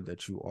sneakerhead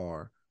that you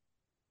are,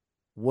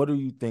 what do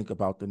you think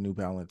about the New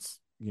Balance,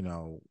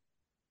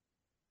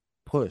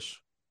 push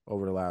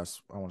over the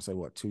last, I want to say,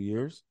 what, 2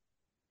 years?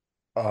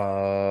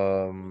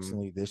 Um,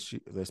 Recently,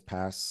 this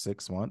past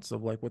 6 months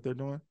of like what they're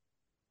doing.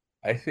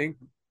 I think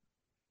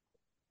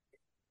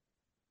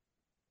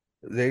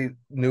they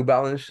New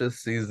Balance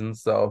just sees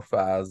themselves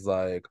as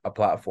like a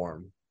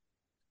platform,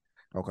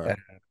 Okay.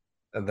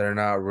 and they're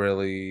not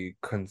really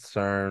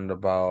concerned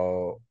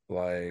about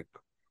like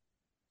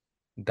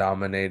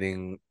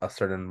dominating a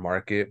certain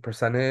market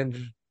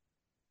percentage.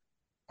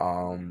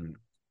 Um,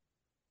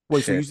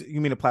 Wait, so shit,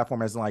 you mean a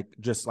platform as in like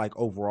just like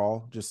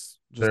overall, just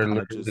kind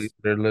of just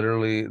they're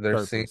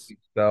seeing surface?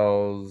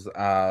 themselves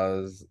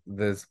as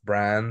this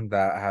brand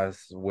that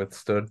has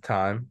withstood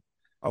time,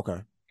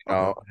 Okay. you Okay.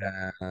 know,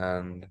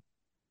 and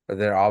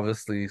they're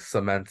obviously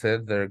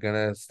cemented. They're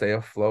gonna stay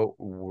afloat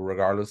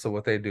regardless of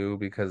what they do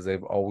because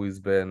they've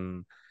always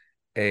been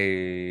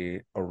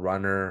a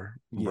runner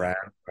Yeah.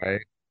 brand,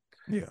 right?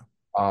 Yeah.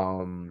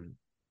 Um,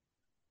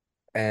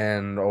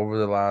 and over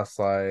the last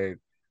like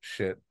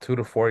shit 2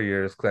 to 4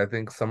 years, because I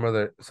think some of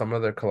their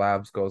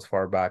collabs go as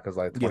far back as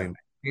like Yeah.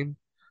 2019.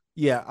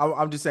 Yeah.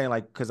 I'm just saying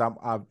like because I'm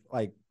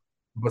like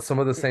But some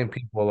of the same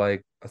people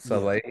like yeah.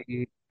 Saleh,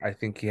 I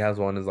think he has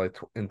one is like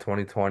in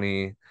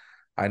 2020.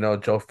 I know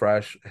Joe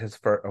Fresh, his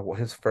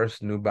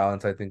first New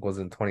Balance I think was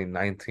in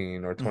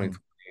 2019 or Hmm. 2020.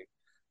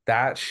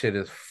 That shit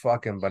is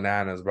fucking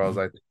bananas, bro. It's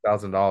like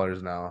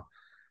 $1,000 now.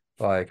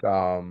 Like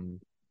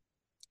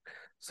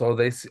so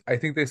I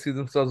think they see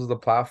themselves as a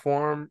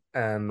platform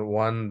and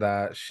one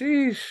that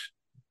sheesh,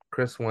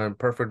 Chris went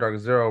Perfect Dark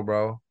Zero,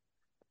 bro.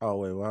 Oh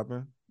wait, what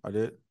happened? I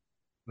did.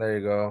 There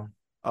you go.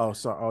 Oh,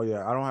 so oh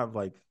yeah, I don't have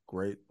like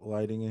great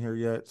lighting in here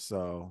yet,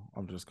 so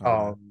I'm just kind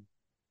of Um,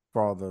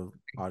 for all the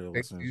audio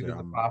they listeners. see it Yeah, as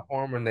a I'm.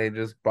 platform and they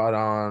just brought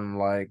on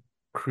like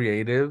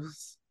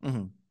creatives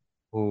Mhm.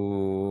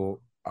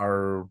 who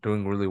are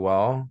doing really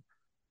well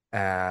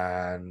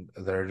and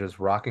they're just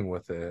rocking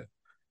with it.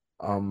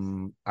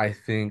 I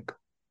think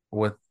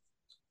with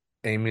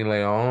Amy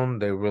Leon,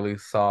 they really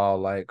saw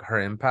like her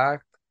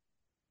impact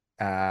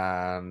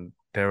and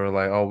they were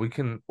like, "Oh, we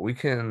can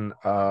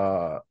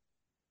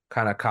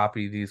kind of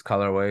copy these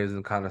colorways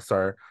and kind of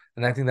start."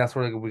 And I think that's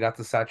where we got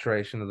the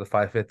saturation of the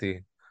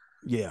 550.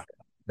 Yeah.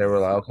 They were Yeah.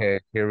 like, "Okay,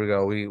 here we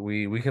go.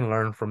 We can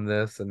learn from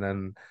this." And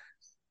then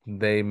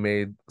they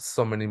made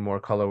so many more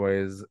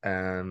colorways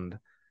and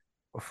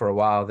for a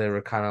while they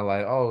were kind of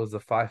like, oh, is the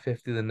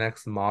 550 the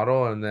next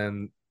model? And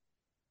then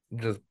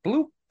just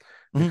bloop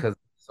Mhm. because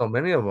so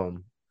many of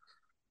them.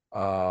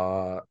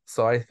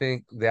 So I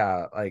think,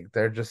 yeah, like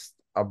they're just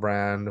a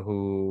brand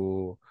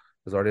who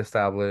is already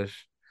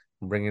established,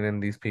 bringing in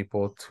these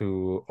people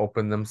to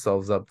open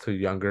themselves up to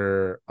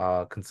younger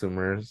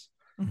consumers,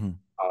 Mhm.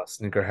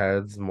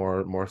 sneakerheads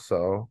more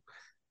so.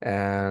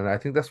 And I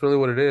think that's really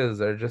what it is.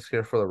 They're just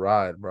here for the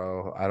ride,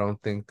 bro. I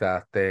don't think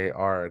that they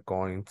are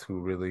going to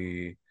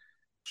really.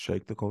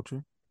 Shake the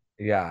culture.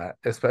 Yeah,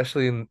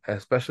 especially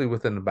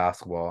within the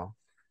basketball.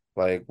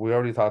 Like we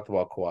already talked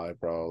about Kawhi,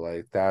 bro.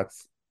 Like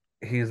that's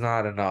he's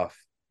not enough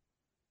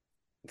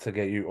to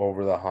get you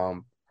over the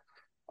hump.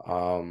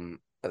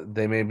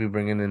 They may be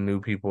bringing in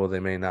new people, they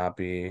may not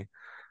be,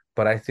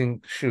 but I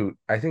think shoot,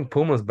 I think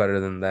Puma's better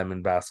than them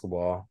in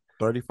basketball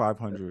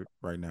 3,500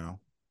 right now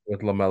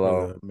with for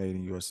LaMelo. the Made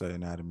in USA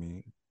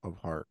Anatomy of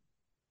Heart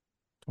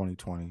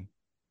 2020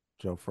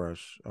 Joe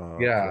Fresh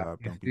Yeah, collab.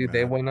 you Don't be see, mad.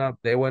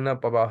 they went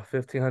up about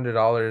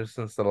 $1,500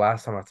 since the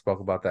last time I spoke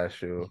about that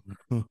shoe.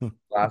 10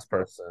 Last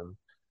person,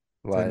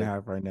 and a like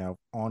half right now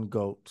on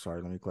GOAT.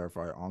 Sorry, let me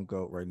clarify. On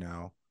GOAT right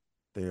now,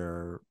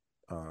 they're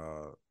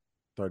uh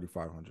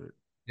 3,500.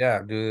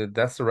 Yeah, dude,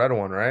 that's the red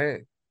one,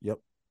 right? Yep.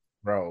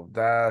 Bro,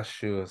 that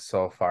shoe is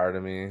so fire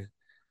to me.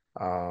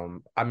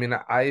 I mean,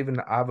 I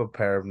have a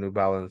pair of New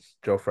Balance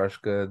Joe Fresh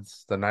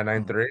Goods, the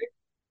Mm-hmm. 993,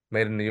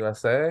 made in the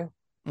USA.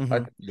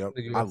 Mm-hmm. Like Yep.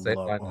 the I USA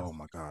love. line Oh is,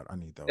 my God, I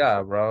need those.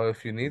 yeah, bro.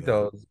 If you need Yeah.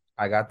 those,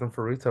 I got them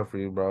for retail for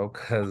you, bro.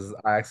 Because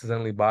I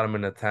accidentally bought them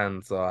in a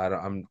 10, so I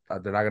don't,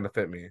 they're not gonna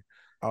fit me.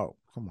 Oh,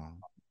 come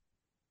on,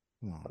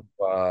 come on,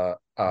 But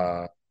come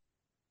on.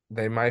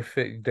 they might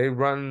fit. They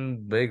run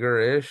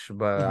bigger-ish,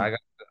 but Mhm.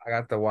 I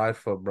got the wide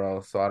foot,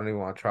 bro. So I don't even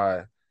want to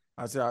try.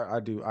 I say I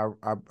do.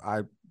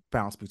 I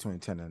bounce between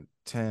 10 and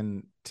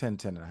 10, 10,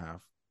 10 and a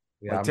half.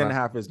 Yeah, Like I'm 10 and not. a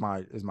half is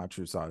my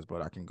true size,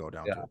 but I can go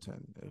down to Yeah, a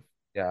 10 if.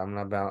 yeah, I'm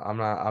not bound.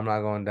 I'm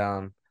not going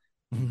down.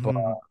 But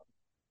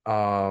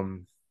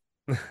um,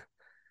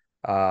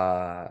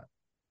 uh,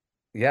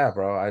 yeah,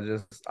 bro.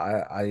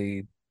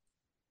 I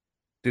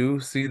do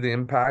see the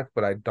impact,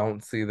 but I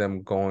don't see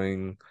them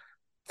going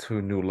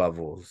to new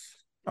levels.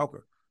 Okay.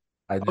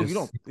 I Oh, just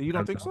see you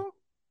don't them think so?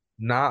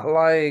 not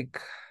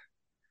like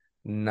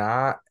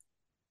not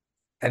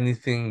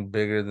anything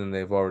bigger than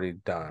they've already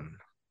done.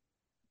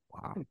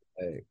 Wow.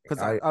 Like,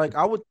 Because I like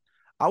I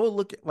would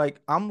look at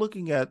like I'm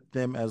looking at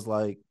them as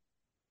like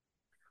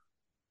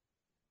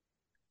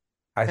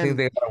I think and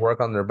they gotta work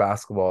on their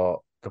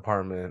basketball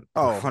department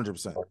oh before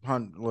 100%.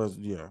 100 was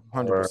yeah,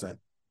 or 100%.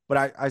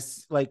 But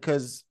like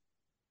cuz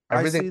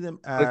I everything see them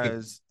clicking.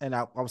 as, and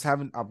I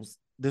was,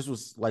 this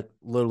was like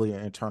literally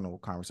an internal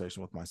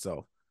conversation with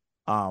myself.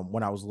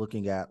 When I was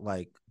looking at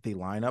like the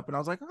lineup, and I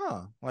was like,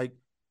 huh, like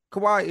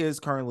Kawhi is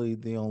currently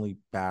the only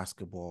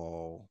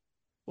basketball.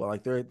 Well,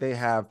 like they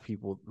have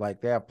people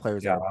like they have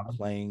players that Yeah, are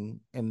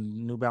playing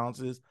in New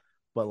Balances,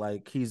 but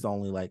like he's the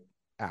only like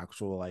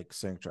actual like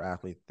signature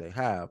athlete they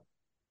have.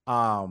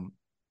 Um,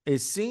 it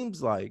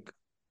seems like,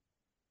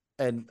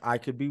 and I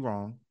could be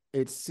wrong.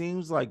 It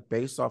seems like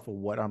based off of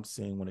what I'm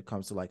seeing when it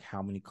comes to like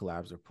how many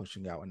collabs they're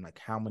pushing out and like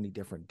how many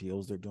different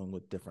deals they're doing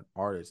with different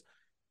artists,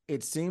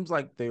 it seems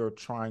like they are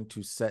trying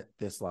to set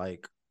this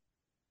like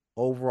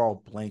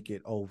overall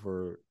blanket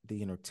over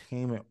the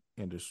entertainment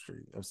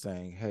industry of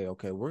saying, hey,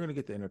 okay, we're gonna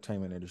get the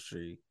entertainment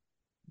industry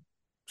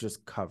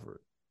just covered.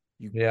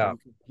 yeah, You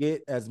can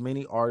get as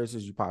many artists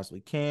as you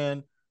possibly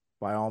can.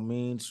 By all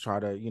means, try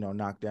to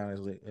knock down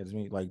as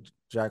many like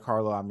Jack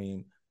Harlow. I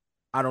mean,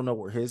 I don't know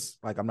where his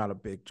like I'm not a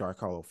big Jack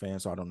Harlow fan,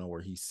 so I don't know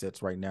where he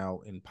sits right now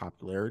in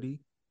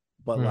popularity.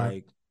 But mhm,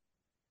 like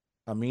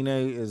Amine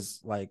is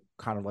like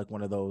kind of like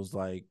one of those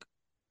like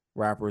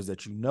rappers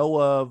that you know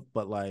of,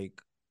 but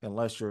like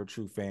unless you're a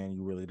true fan,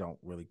 you really don't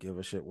really give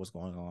a shit what's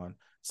going on.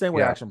 Same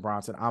with yeah, Action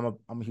Bronson. I'm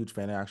a huge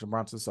fan of Action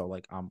Bronson, so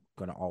like I'm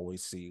gonna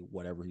always see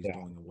whatever he's yeah.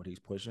 doing and what he's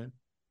pushing.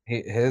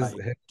 He, Like,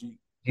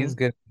 hmm? he's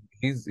good.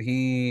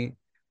 He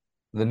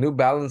the New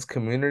Balance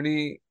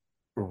community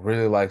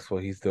really likes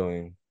what he's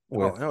doing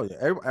Oh with. hell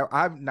yeah!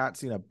 I've not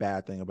seen a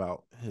bad thing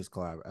about his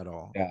collab at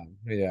all. Yeah,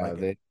 yeah.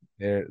 Like,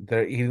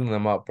 They're eating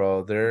them up,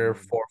 bro. They're mm,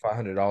 $400 or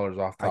 $500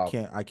 off top.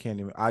 I can't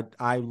even.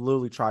 I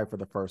literally tried for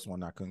the first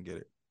one. I couldn't get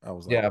it. I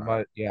was like, Yeah, all right.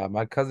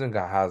 my cousin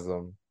got has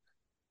them,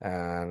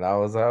 and I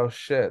was like, oh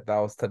shit, that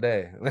was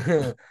today.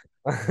 I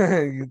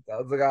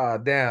was like, oh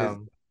Is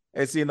damn.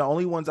 and seeing the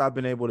only ones I've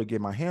been able to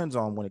get my hands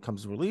on when it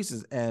comes to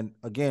releases, and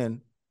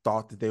again,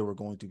 thought that they were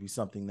going to be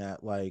something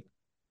that like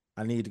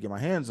I need to get my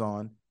hands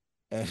on.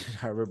 And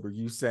I remember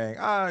you saying,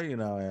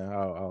 yeah,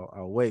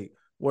 I'll wait.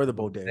 Where are the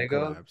bodega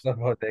collabs? The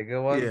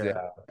bodega ones, Yeah.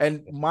 yeah.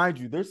 And mind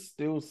you, they're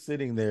still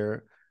sitting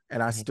there.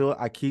 And Mhm,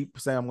 I keep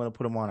saying I'm gonna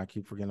put them on. I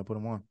keep forgetting to put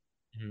them on.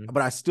 mhm.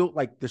 But I still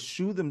like the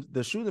shoe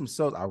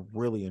themselves, I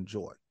really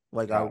enjoy.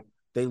 Like Yeah,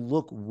 they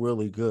look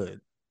really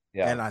good.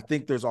 yeah. And I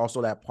think there's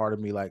also that part of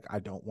me like I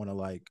don't want to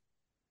like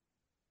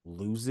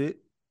lose it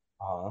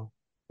Uh-huh.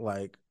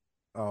 like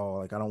oh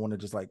like I don't want to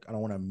just like I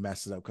don't want to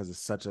mess it up because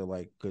it's such a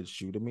like good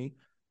shoe to me.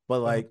 But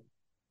Mhm. like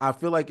I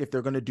feel like if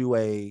they're gonna do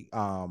a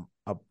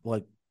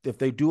like if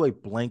they do a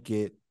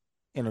blanket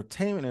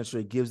entertainment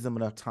industry, it gives them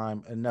enough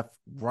time, enough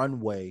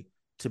runway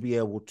to be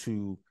able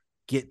to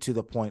get to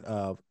the point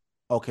of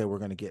okay, we're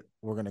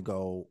gonna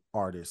go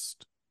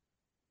artist.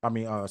 I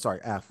mean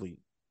sorry, athlete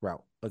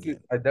route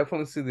again. I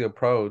definitely see the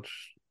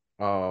approach.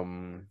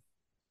 Um,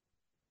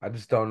 I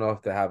just don't know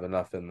if they have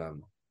enough in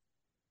them.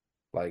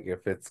 Like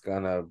if it's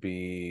gonna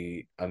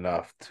be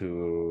enough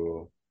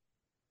to,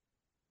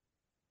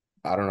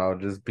 I don't know,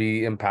 just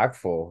be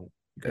impactful.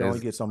 You can only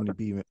Is get so many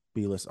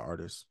B list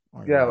artists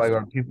on your Yeah, like roster.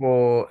 are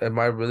people, am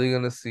I really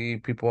gonna see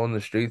people on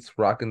the streets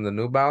rocking the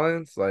New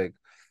Balance? Like,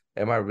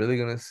 am I really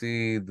gonna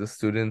see the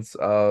students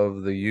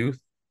of the youth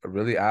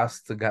really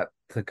asked to get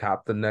to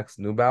cop the next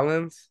New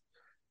Balance?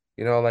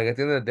 You know, like at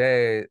the end of the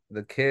day,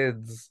 the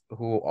kids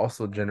who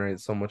also generate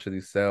so much of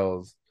these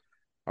sales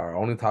are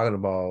only talking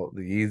about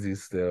the Yeezys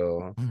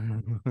still,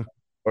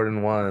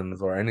 Jordan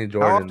ones or any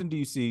How Jordan. often do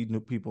you see new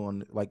people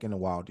in like in the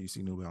wild? Do you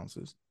see New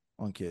Balances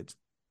on kids?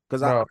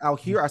 Because I Bro, out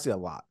here I see a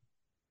lot.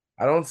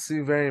 I don't see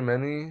very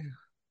many.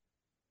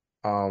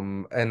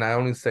 And I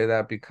only say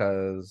that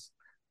because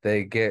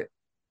they get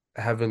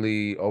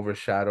heavily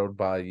overshadowed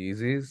by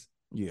Yeezys.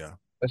 Yeah.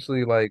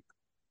 especially like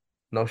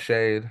no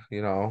shade,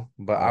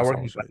 but Oh, I it's work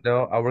all in shade.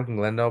 Glendale. I work in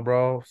Glendale,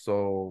 bro.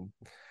 So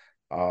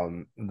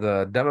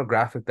the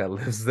demographic that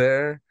lives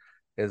there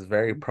is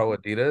very You pro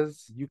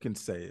Adidas. you can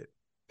say it.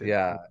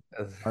 Yeah,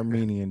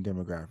 Armenian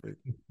demographic.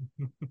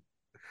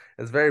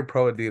 it's very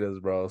pro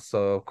Adidas, bro.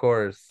 So of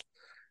course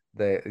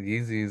the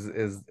Yeezys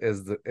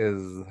is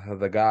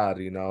the god,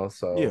 Yeah.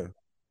 So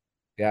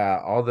yeah,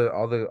 all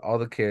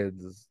the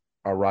kids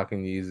are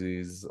rocking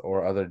Yeezys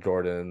or other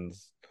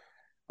Jordans.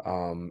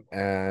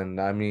 And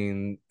I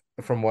mean,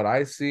 from what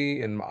I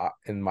see in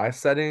my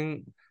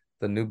setting,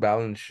 the New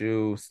Balance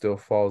shoe still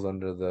falls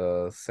under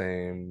the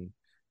same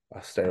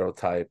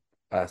stereotype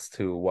as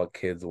to what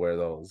kids wear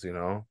those.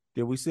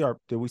 Did we see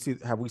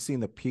have we seen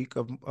the peak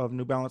of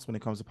New Balance when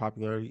it comes to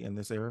popularity in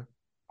this era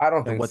I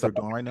don't and think what so. they're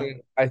doing right now?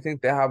 I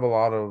think they have a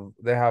lot of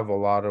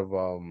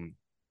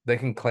they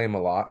can claim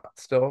a lot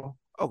still,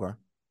 Okay.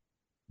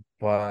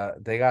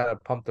 but they gotta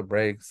pump the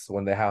brakes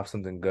when they have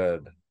something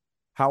good.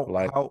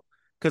 Like How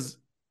because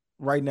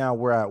right now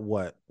we're at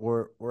what?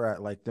 We're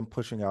at like them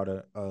pushing out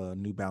a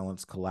New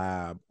Balance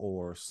collab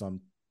or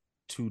some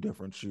two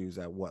different shoes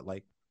at what,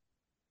 like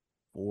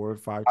 4 or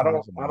 5 I don't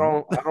times a I month?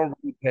 don't I don't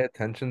really pay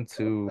attention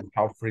to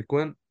how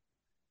frequent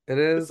it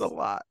It's a is.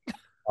 lot.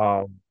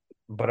 Um,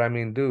 but I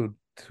mean, dude,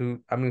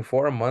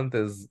 for a month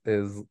is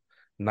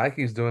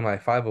Nike's doing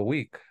like five a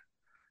week,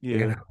 you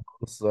Yeah. know,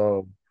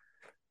 so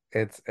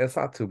it's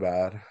not too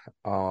bad.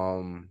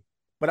 Um,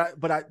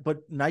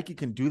 But Nike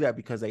can do that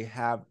because they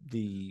have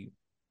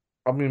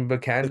I mean,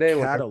 but can the they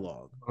when everything's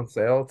catalog. on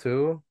sale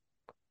too?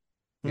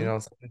 Hmm?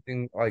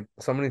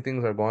 So many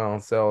things are going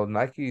on sale.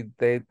 Nike,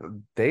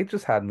 they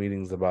just had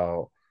meetings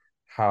about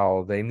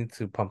how they need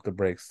to pump the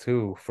brakes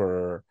too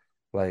for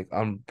like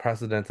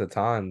unprecedented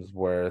times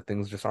where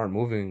things just aren't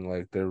moving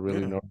like they're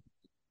really Yeah. no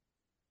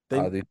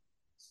They the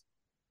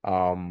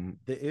um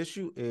the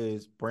issue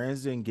is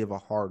brands didn't give a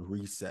hard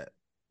reset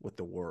with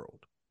the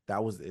world.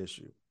 That was the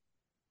issue.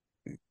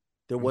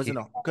 There yeah, wasn't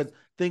a because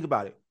think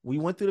about it. We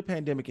went through the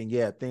pandemic and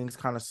yeah, things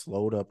kind of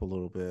slowed up a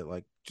little bit.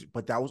 Like,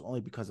 but that was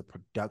only because of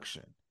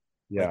production.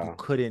 Like you yeah.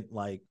 couldn't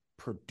like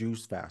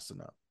produce fast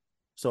enough.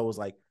 So it was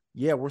like,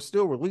 yeah, we're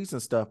still releasing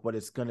stuff, but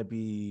it's gonna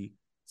be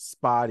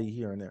spotty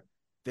here and there.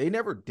 They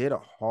never did a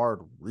hard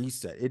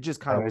reset. It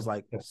just kind of And was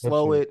like kept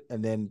slow pushing. it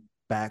and then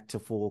back to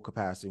full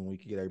capacity when we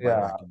could get everybody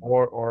Yeah, back in there.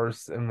 or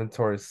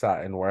inventory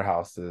sat in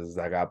warehouses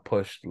that got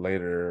pushed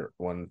later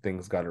when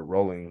things got it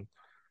rolling.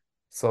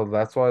 So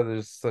that's why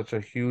there's such a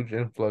huge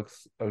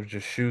influx of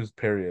just shoes,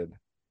 period.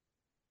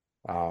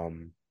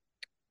 Um,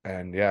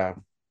 and yeah,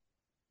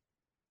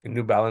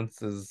 New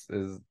Balance is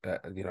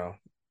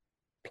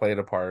played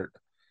a part,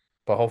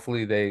 but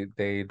hopefully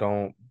they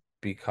don't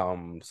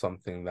become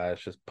something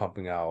that's just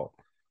pumping out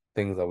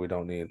things that we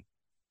don't need.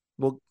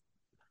 Well,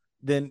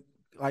 then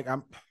like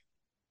I'm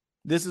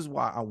this is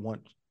why I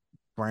want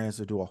brands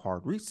to do a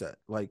hard reset.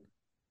 Like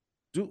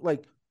do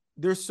like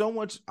there's so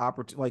much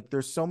opportunity, like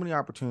there's so many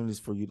opportunities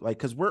for you, like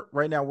because we're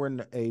right now we're in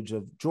the age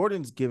of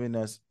Jordan's giving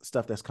us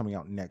stuff that's coming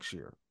out next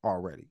year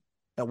already,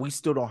 and we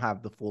still don't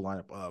have the full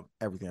lineup of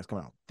everything that's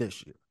coming out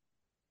this year.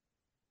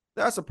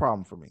 That's a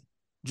problem for me,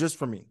 just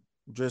for me,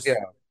 just,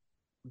 Yeah,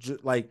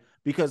 just like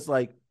because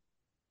like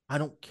I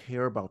don't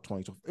care about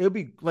 2020. It'll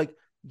be like,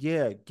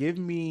 yeah, give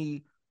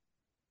me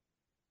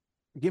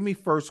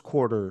first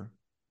quarter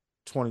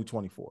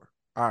 2024.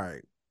 All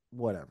right,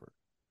 whatever.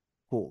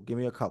 Cool. Give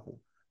me a couple.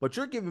 But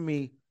you're giving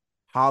me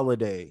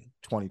holiday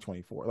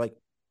 2024. Like,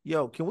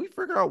 yo, can we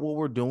figure out what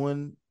we're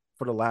doing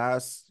for the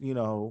last,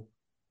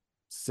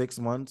 6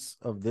 months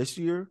of this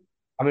year?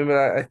 I mean, but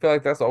I feel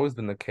like that's always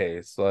been the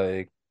case.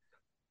 Like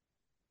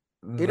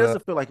It the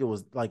doesn't feel like it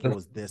the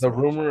was this the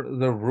much.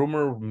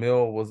 rumor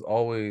mill was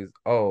always,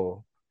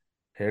 oh,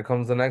 here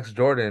comes the next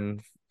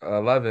Jordan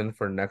 11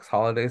 for next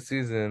holiday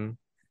season.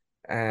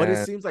 But it And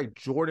seems like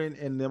Jordan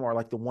and them are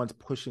like the ones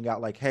pushing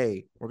out, like,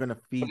 hey, we're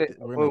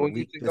but gonna when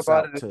you leak think this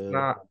about it, out it's to.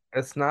 not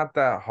it's not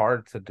that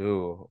hard to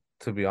do,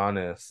 to be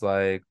honest.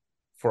 Like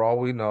for all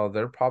we know,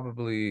 they're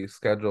probably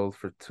scheduled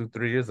for 2,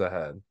 3 years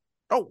ahead.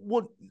 Oh,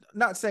 well,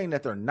 not saying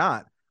that they're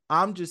not.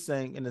 I'm just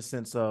saying in the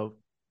sense of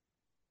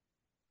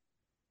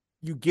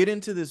you get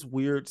into this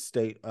weird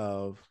state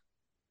of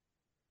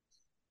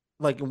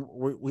like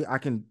I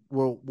can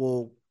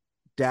we'll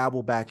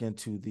dabble back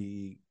into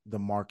the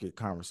market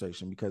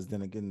conversation because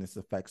then again this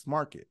affects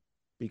market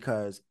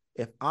because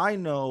if I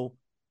know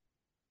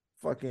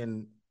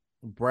fucking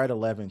bread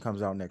 11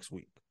 comes out next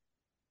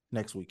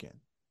weekend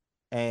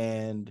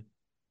and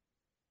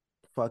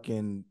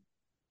fucking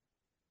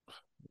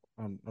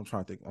I'm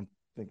trying to think I'm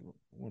thinking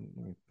let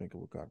me think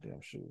of a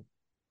goddamn shoe.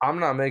 I'm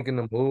not making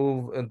the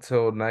move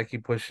until Nike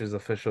pushes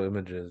official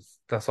images.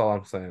 That's all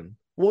I'm saying.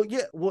 Well,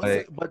 yeah, well,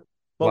 Like but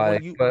when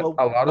Like, you but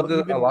a lot of but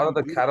the a even when lot of you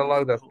the do that, you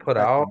catalog that's still put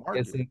affect the out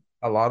market. isn't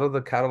a lot of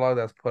the catalog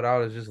that's put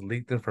out is just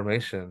leaked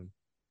information.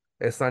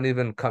 It's not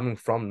even coming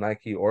from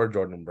Nike or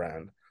Jordan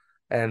brand.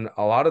 And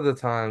a lot of the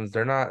times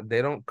they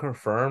don't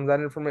confirm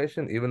that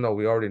information, even though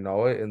we already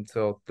know it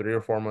until 3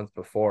 or 4 months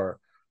before,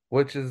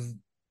 which is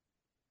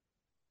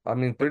I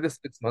mean, 3 to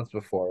 6 months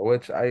before,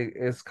 which I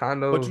is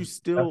kind But you of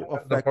still that's the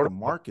affect the protocol.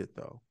 market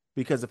though,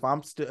 because if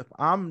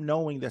I'm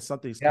knowing that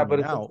something's Yeah,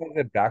 coming but out, sometimes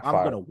it I'm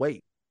backfires. gonna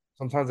wait.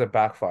 Sometimes it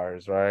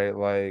backfires, right?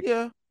 Like,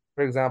 Yeah.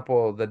 for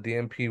example, the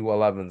DMP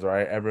 11s,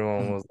 right?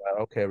 Everyone Mhm. was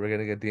like, okay, we're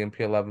gonna get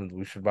DMP 11s.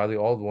 We should buy the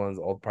old ones.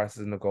 Old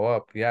prices gonna go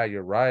up. Yeah,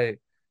 you're right.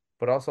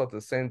 But also at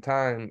the same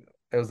time,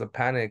 it was a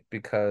panic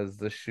because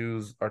the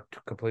shoes are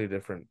completely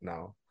different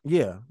now.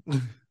 Yeah.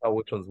 Oh,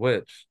 which one's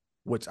which?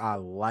 Which I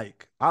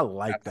like. I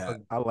like So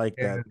that. I like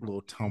that and little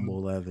you,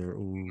 tumble leather.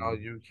 Ooh.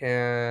 you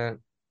can't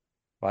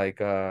like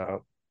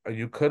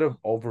you could have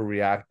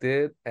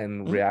overreacted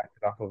and Mhm.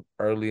 reacted off of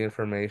early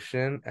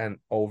information and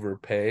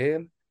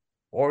overpaid,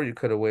 or you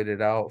could have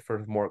waited out for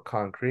more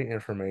concrete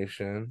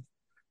information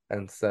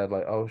and said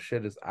like, oh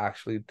shit, it's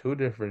actually two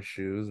different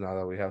shoes now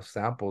that we have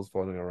samples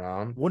floating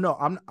around. Well,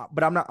 no,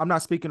 but I'm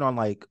not speaking on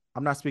like,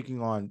 I'm not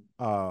speaking on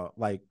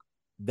like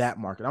that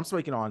market. I'm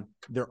speaking on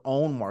their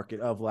own market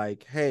of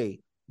like,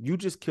 hey, you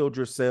just killed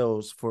your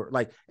sales for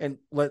like, and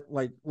I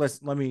don't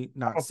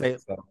think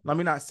so. let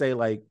me not say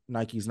like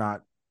Nike's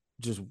not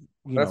just,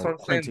 That's what I'm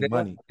saying. printing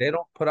money. They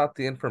don't put out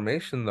the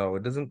information though.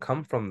 It doesn't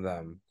come from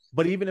them.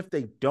 But even if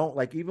they don't,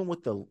 like even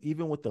with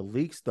the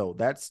leaks though,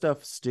 that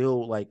stuff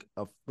still like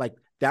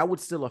that would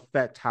still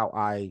affect how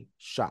I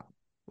shop.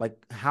 Like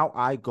how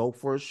I go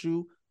for a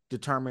shoe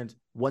determines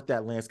what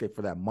that landscape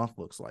for that month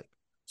looks like.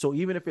 So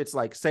even if it's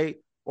like say,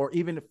 or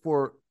even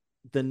for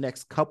the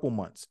next couple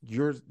months,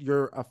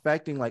 you're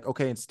affecting like,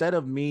 okay, instead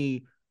of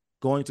me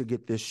going to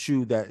get this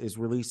shoe that is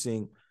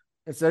releasing,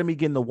 instead of me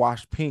getting the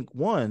wash pink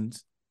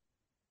ones,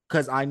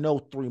 because I know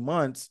 3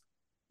 months,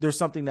 there's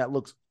something that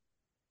looks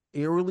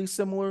eerily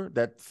similar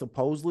that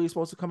supposedly is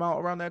supposed to come out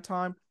around that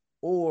time,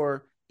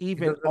 or It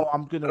even, doesn't.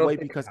 I'm gonna I don't wait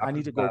think it because I need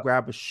happens to go that.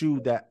 grab a shoe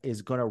that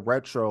is gonna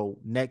retro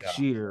next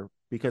Yeah, year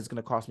because it's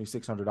gonna cost me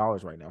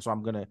 $600 right now. So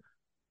I'm gonna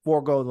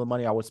forego the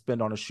money I would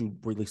spend on a shoe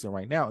releasing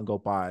right now and go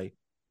buy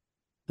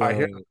I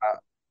hear the. that,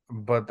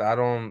 but I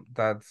don't.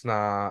 That's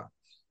not.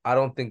 I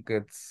don't think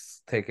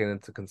it's taken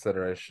into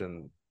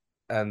consideration,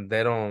 and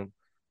they don't.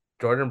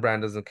 Jordan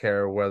Brand doesn't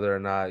care whether or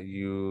not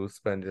you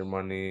spend your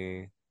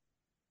money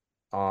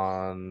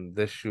on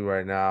this shoe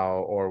right now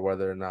or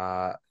whether or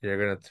not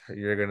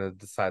you're gonna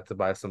decide to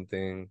buy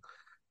something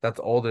that's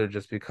older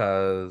just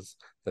because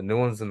the new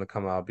one's gonna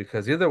come out.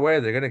 Because either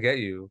way, they're gonna get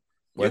you.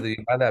 Yeah, Whether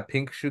you buy that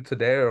pink shoe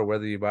today or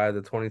whether you buy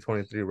the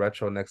 2023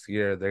 retro next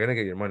year, they're gonna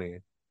get your money.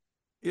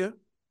 yeah.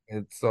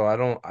 And so I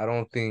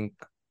don't think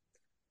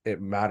it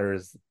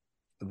matters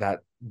that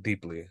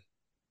deeply.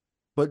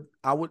 But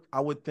I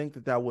would think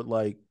that would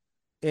like,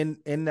 in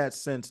that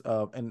sense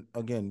of, and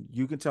again,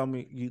 you can tell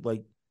me, you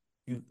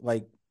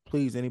like,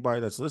 please,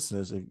 anybody that's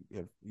listening,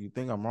 if you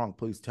think I'm wrong,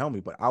 please tell me.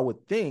 But I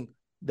would think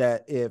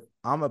that if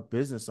I'm a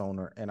business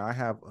owner and I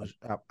have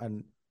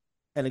and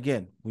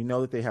again, we know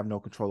that they have no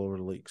control over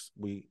the leaks.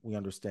 We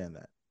understand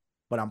that.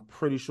 But I'm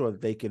pretty sure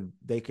that they can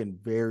They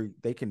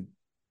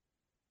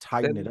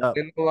tighten it up.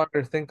 they no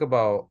longer think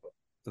about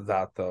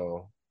that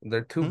though.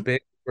 Hmm?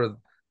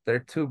 They're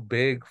too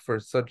big for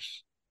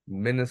such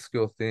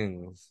minuscule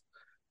things.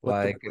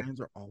 But the Like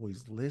brands are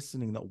always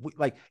listening though.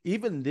 Like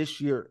even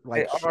this year,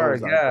 they like are,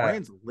 shows like yeah.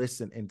 brands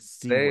listen and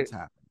see They what's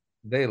happening.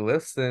 they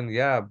listen,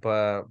 yeah,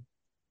 but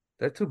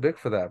they're too big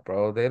for that,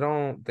 bro. They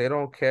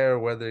don't care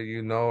whether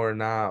you know or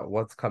not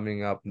what's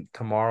coming up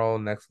tomorrow,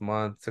 next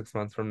month, 6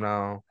 months from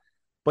now.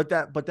 But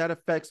that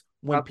affects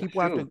when Not the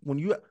people have to, shoe. when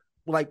you,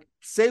 like,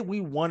 say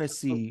we want to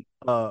see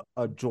a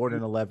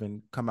Jordan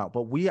 11 come out,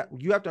 but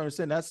you have to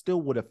understand that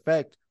still would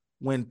affect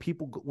when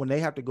when they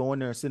have to go in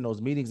there and sit in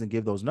those meetings and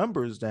give those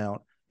numbers down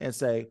and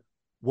say,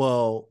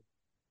 well,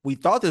 we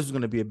thought this was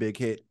going to be a big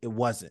hit, it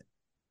wasn't.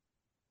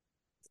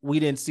 We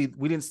didn't see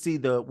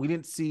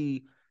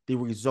the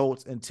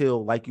results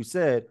until, like you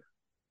said,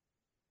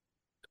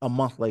 a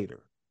month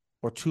later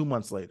or 2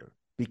 months later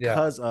Yeah.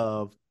 because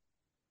of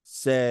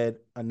said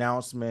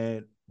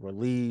announcement,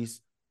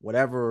 release,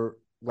 whatever.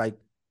 Like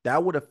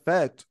that would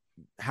affect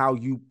how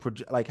you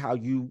project, like how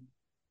you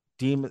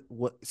deem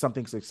what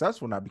something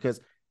successful now. Because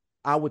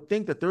I would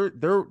think that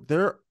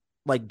they're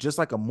like, just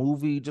like a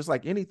movie, just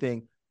like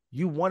anything,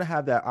 you want to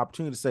have that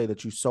opportunity to say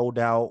that you sold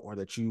out or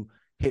that you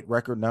hit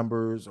record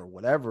numbers or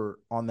whatever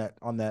on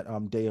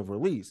that day of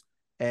release.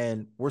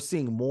 And we're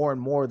seeing more and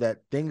more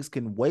that things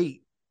can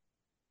wait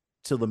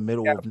till the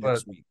middle of But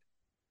next week.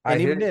 I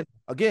And hear even you. then,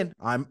 again,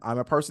 I'm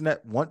a person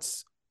that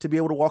wants to be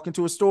able to walk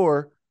into a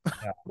store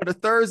Yeah, on a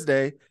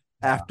Thursday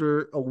yeah,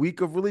 after a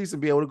week of release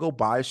and be able to go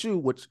buy a shoe,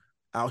 which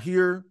out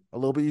here a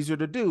little bit easier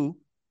to do.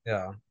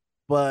 yeah.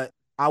 But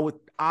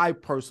I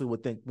personally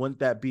would think, wouldn't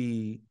that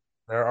be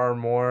There are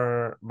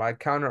more. My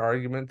counter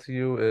argument to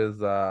you is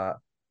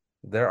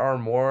there are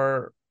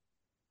more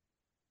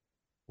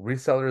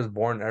resellers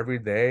born every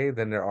day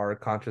than there are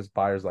conscious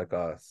buyers like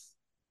us.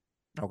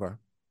 okay?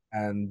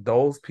 And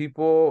those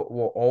people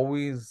will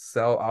always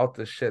sell out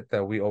the shit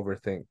that we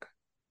overthink.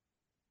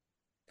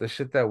 The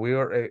shit that we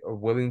are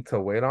willing to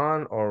wait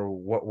on or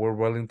what we're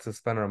willing to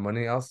spend our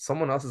money else,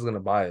 someone else is gonna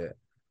buy it.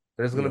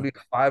 There's gonna Yeah. be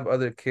five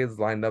other kids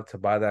lined up to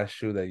buy that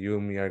shoe that you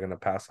and me are gonna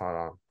pass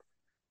on.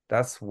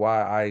 That's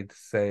why I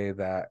say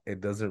that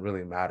it doesn't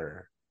really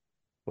matter.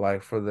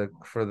 Like for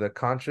the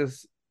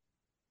conscious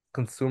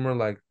consumer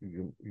like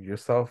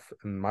yourself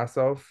and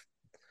myself,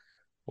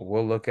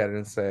 we'll look at it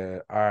and say,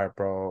 all right,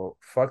 bro,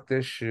 fuck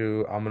this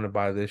shoe. I'm gonna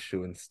buy this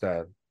shoe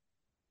instead.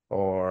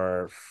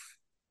 Or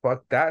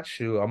fuck that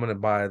shoe. I'm gonna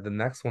buy the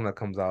next one that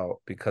comes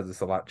out because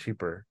it's a lot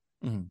cheaper.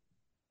 Mhm.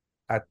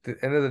 At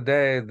the end of the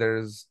day,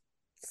 there's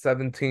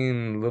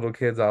 17 little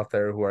kids out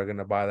there who are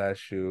gonna buy that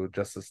shoe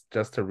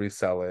just to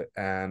resell it.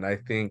 And I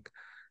think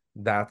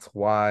that's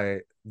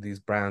why these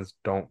brands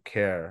don't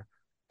care.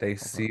 They Okay.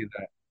 see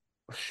that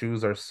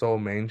shoes are so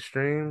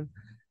mainstream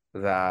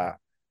that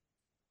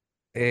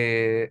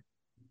it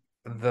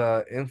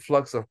the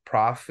influx of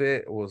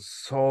profit was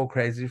so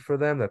crazy for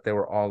them that they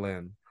were all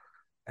in.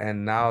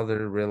 And now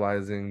they're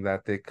realizing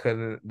that they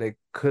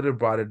could have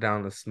brought it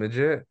down a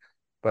smidget,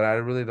 but I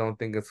really don't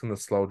think it's gonna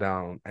slow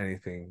down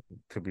anything,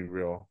 to be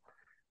real.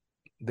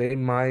 They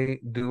might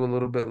do a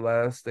little bit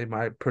less, they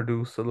might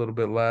produce a little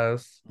bit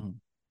less, Mhm.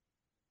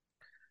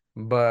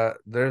 but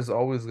there's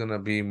always gonna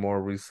be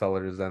more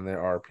resellers than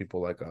there are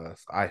people like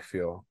us, I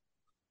feel.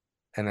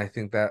 And I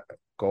think that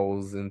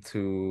goes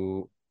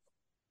into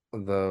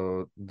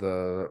the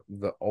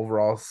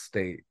overall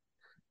state,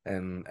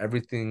 and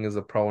everything is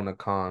a pro and a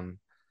con.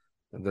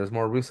 There's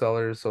more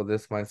resellers, so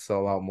this might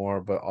sell out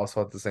more, but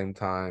also at the same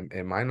time,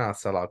 it might not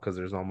sell out because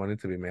there's no money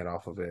to be made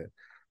off of it.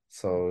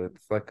 So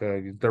it's like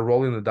they're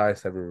rolling the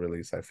dice every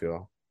release, I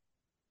feel.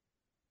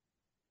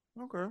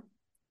 Okay.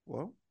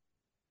 Well,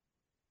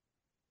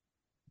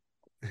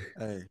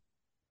 hey,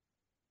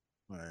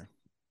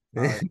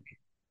 hey.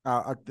 I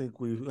I think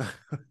we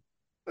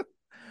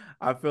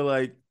I feel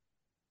like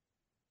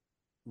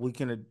we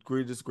can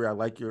agree to disagree. I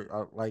like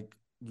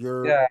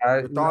Yeah,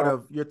 your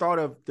thought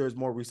of there's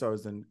more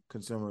resellers than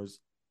consumers.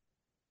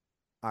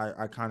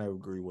 I kind of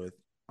agree with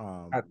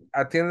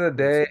at the end of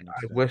the to a day, certain I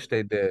extent. wish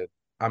they did.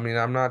 I mean,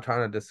 I'm not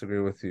trying to disagree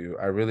with you.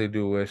 I really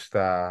do wish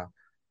that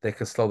they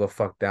could slow the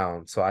fuck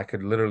down so I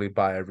could literally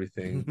buy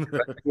everything.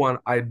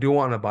 I do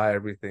want to buy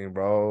everything,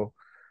 bro.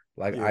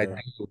 Like I Yeah.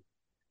 do,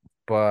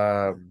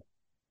 but Yeah.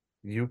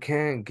 you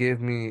can't give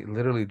me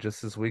literally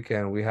just this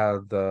weekend we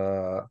had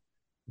the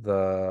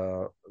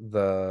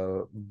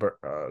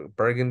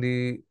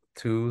Burgundy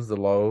twos, the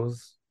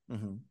lows,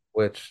 Hmm.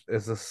 which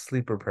is a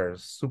sleeper pair,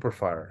 super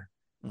fire.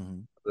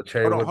 Hmm. The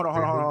cherry with Burgundy. Hold on,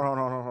 hold on, hold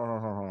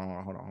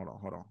on,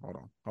 hold on, hold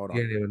You on.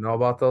 didn't even know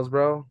about those,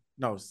 bro?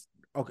 No,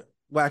 okay.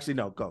 Well, actually,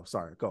 no. Go.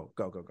 Sorry. Go.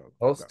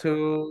 Those Go.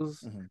 twos.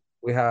 Hmm.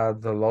 We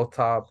had the low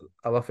top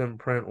elephant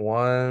print Yep.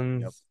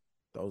 ones.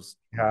 Those.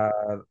 We had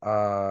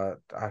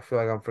I feel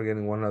like I'm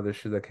forgetting one other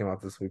shoe that came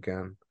out this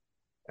weekend.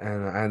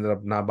 And I ended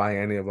up not buying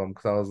any of them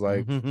because I was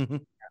like,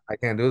 Mm. I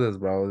can't do this,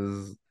 bro.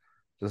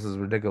 This is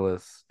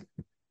ridiculous.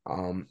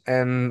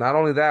 And not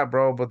only that,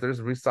 bro, but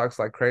there's restocks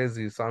like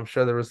crazy. So I'm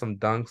sure there was some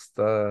dunks.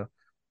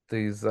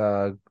 These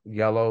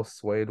yellow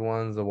suede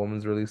ones, the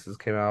women's releases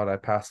came out. I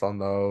passed on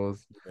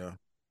those.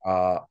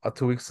 Yeah.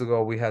 2 weeks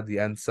ago we had the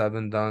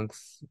N7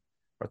 dunks,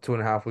 or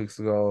 2.5 weeks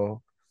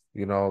ago.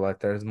 You know, like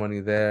there's money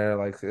there.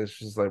 Like it's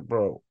just like,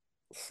 bro,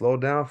 slow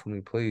down for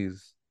me,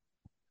 please.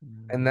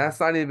 And Mm.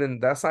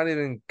 that's not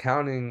even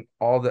counting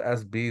all the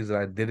SBs that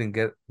I didn't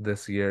get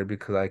this year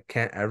because I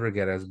can't ever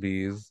get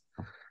SBs.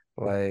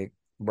 Like,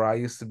 bro, I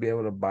used to be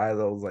able to buy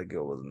those like it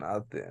was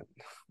nothing.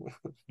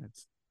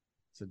 It's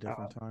a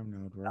different Now, time now,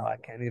 now bro. I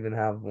can't even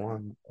have Yeah.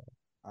 one.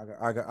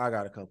 I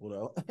got a couple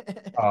though.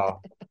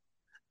 Oh,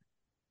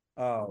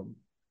 um,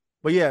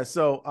 but yeah,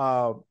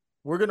 so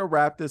we're gonna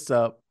wrap this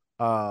up.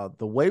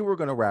 The way we're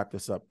gonna wrap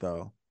this up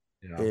though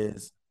yeah,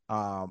 is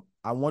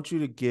I want you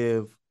to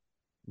give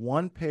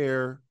one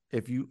pair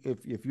if you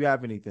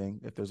have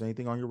anything, if there's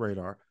anything on your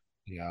radar,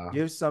 yeah.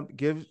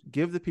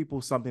 give the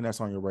people something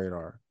that's on your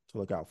radar to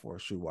look out for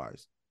shoe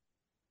wise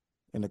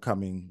in the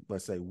coming,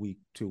 let's say, week,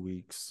 2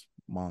 weeks,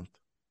 month.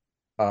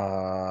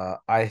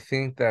 I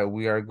think that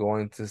we are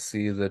going to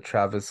see the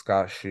Travis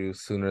Scott shoe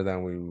sooner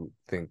than we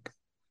think.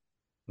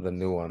 The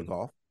new The one.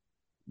 golf.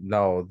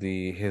 No,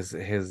 the his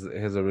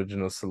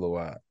original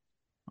silhouette.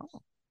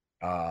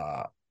 Oh.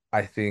 Uh,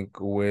 I think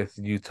with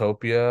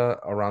Utopia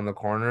around the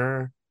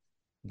corner,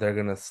 they're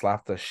gonna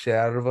slap the shit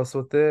out of us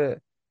with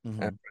it, and Hmm.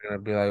 we're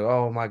gonna be like,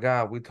 "Oh my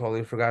God, we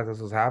totally forgot this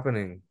was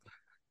happening."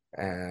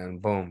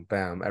 And boom,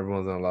 bam,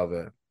 everyone's gonna love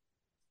it.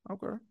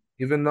 Okay.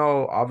 Even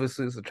though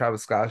obviously it's a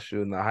Travis Scott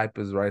shoe and the hype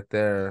is right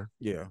there,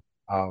 Yeah.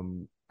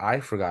 I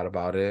forgot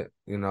about it,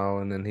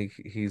 and then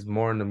he's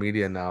more in the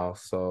media now,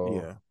 so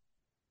Yeah.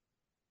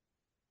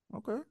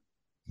 Okay.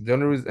 the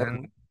only reason Well,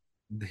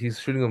 and he's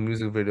shooting a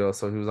music video,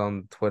 so he was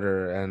on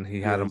Twitter and he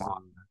yeah, had him he's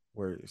on. in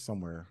where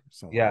somewhere.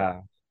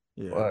 Yeah,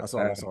 Yeah, but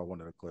I saw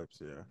one of the clips.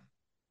 Yeah.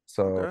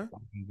 so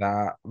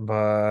Okay.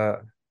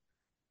 but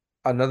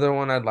another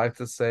one I'd like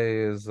to say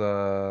is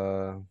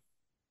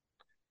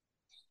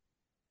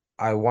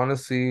I want to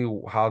see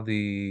how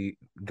the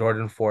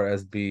Jordan 4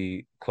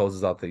 SB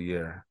closes out the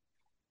year.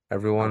 I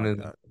Everyone like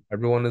is that.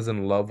 everyone is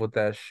in love with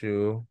that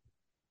shoe.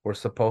 We're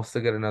supposed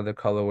to get another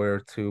colorway or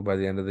two by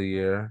the end of the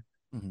year.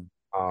 Mhm.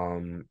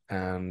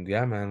 And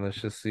yeah, man, let's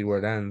just see where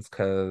it ends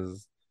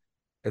because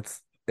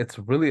it's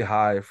really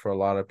high for a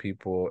lot of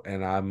people,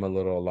 and I'm a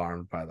little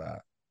alarmed by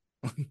that.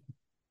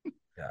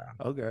 Yeah.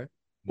 Okay.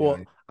 Yeah.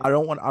 Well,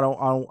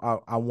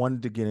 I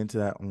wanted to get into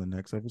that on the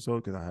next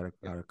episode because I had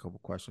a couple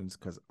questions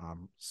because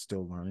I'm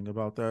still learning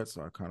about that.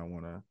 So I kind of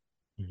want to,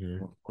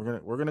 Hmm.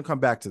 we're gonna come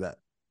back to that,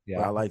 but I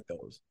Yeah. like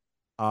those.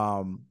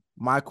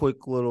 My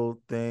quick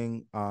little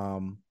thing,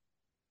 and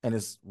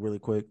it's really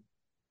quick.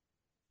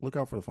 Look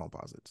out for the phone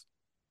posits.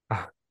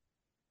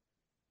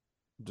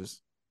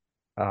 Just,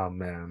 Oh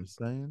man. just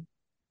saying,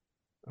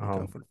 look out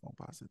Um, for the phone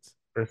posits.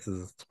 Chris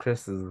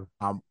is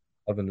I'm,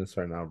 loving this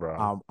right now,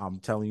 bro. I'm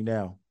telling you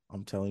now.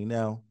 I'm telling you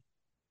now.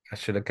 I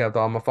should have kept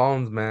all my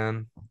phones,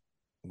 man.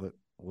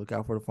 Look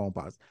out for the phone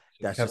posits.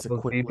 Should have That's kept just a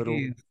those quick little.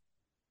 BPs.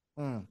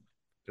 Mm,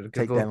 Should have kept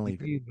take those that and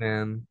leave it. BPs,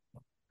 man.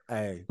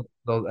 Hey,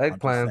 Those I'm just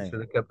eggplants saying. should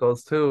have kept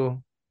those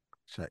too.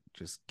 Check.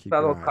 Just keep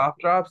Got your those eye out. cough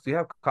drops? Do you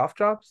have cough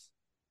drops?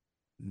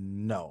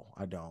 No,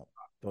 I don't.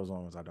 Those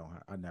ones I don't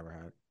have. I never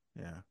had.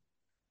 Yeah.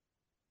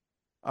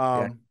 Yeah,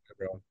 Um,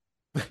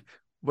 bro.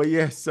 but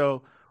yeah,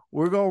 so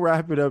we're gonna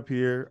wrap it up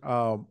here.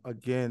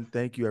 Again,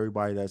 thank you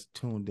everybody that's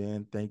tuned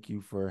in. Thank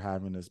you for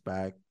having us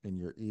back in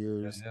your Yeah,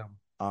 ears.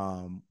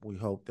 yeah. We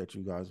hope that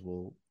you guys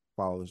will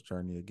follow this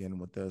journey again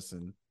with us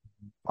and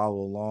follow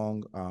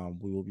along.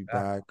 We will be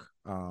Yeah. back.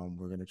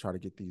 We're going to try to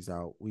get these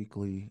out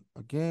weekly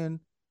again.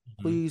 Mhm.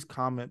 Please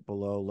comment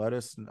below. Let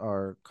us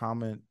or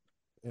comment,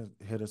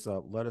 hit us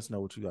up. Let us know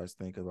what you guys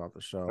think about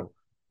the show,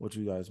 what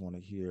you guys want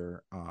to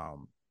hear.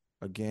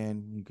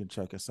 Again, you can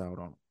check us out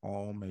on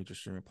all major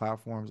streaming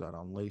platforms at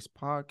Unlaced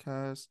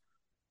Podcast.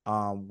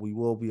 We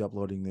will be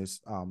uploading this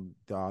the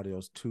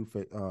audios to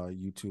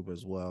YouTube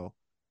as well.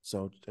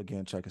 So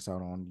again, check us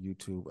out on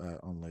YouTube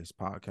at Unlaced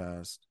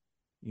Podcast.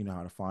 You know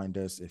how to find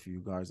us. If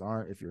you guys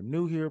aren't, if you're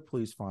new here,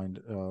 please find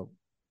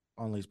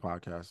Unleashed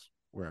Podcast.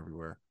 We're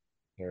everywhere.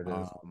 There it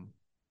is. Um,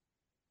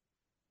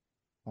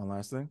 one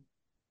last thing.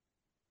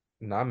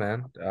 Nah,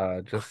 man.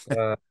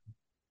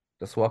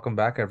 Just welcome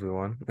back,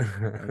 everyone.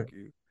 Thank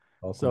you.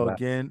 Welcome So back.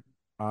 again,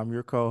 I'm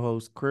your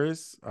co-host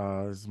Chris.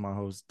 This is my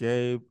host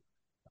Gabe.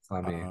 That's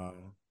not me. Uh,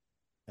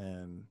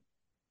 and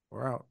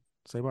we're out.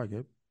 Say bye,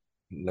 Gabe.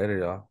 Later,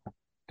 y'all.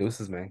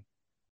 Deuces, man.